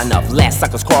think you got enough. Last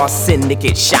suckers crossed,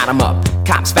 syndicate shot 'em up.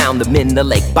 Cops found them in the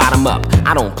lake, bottom up.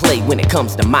 I don't play when it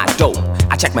comes to my dope.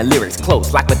 I check my lyrics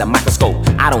close, like with a microscope.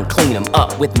 I don't clean them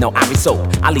up with no ivory soap.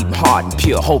 I leave them hard and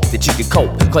pure, hope that you can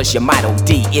cope. Cause you might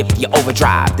OD if you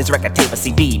overdrive. This record tape a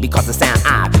CD because the sound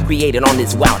I've created on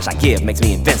this Welch I give makes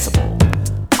me invincible.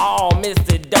 Oh,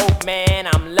 Mr. Dope, man,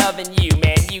 I'm loving you,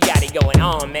 man. You got it going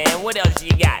on, man. What else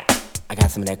you got? I got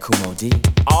some of that Kumo D.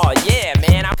 Oh yeah,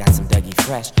 man. I got some Dougie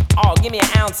Fresh. Oh, give me an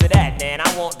ounce of that, man.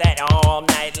 I want that all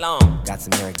night long. Got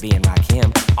some Eric B and Rakim.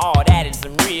 Oh, that is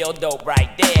some real dope right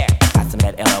there. Got some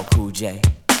of that LL Cool J.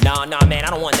 No, man, I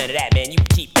don't want none of that, man. You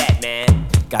keep that, man.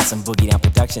 Got some Boogie Down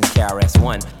Productions,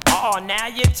 KRS-One. Oh, now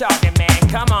you're talking, man.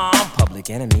 Come on. Public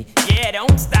Enemy. Yeah,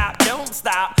 don't stop, don't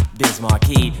stop. Biz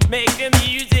Marquee. Make the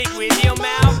music with your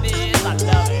mouth, Biz. I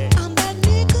love it. I'm that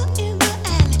nigga in the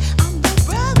alley. I'm the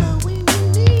brother when you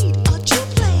need a true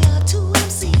player to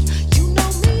MC. You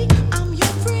know me, I'm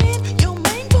your friend, your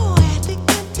main boy, thick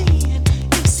and thin,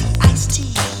 MC Ice-T.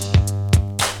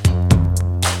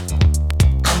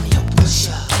 I'm your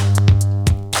pusher.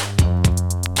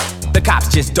 The cops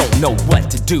just don't know what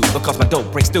to do because my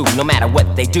dope breaks through no matter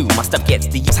what they do. My stuff gets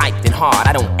these hyped and hard.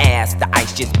 I don't ask, the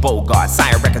ice just bogart.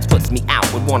 Sire Records puts me out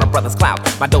with Warner Brothers clout.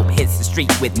 My dope hits the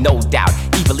street with no doubt.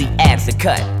 Evilly adds the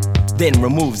cut, then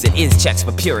removes it, is checks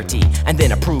for purity, and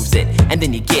then approves it. And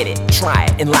then you get it, try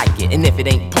it, and like it. And if it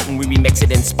ain't potent, we remix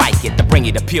it and spike it to bring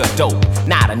you to pure dope.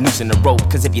 Not a noose in the rope,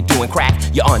 cause if you're doing crack,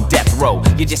 you're on death row.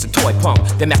 You're just a toy punk,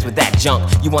 then mess with that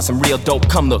junk. You want some real dope?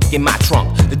 Come look in my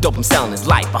trunk. The dope I'm selling is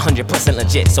life, 100%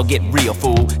 legit. So get real,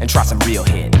 fool, and try some real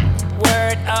hit.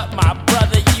 Word up, my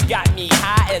brother, you got me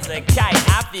high as a kite.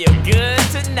 I feel good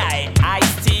tonight.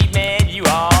 Ice-T, man, you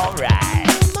alright.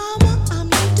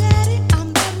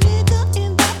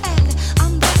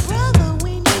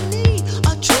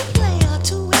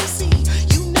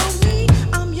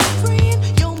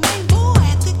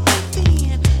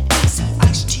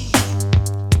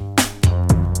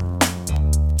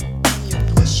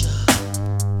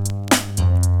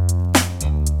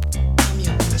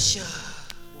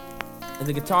 Is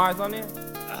the guitars on there?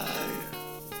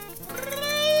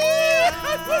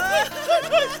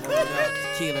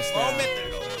 Tequila style.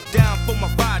 Down for my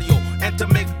barrio and to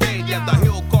make failure. The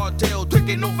hill cartel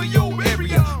taking over your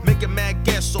area. Making mad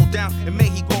gas so down in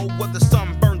Mexico where the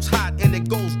sun burns hot and it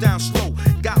goes down slow.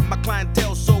 Got my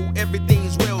clientele so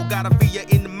everything's well. Got a villa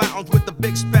in the mountains with the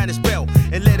big Spanish bell.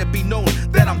 And let it be known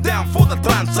that I'm down for the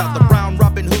trance. The brown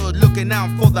Robin Hood looking out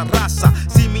for the raza.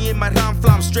 See me in my round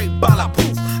flam straight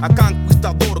balaproof. A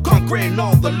conquistador conquering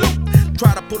all the loot.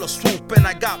 Try to pull a swoop and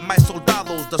I got my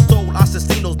soldados. The soul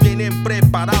asesinos vienen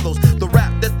preparados. The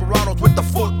rap desperados with the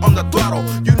foot on the throttle.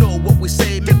 You know what we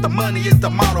say, make the money is the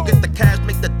motto. Get the cash,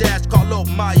 make the dash, call up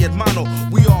my hermano.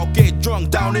 We all get drunk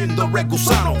down in the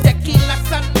Recusano. Tequila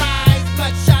sunrise,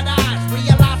 bloodshot eyes.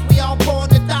 Realize we all born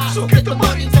to die. So get the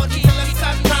money, tequila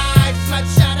sunrise,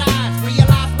 bloodshot eyes.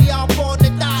 Realize we all born to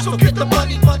die. So get the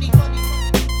money, money, money.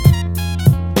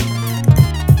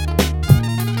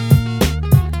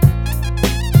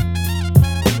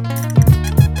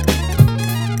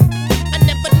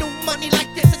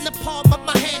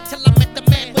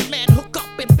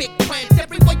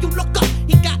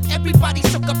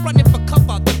 Running for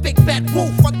cover, the big bad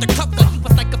wolf undercover. He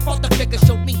was like a father figure,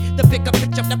 showed me the bigger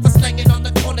picture. Never slanging on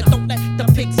the corner, don't let the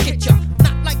pigs get ya.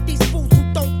 Not like these fools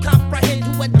who don't comprehend,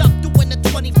 who end up doing a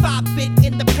 25-bit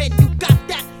in the pen. You got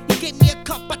that? He gave me a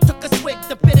cup, I took a swig.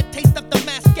 The bitter taste of the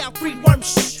Moscow free worm.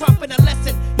 Shh, dropping a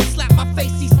lesson. He slapped my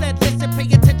face, he said, listen, pay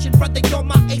attention, brother, you're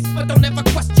my ace, but don't ever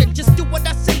question. Just do what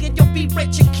I say and you'll be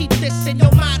rich, and keep this in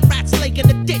your mind. Rats laying in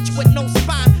the ditch with no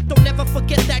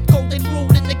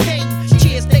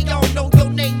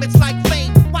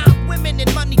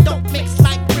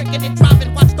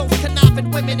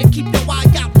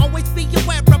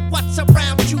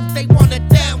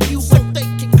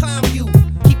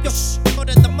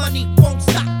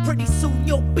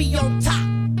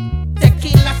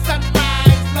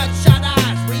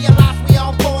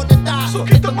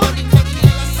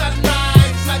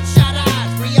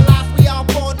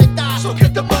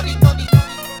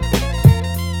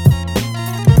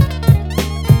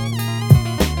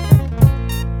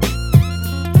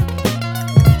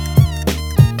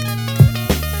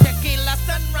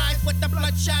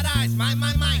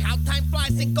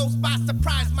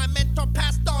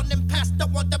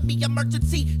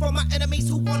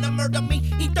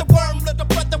the worm, little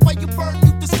brother, where you burn,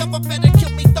 you discover better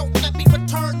kill me, don't let me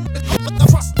return. But the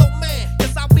trust no man,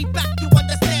 cause I'll be back, you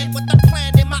understand what the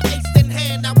plan in my ace in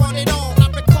hand. I want it all. I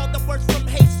recall the words from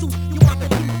Jesus. You want the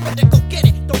truth, better go get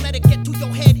it. Don't let it get to your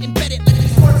head, embed it. Let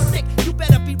these words stick. You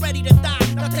better be ready to die.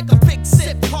 Now take a big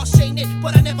sip. Harsh ain't it,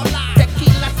 but I never lie.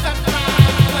 Tequila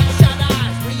sunrise, bloodshot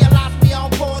eyes. Realize we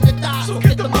all born to die. So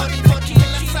get the money,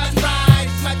 tequila sunrise,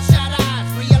 bloodshot eyes.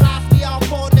 Realize we all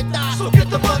born to die. So get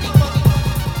the money.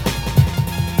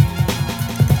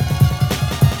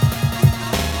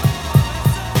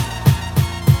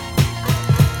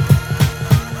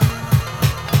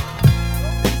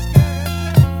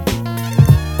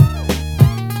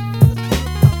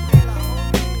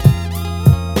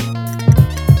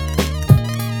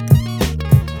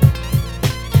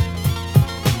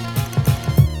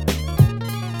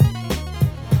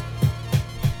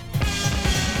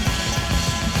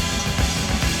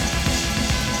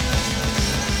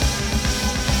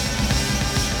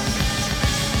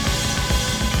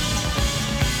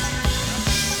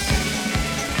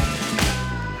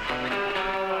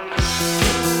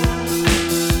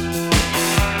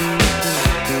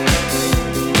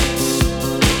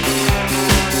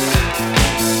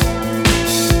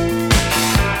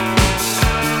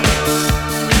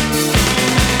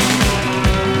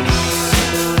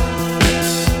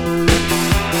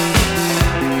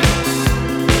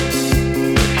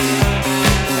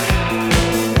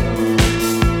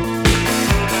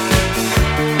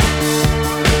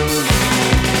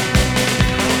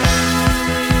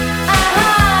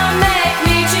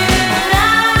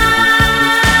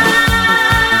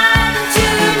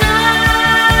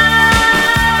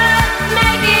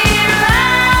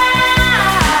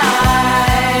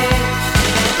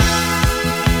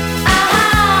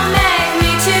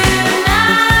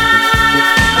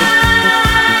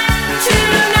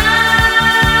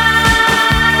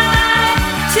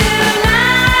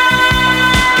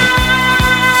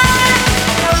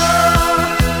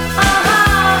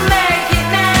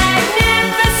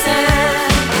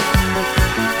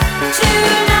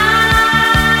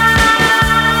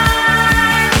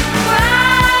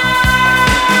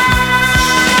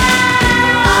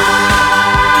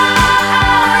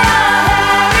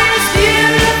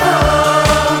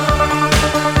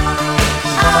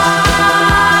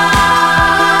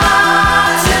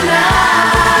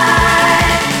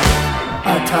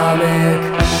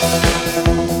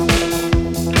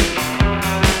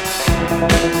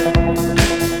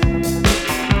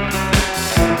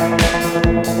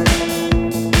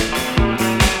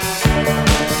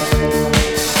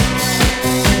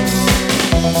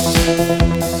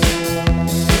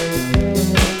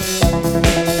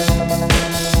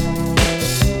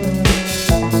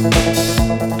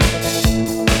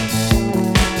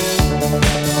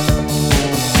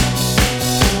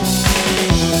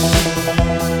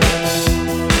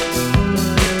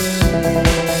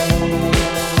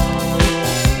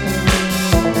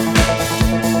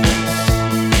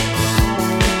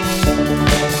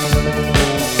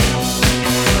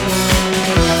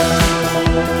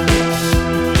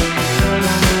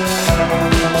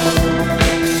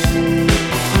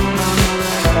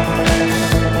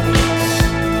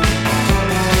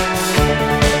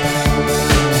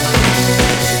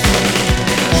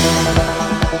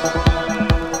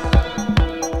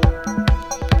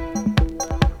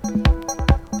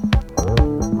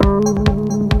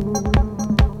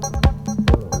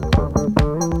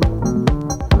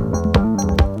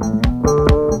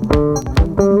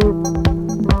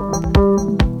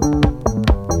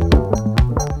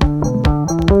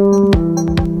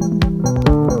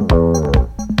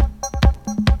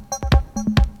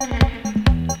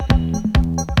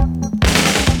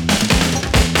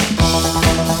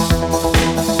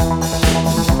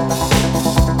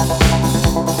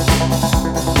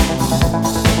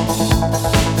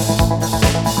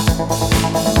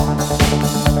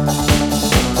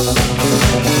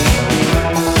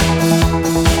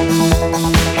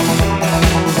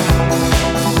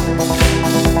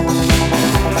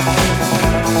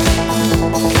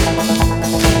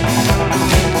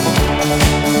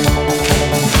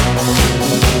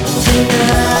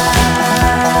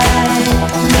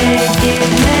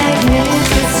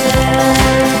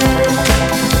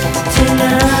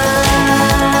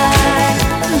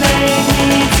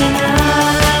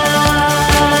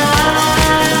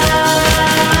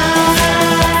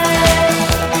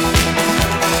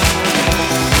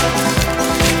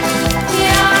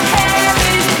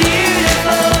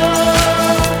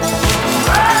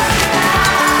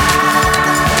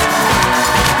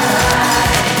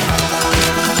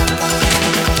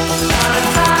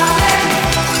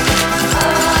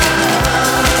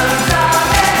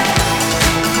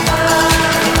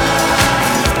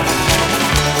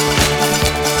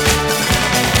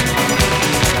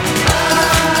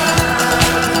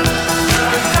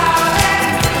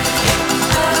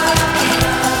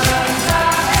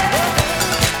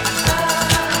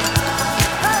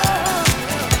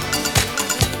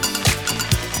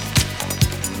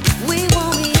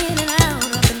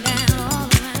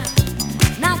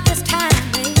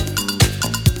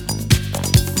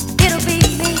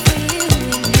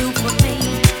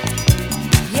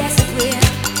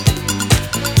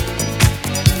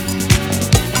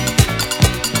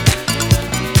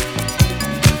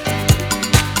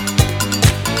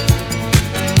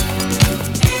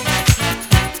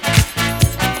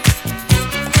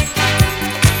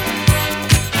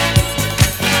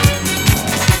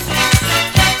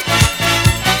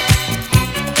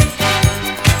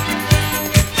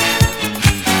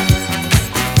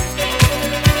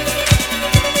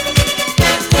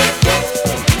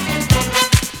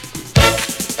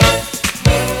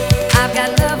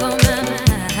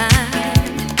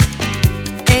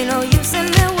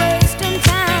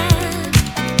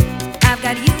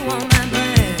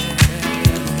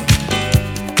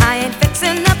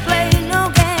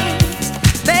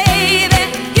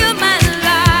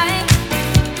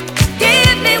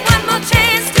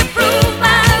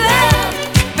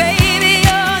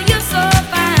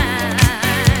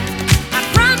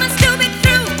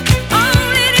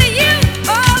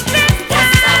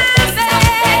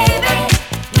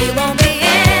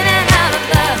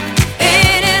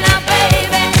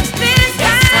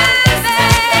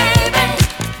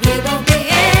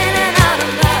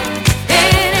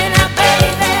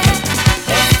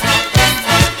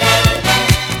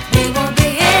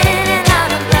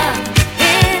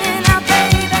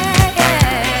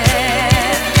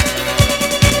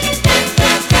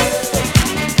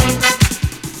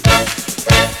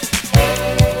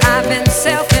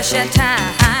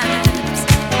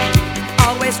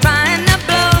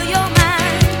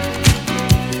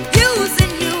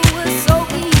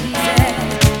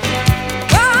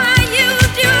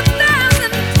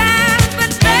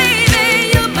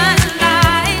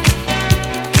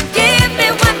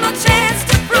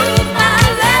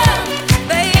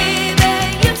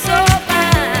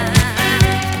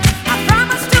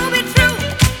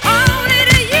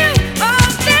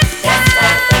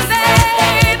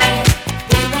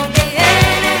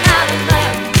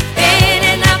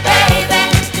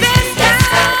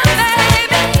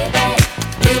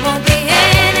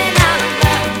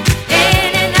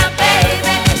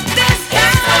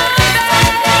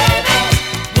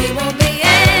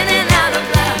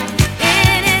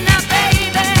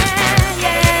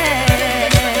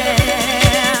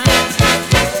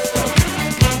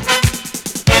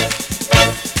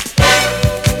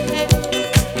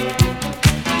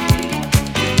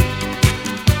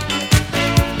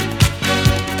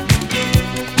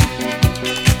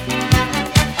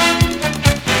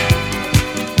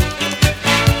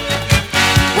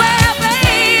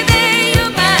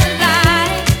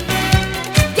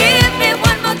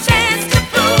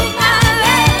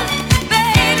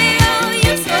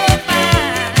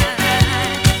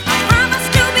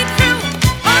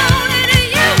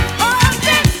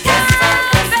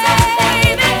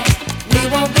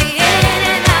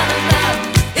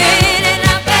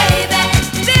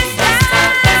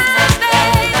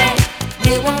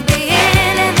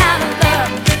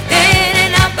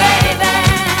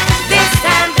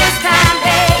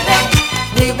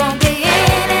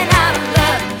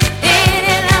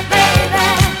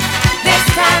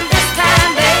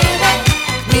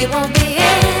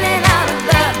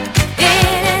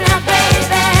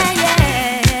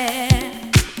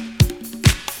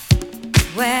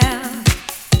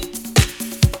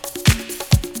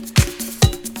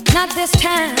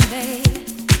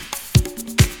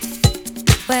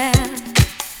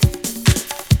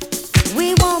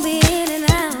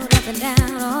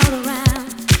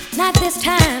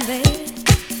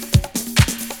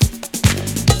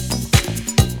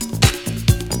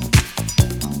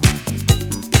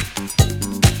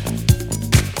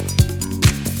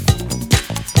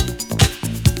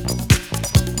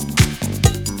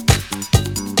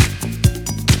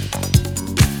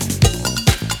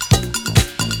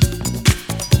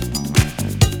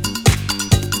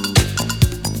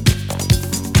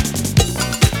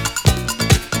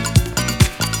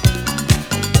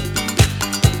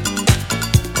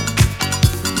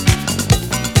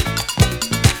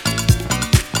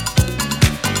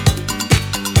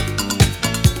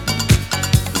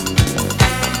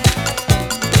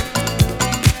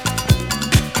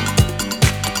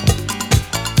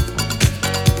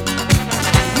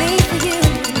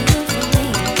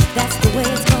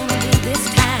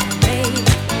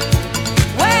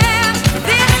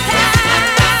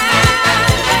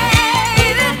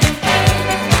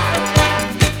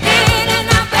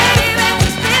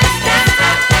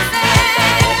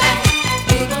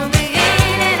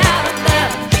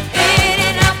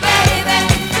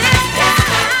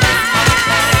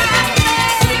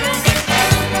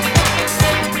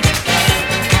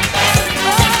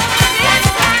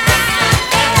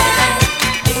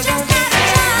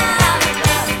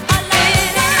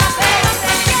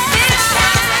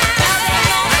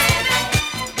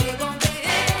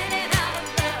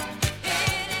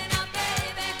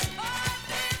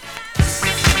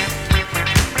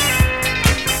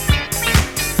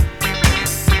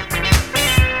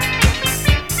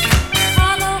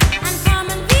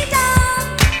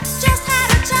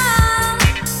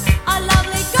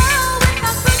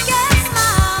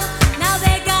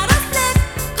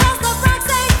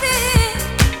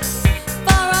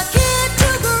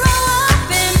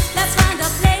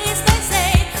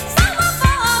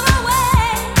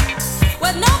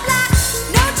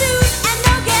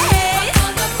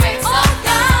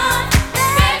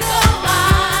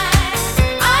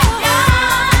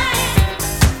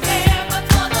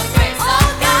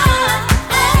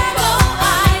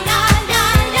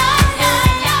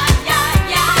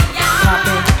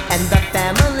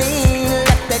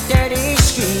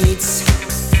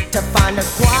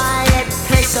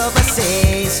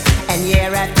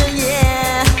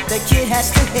 has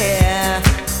to hear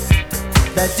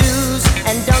the do's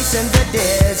and don'ts and the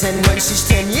dares. And when she's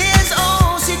 10 years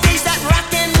old, she thinks that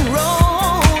rock and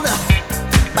roll,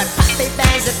 but Poppy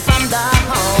bangs it from the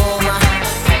home.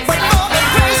 But for the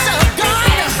grace of God,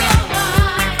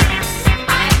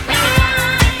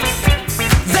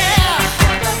 there,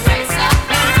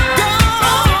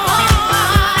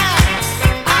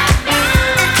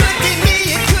 it could be me,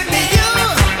 it could be you.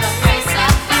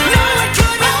 No, it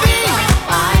couldn't be.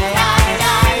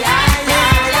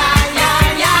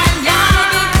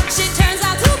 She turns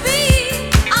out to be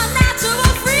a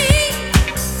natural freak,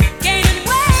 gaining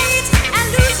weight and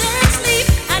losing sleep.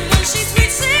 And when she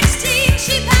sweet 16,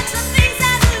 she packs up things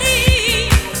and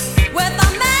leaves with a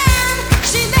man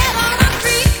she met on a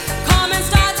creek. Come and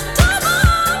start to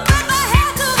ball with her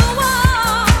head to the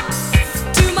wall.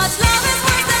 Too much love is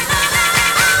worse than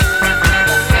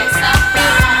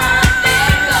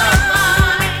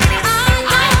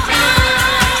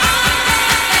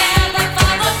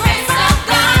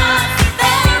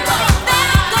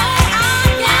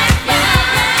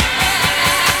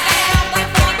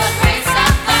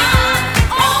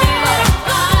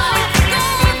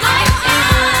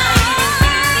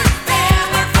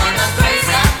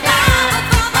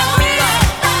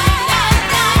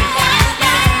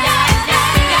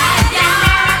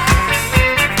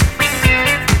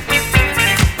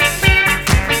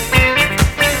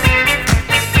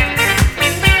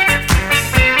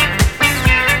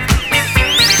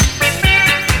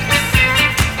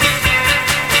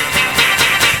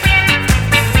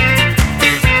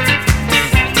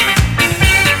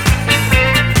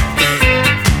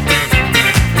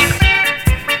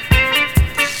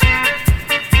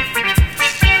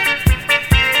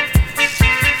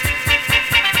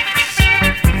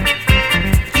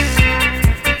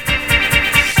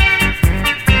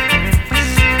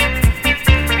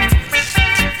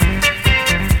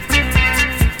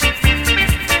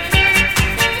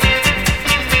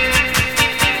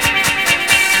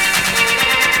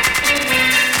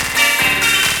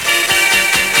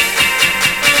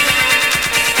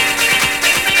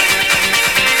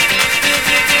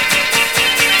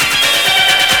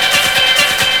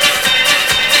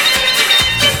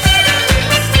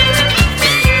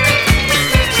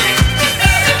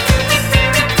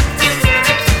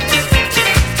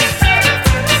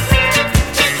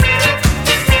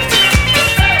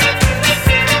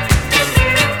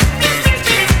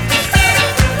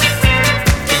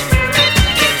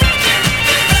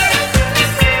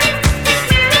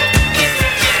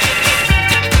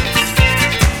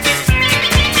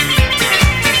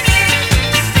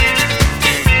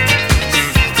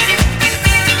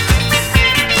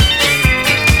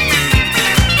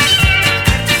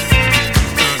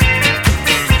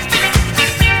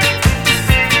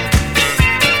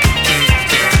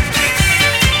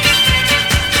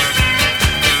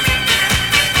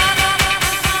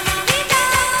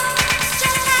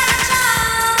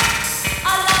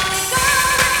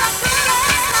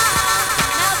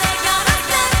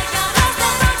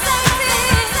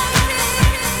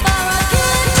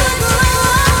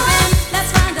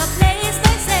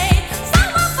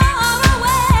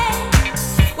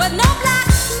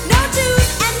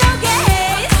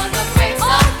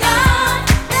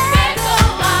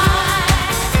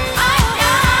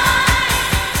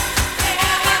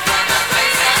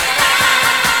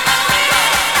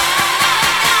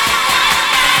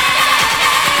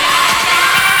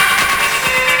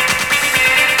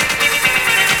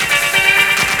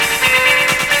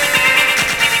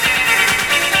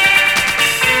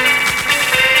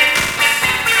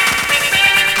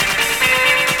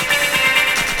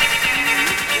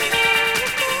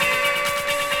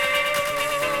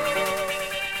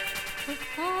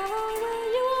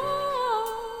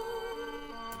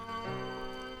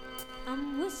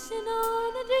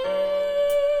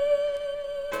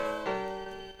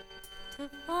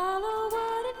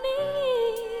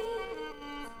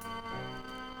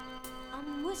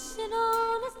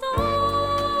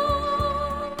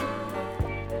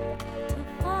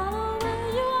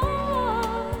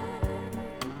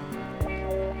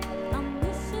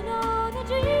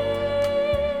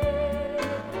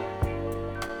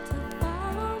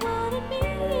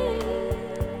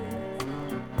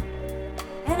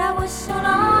wish